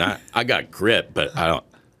Albuquerque, and I got grit, but I don't.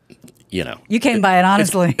 You came by it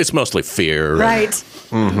honestly. It's mostly fear, right?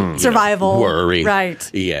 Survival, worry,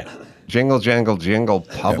 right? Yeah. Jingle Jangle Jingle,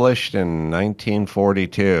 published in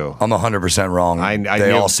 1942. I'm 100% wrong.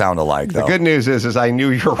 They all sound alike, though. The good news is I knew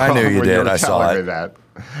you were wrong. I knew you did. I saw it. That.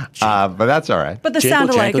 But that's all right. But the sound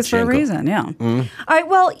alike is for a reason, yeah. All right,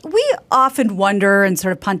 well, we often wonder and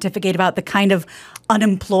sort of pontificate about the kind of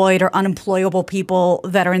unemployed or unemployable people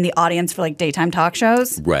that are in the audience for like daytime talk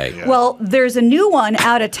shows. Right. Yeah. Well, there's a new one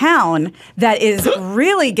out of town that is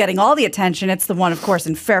really getting all the attention. It's the one, of course,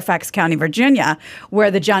 in Fairfax County, Virginia, where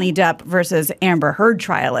the Johnny Depp versus Amber Heard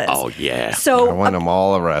trial is. Oh, yeah. So I want them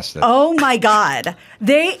all arrested. Oh, my God.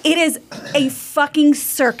 It is a fucking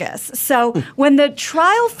circus. So when the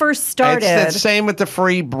trial first started... It's the same with the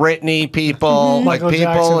Free Britney people. Like Michael people,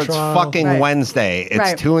 Jackson it's trial. fucking Wednesday.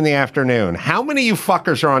 It's 2 p.m. How many of you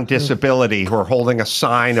fuckers are on disability who are holding a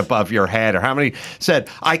sign above your head? Or how many said,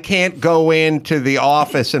 I can't go into the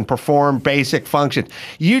office and perform basic functions?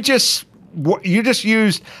 You just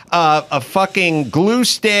used a fucking glue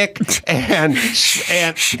stick and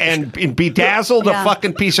bedazzled a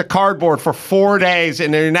fucking piece of cardboard for 4 days,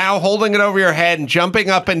 and you're now holding it over your head and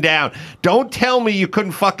jumping up and down. Don't tell me you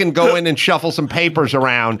couldn't fucking go in and shuffle some papers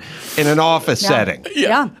around in an office setting.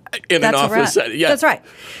 Yeah. In an office setting. Yeah. That's right.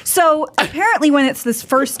 So apparently when it's this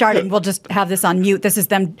first started, we'll just have this on mute. This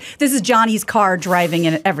is Johnny's car driving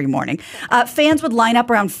in every morning. Fans would line up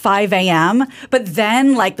around 5 a.m., but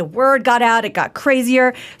then like the word got out, it got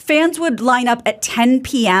crazier. Fans would line up at 10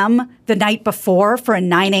 p.m. the night before for a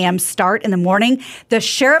 9 a.m. start in the morning. The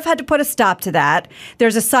sheriff had to put a stop to that.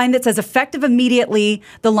 There's a sign that says effective immediately.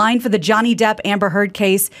 The line for the Johnny Depp Amber Heard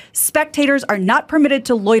case, spectators are not permitted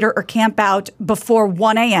to loiter or camp out before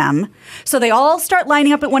 1 a.m. So they all start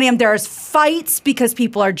lining up at 1 a.m. There's fights because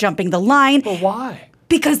people are jumping the line. But why?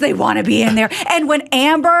 Because they want to be in there. And when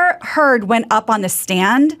Amber Heard went up on the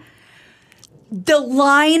stand, the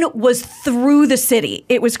line was through the city.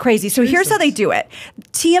 It was crazy. So here's how they do it.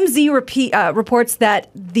 TMZ reports that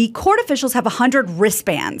the court officials have 100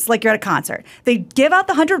 wristbands, like you're at a concert. They give out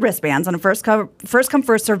the 100 wristbands on a first come,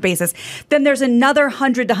 first served basis. Then there's another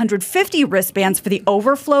 100 to 150 wristbands for the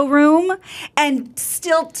overflow room. And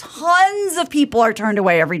still tons of people are turned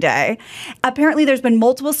away every day. Apparently, there's been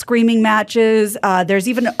multiple screaming matches. There's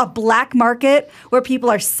even a black market where people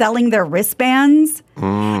are selling their wristbands.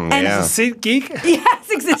 And yeah. SeatGeek? Yes,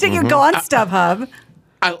 exactly. You go on StubHub.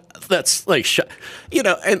 That's like,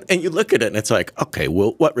 and you look at it and it's like, okay,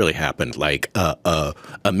 well, what really happened? Like a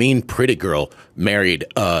mean pretty girl married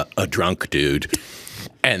a drunk dude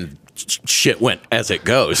and shit went as it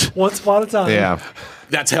goes. Once upon a time. Yeah.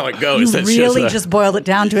 That's how it goes. You really just boiled it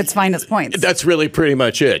down to its finest points. That's really pretty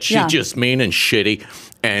much it. She's Yeah. just mean and shitty,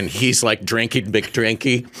 and he's like drinking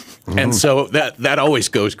McDrinky. And so that always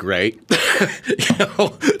goes great.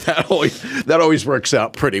 that always works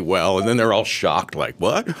out pretty well. And then they're all shocked, like,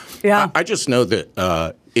 what? Yeah. I just know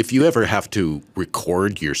that if you ever have to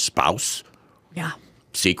record your spouse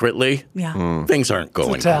secretly, things aren't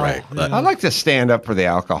going great. I like to stand up for the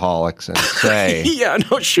alcoholics and say, yeah,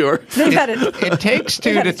 no, sure. It takes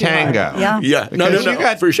two to tango. Yeah.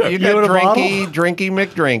 No, for sure. You got drinky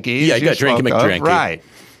McDrinkies. Yeah, you got drinky McDrinky. Right.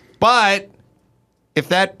 But if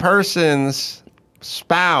that person's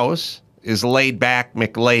spouse is laid back,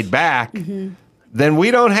 then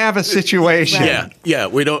we don't have a situation. Yeah,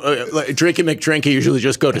 we don't. Drinky McDrinky usually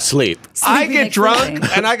just go to sleep. I get drunk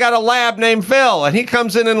and I got a lab named Phil and he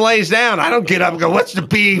comes in and lays down. I don't get up and go, what's the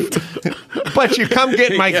beef? But you come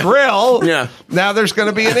get my grill. Yeah. Now there's going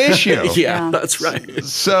to be an issue. Yeah, that's right.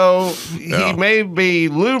 So he may be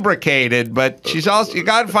lubricated, but she's also, you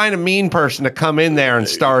got to find a mean person to come in there and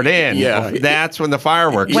start in. Yeah. That's when the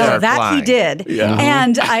fireworks start Well, that flying. he did. Yeah.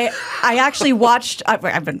 And I actually watched,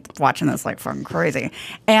 I've been watching this like fucking crazy.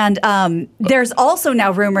 And there's also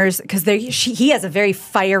now rumors, because he has a very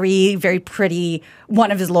fiery, very pretty one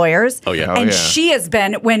of his lawyers. Oh, yeah. And she has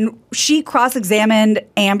been, when she cross-examined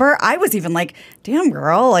Amber, I was even like, damn,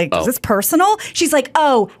 girl, like, is this personal? She's like,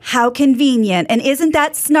 oh, how convenient. And isn't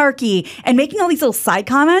that snarky? And making all these little side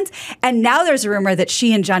comments. And now there's a rumor that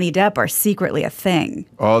she and Johnny Depp are secretly a thing.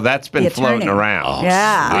 Oh, that's been floating around. Oh,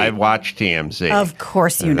 yeah. I watched TMZ. Of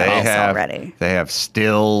course you know this already. They have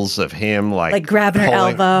stills of him like grabbing her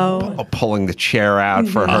elbow. Pulling the chair out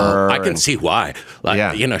for her. I can see why.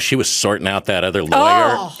 Like, she was sorting out that other lawyer,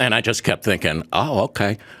 and I just kept thinking, oh,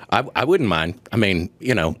 okay. I wouldn't mind. I mean,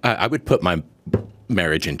 I would put my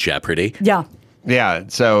marriage in jeopardy. Yeah. Yeah,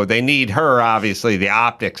 so they need her, obviously, the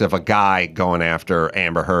optics of a guy going after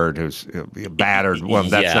Amber Heard, who's battered. Well,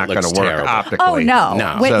 that's not going to work terrible. optically. Oh,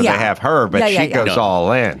 no. So they have her, but she goes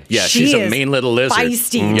all in. Yeah, she's a mean little lizard.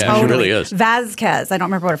 Feisty, Yeah, she really is. Vasquez. I don't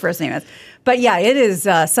remember what her first name is. But yeah, it is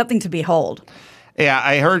something to behold. Yeah,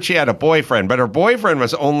 I heard she had a boyfriend, but her boyfriend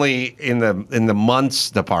was only in the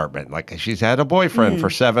months department. Like she's had a boyfriend for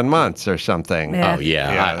 7 months or something. Yeah. Oh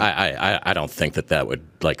yeah, I don't think that would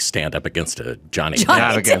like stand up against a Johnny Depp.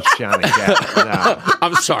 Not against Johnny Depp. No.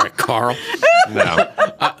 I'm sorry, Carl. No.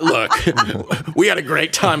 Look, we had a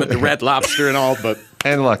great time at the Red Lobster and all, but.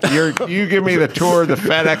 And look, you give me the tour of the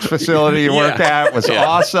FedEx facility you worked at was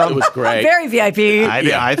awesome. It was great. Very VIP.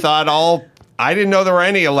 I thought I didn't know there were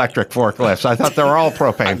any electric forklifts. I thought they were all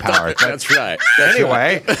propane powered. That's right.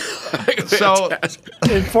 Anyway, so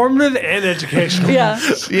informative and educational.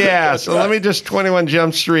 Yeah. So let me just 21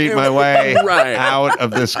 Jump Street my way out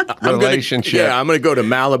of this relationship. I'm going to go to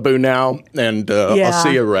Malibu now, and I'll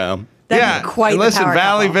see you around. Quite listen,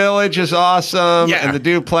 Valley couple. Village is awesome, and the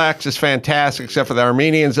duplex is fantastic, except for the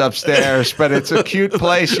Armenians upstairs. But it's a cute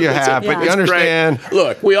place you have. But you understand. Great.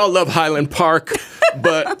 Look, we all love Highland Park,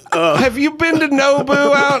 but have you been to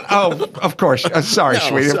Nobu out? Oh, of course. Sorry,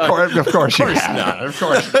 sweetie. Of course you have. Not. Of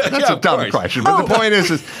course. That's a dumb question. But the point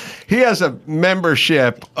is he has a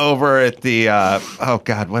membership over at the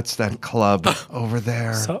what's that club over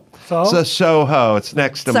there? It's a Soho. It's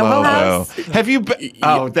next to Soho Momo. House? Have you been?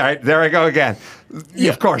 Oh, there I go again.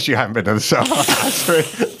 Of course you haven't been to the Soho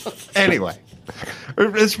House. Anyway,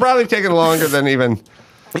 it's probably taken longer than even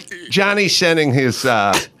Johnny sending his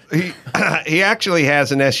he actually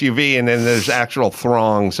has an SUV, and then there's actual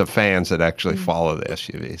throngs of fans that actually follow the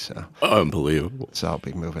SUV. So unbelievable. So I'll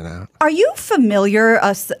be moving out. Are you familiar,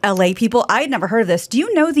 us LA people? I had never heard of this. Do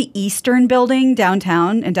you know the Eastern Building in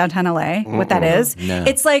downtown LA? What that is? No.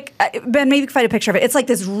 It's like, Ben, maybe you can find a picture of it. It's like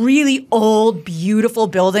this really old, beautiful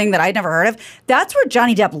building that I'd never heard of. That's where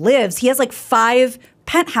Johnny Depp lives. He has like 5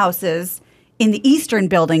 penthouses in the Eastern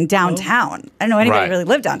Building downtown. I don't know anybody really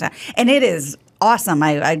lived downtown. And it is awesome.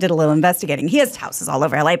 I did a little investigating. He has houses all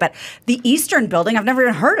over LA, but the Eastern Building, I've never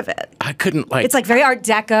even heard of it. I couldn't It's like very Art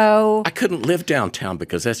Deco. I couldn't live downtown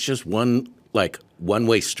because that's just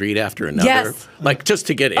one-way street after another. Yes. Like just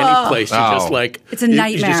to get any place, you just like it's a you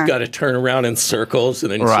nightmare. just got to turn around in circles,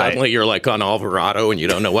 and then suddenly you're like on Alvarado, and you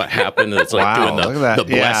don't know what happened. And it's like doing the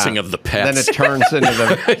blessing of the pets. Then it turns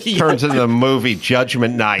into the movie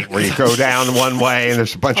Judgment Night, where you go down one way and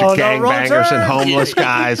there's a bunch of gangbangers and homeless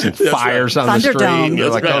guys and fires on the street. You're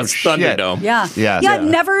like, oh shit. Thunderdome. Yeah. I've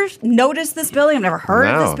never noticed this building. I've never heard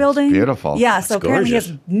of this building. Beautiful. Yeah, so apparently he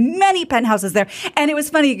has many penthouses there. And it was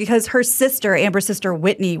funny because her sister, Amber's sister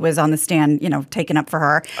Whitney, was on the stand, taken up for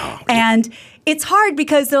her. And it's hard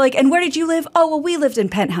because they're like, and where did you live? Oh, well, we lived in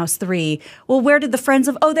penthouse 3. Well, where did the friends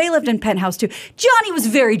live? Oh, they lived in penthouse 2. Johnny was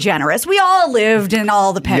very generous. We all lived in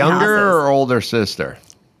all the penthouses. Younger or older sister?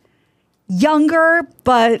 Younger,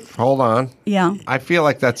 but... Hold on. Yeah. I feel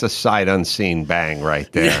like that's a sight unseen bang right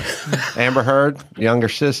there. Amber Heard, younger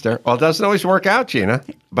sister. Well, it doesn't always work out, Gina,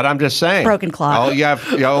 but I'm just saying. Broken clock. You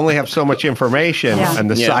only have so much information and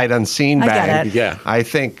the sight unseen I bang. get it. Yeah. I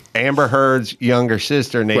think Amber Heard's younger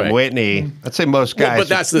sister named Whitney, I'd say most guys but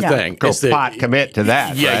that's the thing. Go commit to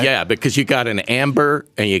that. Yeah, because you got an Amber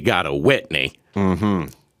and you got a Whitney. Mm-hmm.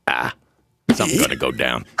 Something's going to go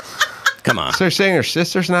down. Come on. So you're saying her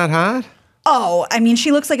sister's not hot? Oh, I mean,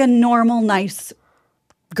 she looks like a normal, nice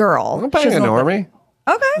girl. I'm banging a normie.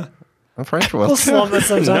 Okay. I'm French. We'll slum it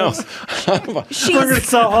sometimes.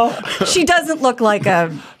 She doesn't look like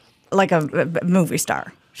a movie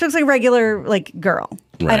star. She looks like a regular girl.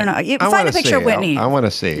 Right. I don't know. You I find a wanna picture of see. Whitney. I want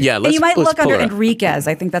to see. Yeah, and you might look under Enriquez.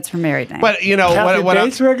 I think that's her married name. But Kathy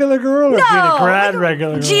Bates regular girl or Gina Grad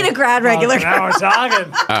regular girl? Gina Grad regular girl. Now we're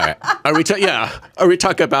talking. All right. Are we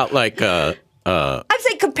talking about I'd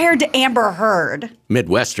say compared to Amber Heard.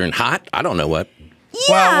 Midwestern hot? I don't know what.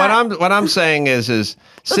 Yeah. Well, what I'm saying is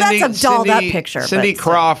Cindy, that's a dolled up picture. Cindy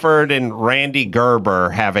Crawford and Randy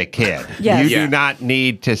Gerber have a kid. Yes. You do not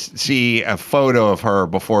need to see a photo of her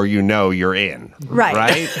before you know you're in. Right.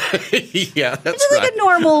 Right? Yeah, that's it's like a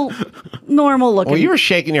normal looking. Well, you were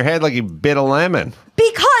shaking your head like you bit a lemon.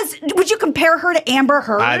 Because would you compare her to Amber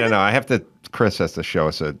Heard? I don't know. Chris has to show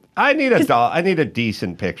us I need a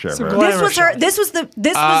decent picture of her. This was what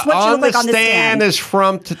she looked like on the stand. Is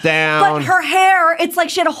frumped down. But her hair, it's like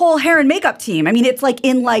she had a whole hair and makeup team. I mean, it's like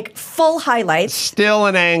in full highlights. Still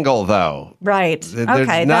an angle though. Right.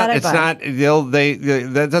 Okay.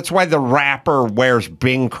 That's why the rapper wears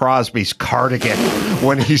Bing Crosby's cardigan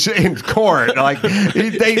when he's in court. Like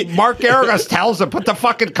Mark Garagos tells him, put the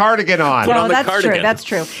fucking cardigan on. Well, that's true. That's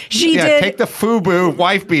true. She did take the FUBU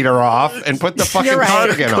wife beater off and put the fucking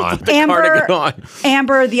cardigan on.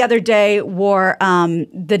 Amber the other day wore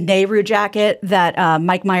the Nehru jacket that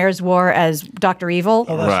Mike Myers wore as Dr. Evil.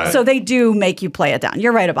 Oh, right. So they do make you play it down.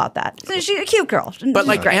 You're right about that. So she's a cute girl. But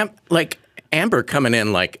Amber coming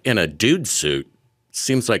in in a dude suit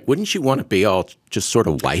seems like, wouldn't you want to be all just sort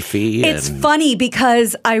of wifey? It's funny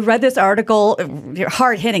because I read this article,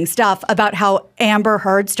 hard-hitting stuff, about how Amber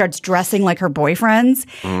Heard starts dressing like her boyfriends.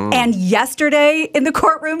 And yesterday in the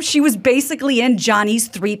courtroom, she was basically in Johnny's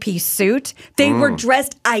 3-piece suit. They were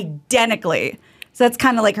dressed identically. So that's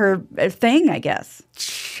kind of like her thing, I guess.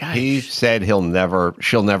 He said she'll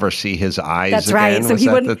never see his eyes That's again. right. So Was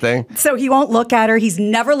that the thing? So he won't look at her. He's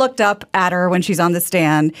never looked up at her when she's on the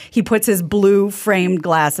stand. He puts his blue framed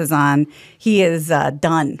glasses on. He is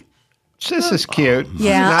done. This is cute.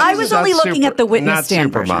 Yeah, I was only looking at the witness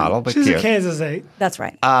stand version. Not supermodel, but She's cute. a Kansas 8. That's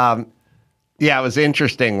right. Yeah, it was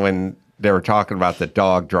interesting when they were talking about the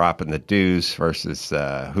dog dropping the deuce versus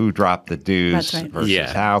who dropped the deuce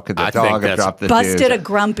versus how could the dog have dropped the deuce. Busted a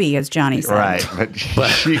grumpy, as Johnny said. Right,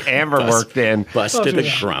 but Amber worked in. Busted a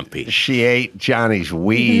grumpy. She ate Johnny's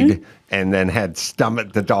weed and then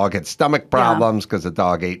the dog had stomach problems because the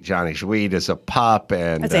dog ate Johnny's weed as a pup.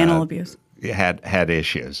 And that's animal abuse. Had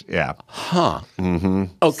issues, yeah. Huh. Mm-hmm.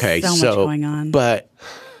 Okay, so much going on. But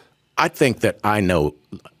I think that I know...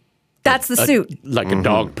 That's the suit. Like a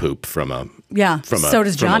dog poop from a... Yeah, so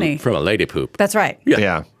does Johnny. From a lady poop. That's right.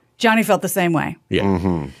 Yeah. Johnny felt the same way. Yeah.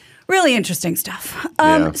 Mm-hmm. Really interesting stuff.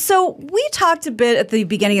 Yeah. So we talked a bit at the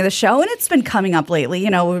beginning of the show, and it's been coming up lately, you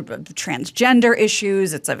know, transgender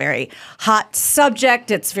issues. It's a very hot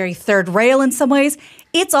subject. It's very third rail in some ways.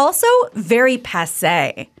 It's also very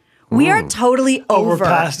passé. We are totally over. We're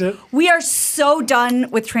past it. We are so done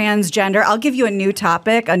with transgender. I'll give you a new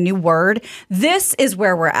topic, a new word. This is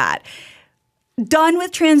where we're at. Done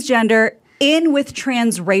with transgender, in with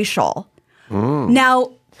transracial.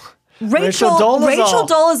 Now, Rachel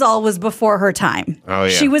Dolezal was before her time. Oh, yeah.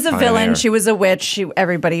 She was a villain. She was a witch.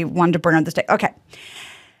 Everybody wanted to burn her at the stake. Okay.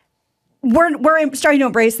 We're starting to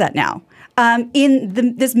embrace that now.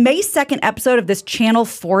 In this May 2nd episode of this Channel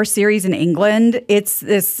 4 series in England, it's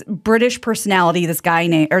this British personality,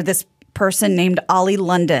 this person named Ollie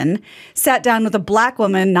London, sat down with a black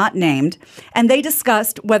woman, not named, and they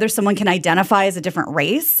discussed whether someone can identify as a different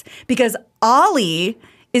race, because Ollie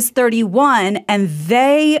is 31 and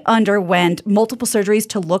they underwent multiple surgeries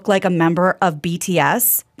to look like a member of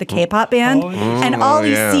BTS, the K-pop band. And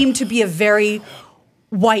Ollie seemed to be a very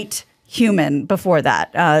white human before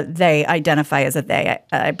that. They identify as a they,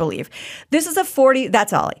 I believe.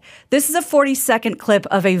 That's Ollie. This is a 40-second clip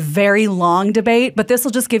of a very long debate, but this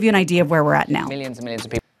will just give you an idea of where we're at now. Millions and millions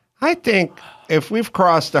of people. I think if we've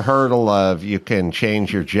crossed the hurdle of you can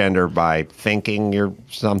change your gender by thinking you're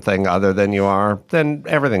something other than you are, then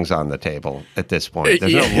everything's on the table at this point.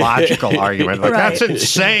 There's no logical argument. Like, that's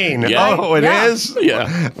insane. Yeah. Oh, it is?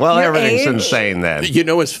 Yeah. Well, everything's insane then. You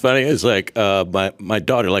know what's funny is like my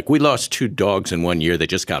daughter, like we lost 2 dogs in 1 year. They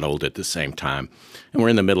just got old at the same time. And we're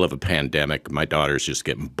in the middle of a pandemic. My daughter's just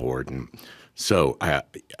getting bored. And so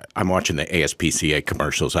I'm watching the ASPCA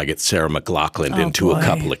commercials. I get Sarah McLachlan into a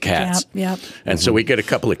couple of cats. Yep. And so we get a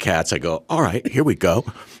couple of cats. I go, all right, here we go.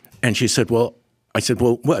 And she said, well,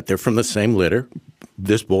 what? They're from the same litter,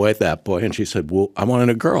 this boy, that boy. And she said, well, I wanted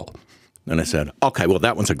a girl. And I said, okay, well,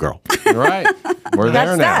 that one's a girl. Right. We're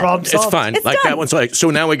there now. It's fine. It's like done. that one's like,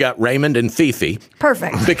 so now we got Raymond and Fifi.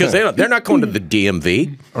 Perfect. Because they're not going to the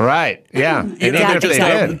DMV. Right. Yeah. You know, Even if they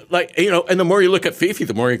did. Like, you know, and the more you look at Fifi,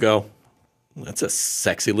 the more you go, that's a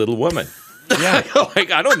sexy little woman. Yeah.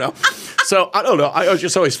 Like, I don't know. So, I don't know. I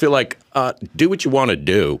just always feel like, do what you want to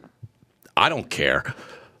do. I don't care.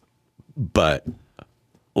 But,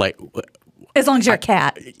 like... As long as you're a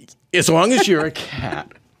cat. As long as you're a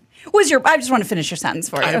cat. I just want to finish your sentence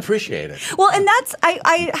for you. I appreciate it. Well, and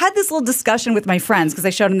I had this little discussion with my friends because I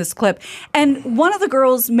showed them this clip. And one of the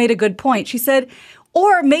girls made a good point. She said,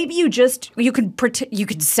 or maybe you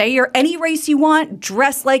could say you're any race you want,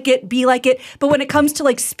 dress like it, be like it. But when it comes to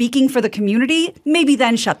like speaking for the community, maybe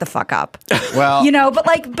then shut the fuck up. Well, you know,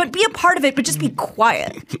 but be a part of it, but just be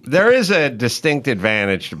quiet. There is a distinct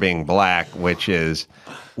advantage to being black, which is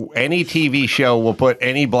any TV show will put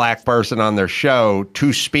any black person on their show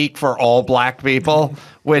to speak for all black people,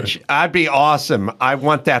 which I'd be awesome. I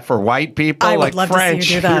want that for white people. I would like love French, to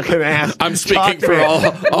see you do that. you can ask. I'm speaking for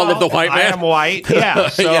all of the white men. I am white. Yeah.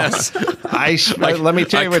 So yes. Let me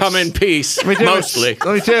tell you I come in peace, mostly.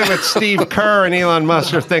 Let me tell you what Steve Kerr and Elon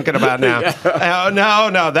Musk are thinking about now.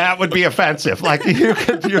 No, that would be offensive. Like you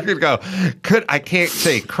could go, I can't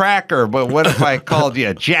say cracker, but what if I called you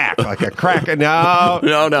a jack? Like a cracker? No.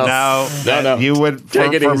 You would,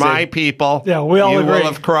 for my people, we all agree. will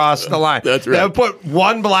have crossed the line. That's right. They'll put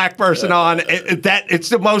one black person on, it's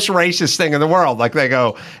the most racist thing in the world. Like they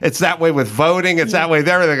go, it's that way with voting, it's that way with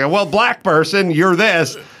everything. They go, well, black person, you're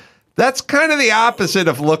this. That's kind of the opposite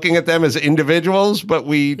of looking at them as individuals, but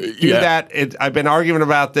we do that. I've been arguing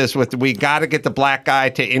about this we got to get the black guy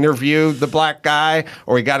to interview the black guy,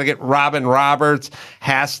 or we got to get Robin Roberts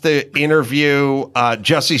has to interview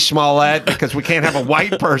Jussie Smollett, because we can't have a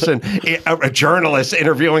white person, a journalist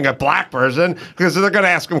interviewing a black person, because they're going to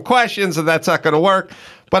ask him questions and that's not going to work.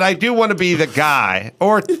 But I do want to be the guy,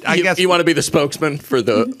 or I guess you want to be the spokesman for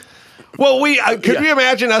the... Well, could we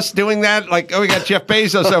imagine us doing that? Like, we got Jeff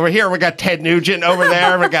Bezos over here. We got Ted Nugent over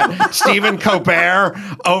there. We got Stephen Colbert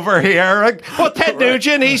over here. Like, well, Ted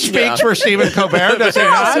Nugent, he speaks for Stephen Colbert. Does he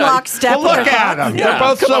not? Lockstep. Well, look at them. They're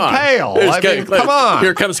both so pale. Come on.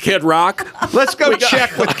 Here comes Kid Rock. Let's go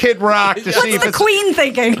check with Kid Rock to see if it's Queen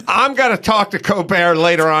thinking. I'm going to talk to Colbert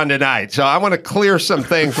later on tonight, so I want to clear some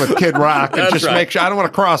things with Kid Rock and just make sure I don't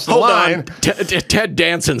want to cross the line. Ted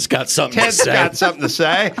Danson's got something to say. Ted's got something to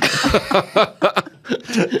say. That's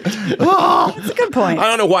a good point. I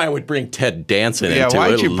don't know why I would bring Ted Danson into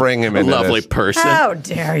why'd you bring him into lovely this? person. How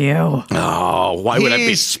dare you? Oh, why would I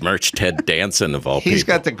besmirch Ted Danson of all people? He's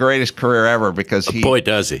got the greatest career ever because boy,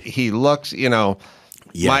 does he. He looks,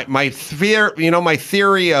 My fear, my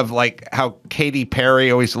theory of like how Katy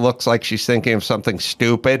Perry always looks like she's thinking of something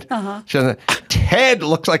stupid. Ted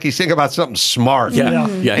looks like he's thinking about something smart. Yeah.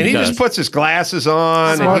 And he just puts his glasses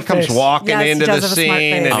on and he comes walking into the scene.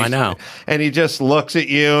 And I know. And he just looks at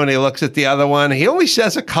you and he looks at the other one. He only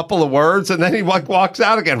says a couple of words and then he walks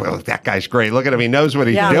out again. Well, that guy's great. Look at him. He knows what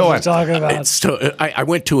he's doing. Talking about. I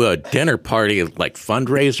went to a dinner party, like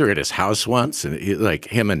fundraiser at his house once, and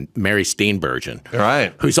him and Mary Steenburgen.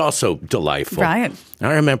 Right. Who's also delightful. Right. And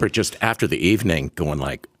I remember just after the evening going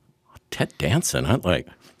like, Ted Danson. I'm like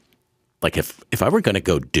if I were going to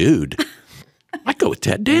go dude, I'd go with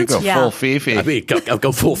Ted Danson. You go full Fifi. I mean, I'll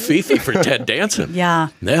go full Fifi for Ted Danson. Yeah.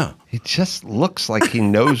 Yeah. He just looks like he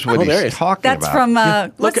knows what he's talking That's about. from,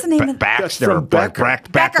 what's the name of Baxter.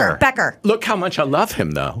 Becker. Look how much I love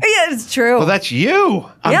him, though. Yeah, it's true. Well, that's you.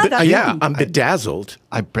 I'm bedazzled.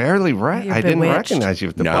 I barely I didn't bewitched. recognize you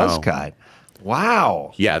with the buzz cut.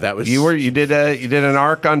 Wow. Yeah, that was you did an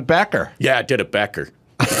arc on Becker. Yeah, I did a Becker.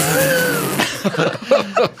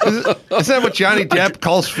 Is that what Johnny Depp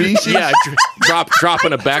calls feces? Yeah,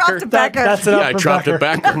 dropping a Becker. That's it. I dropped a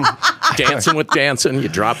Becker. Dancing with Danson, you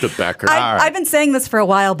dropped a Becker. I've been saying this for a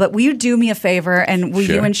while, but will you do me a favor and will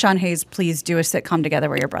Sure. you and Sean Hayes please do a sitcom together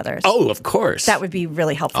where you're brothers? Oh, of course. That would be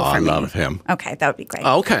really helpful for I me. love him. Okay, that would be great.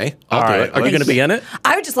 Okay, I'll do it. Are you going to be in it?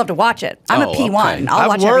 I would just love to watch it. I'm a P1. okay. I'll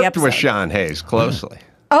watch I've every worked episode. with Sean Hayes closely.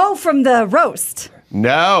 Oh, from the roast.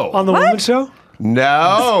 No. On the Women's Show?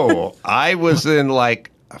 No. I was in like,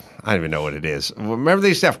 I don't even know what it is. Remember they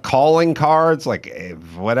used to have calling cards, like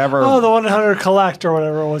whatever. Oh, the 1-800 collect or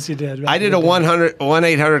whatever it was you did. I did a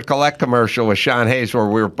 1-800 collect commercial with Sean Hayes where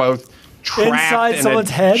we were both trapped inside in someone's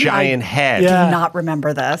a head? giant head. I do not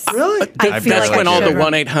remember this. Really? I feel That's like when I all the should.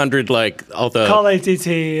 1-800, like all the. Call ATT.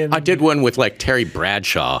 And I did one with like Terry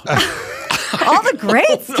Bradshaw. All the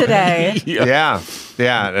greats today. Yeah.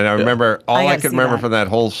 And I remember, all I gotta could see remember that. from that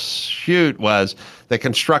whole shoot was they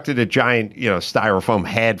constructed a giant, styrofoam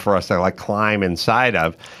head for us to like climb inside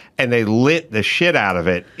of. And they lit the shit out of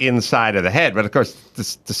it inside of the head. But of course,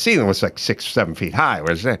 the ceiling was like 6 or 7 feet high.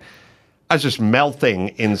 Whereas I was just melting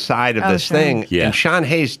inside of this thing. Yeah. And Sean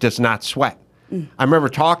Hayes does not sweat. I remember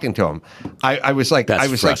talking to him. I was like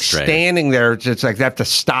standing there, just like they have to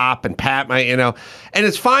stop and pat my, And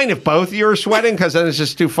it's fine if both of you are sweating because then it's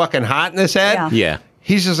just too fucking hot in his head. Yeah.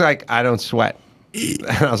 He's just like, I don't sweat. And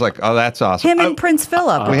I was like, oh, that's awesome. Him and Prince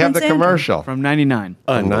Philip. We have the Prince Andrew. commercial. From 99.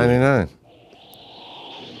 From 99.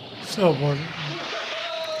 so bored.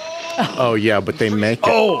 Oh, yeah, but they make it.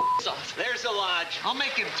 Oh! There's the lodge. I'll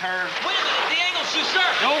make him turn. Wait a minute, the angle's too sir.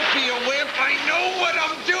 Don't be a wimp. I know what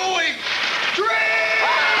I'm doing.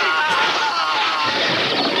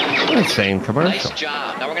 Insane commercial. Nice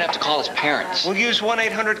job. Now we're gonna have to call his parents. We'll use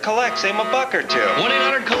 1-800 collect. Save him $1 or $2.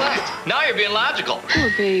 1-800 collect. Now you're being logical. Poor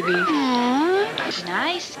baby. Aww,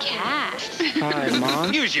 nice cat. Hi,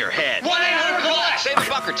 Mom. Use your head. 1-800 collect. Save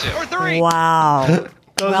 $1 or $2 or $3. Wow.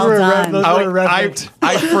 Those well were done.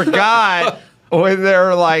 I forgot when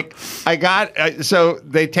they're like, so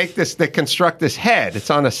they take this, they construct this head. It's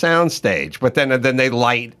on a sound stage, but then they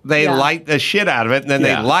light the shit out of it, and then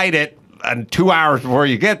they light it. And 2 hours before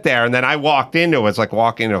you get there, and then I walked into it. It's like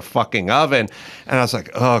walking into a fucking oven, and I was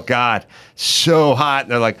like, "Oh God, so hot!"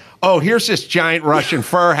 And they're like, "Oh, here's this giant Russian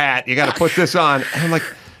fur hat. You got to put this on." And I'm like,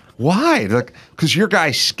 "Why?" They're like, "Because your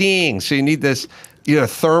guy's skiing, so you need this,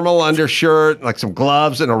 thermal undershirt, like some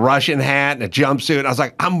gloves, and a Russian hat and a jumpsuit." And I was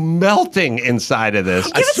like, "I'm melting inside of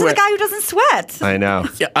this." Give it to the guy who doesn't sweat. I know.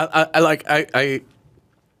 Yeah,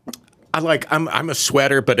 I'm a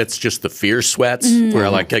sweater, but it's just the fear sweats where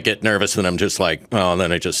I get nervous and I'm just like, oh, and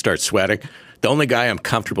then I just start sweating. The only guy I'm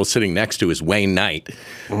comfortable sitting next to is Wayne Knight.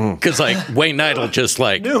 Because Wayne Knight will just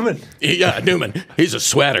Newman. Yeah, Newman. He's a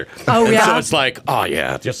sweater. Oh, and yeah. so it's like, oh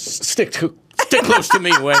yeah, just stick close to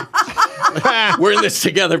me, Wayne. We're in this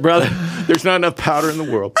together, brother. There's not enough powder in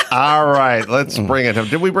the world. All right, let's bring it home.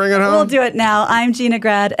 Did we bring it home? We'll do it now. I'm Gina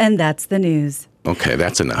Grad, and that's the news. Okay,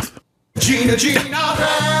 that's enough. Gina Grad.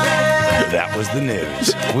 That was the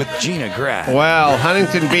news with Gina Grad. Well,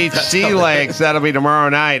 Huntington Beach Sea Legs, that'll be tomorrow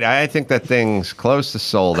night. I think that thing's close to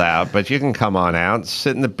sold out, but you can come on out and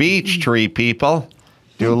sit in the beach tree, people.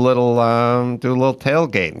 Do a little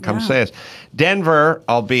tailgate and come say us. Denver,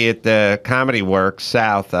 I'll be at the Comedy Works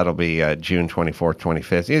South. That'll be June 24th,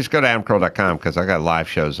 25th. You just go to amcrow.com because I got live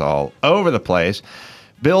shows all over the place.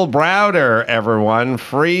 Bill Browder, everyone,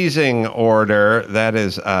 Freezing Order, that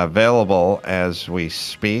is available as we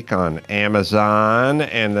speak on Amazon.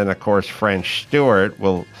 And then, of course, French Stewart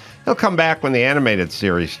he'll come back when the animated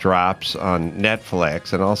series drops on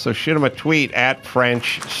Netflix. And also shoot him a tweet at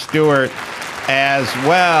French Stewart. as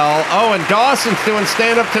well. Oh, and Dawson's doing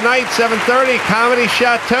stand-up tonight, 7:30, Comedy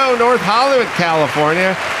Chateau, North Hollywood,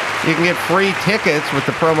 California. You can get free tickets with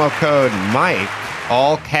the promo code Mike,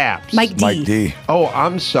 all caps. Mike D. Mike D. Oh,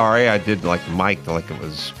 I'm sorry. I did like Mike like it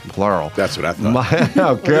was plural. That's what I thought.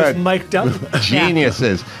 Oh, good. Mike up.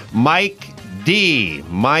 Geniuses. Mike D.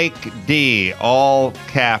 Mike D. All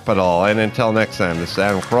capital. And until next time, this is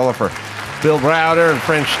Adam Carolla for Bill Browder and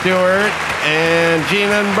French Stewart and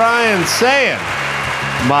Gina and Brian saying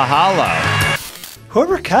mahalo.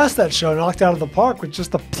 Whoever cast that show knocked out of the park with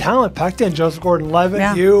just the talent packed in. Joseph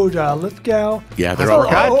Gordon-Levitt, Lithgow. Yeah, I they're all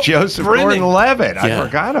forgot Joseph Gordon-Levitt. I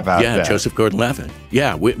forgot about that. Yeah, Joseph Gordon-Levitt.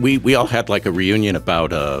 Yeah, we all had like a reunion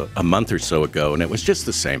about a month or so ago, and it was just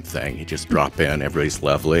the same thing. You just drop in, everybody's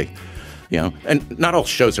lovely. You know, and not all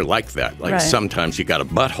shows are like that. Like sometimes you got a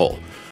butthole.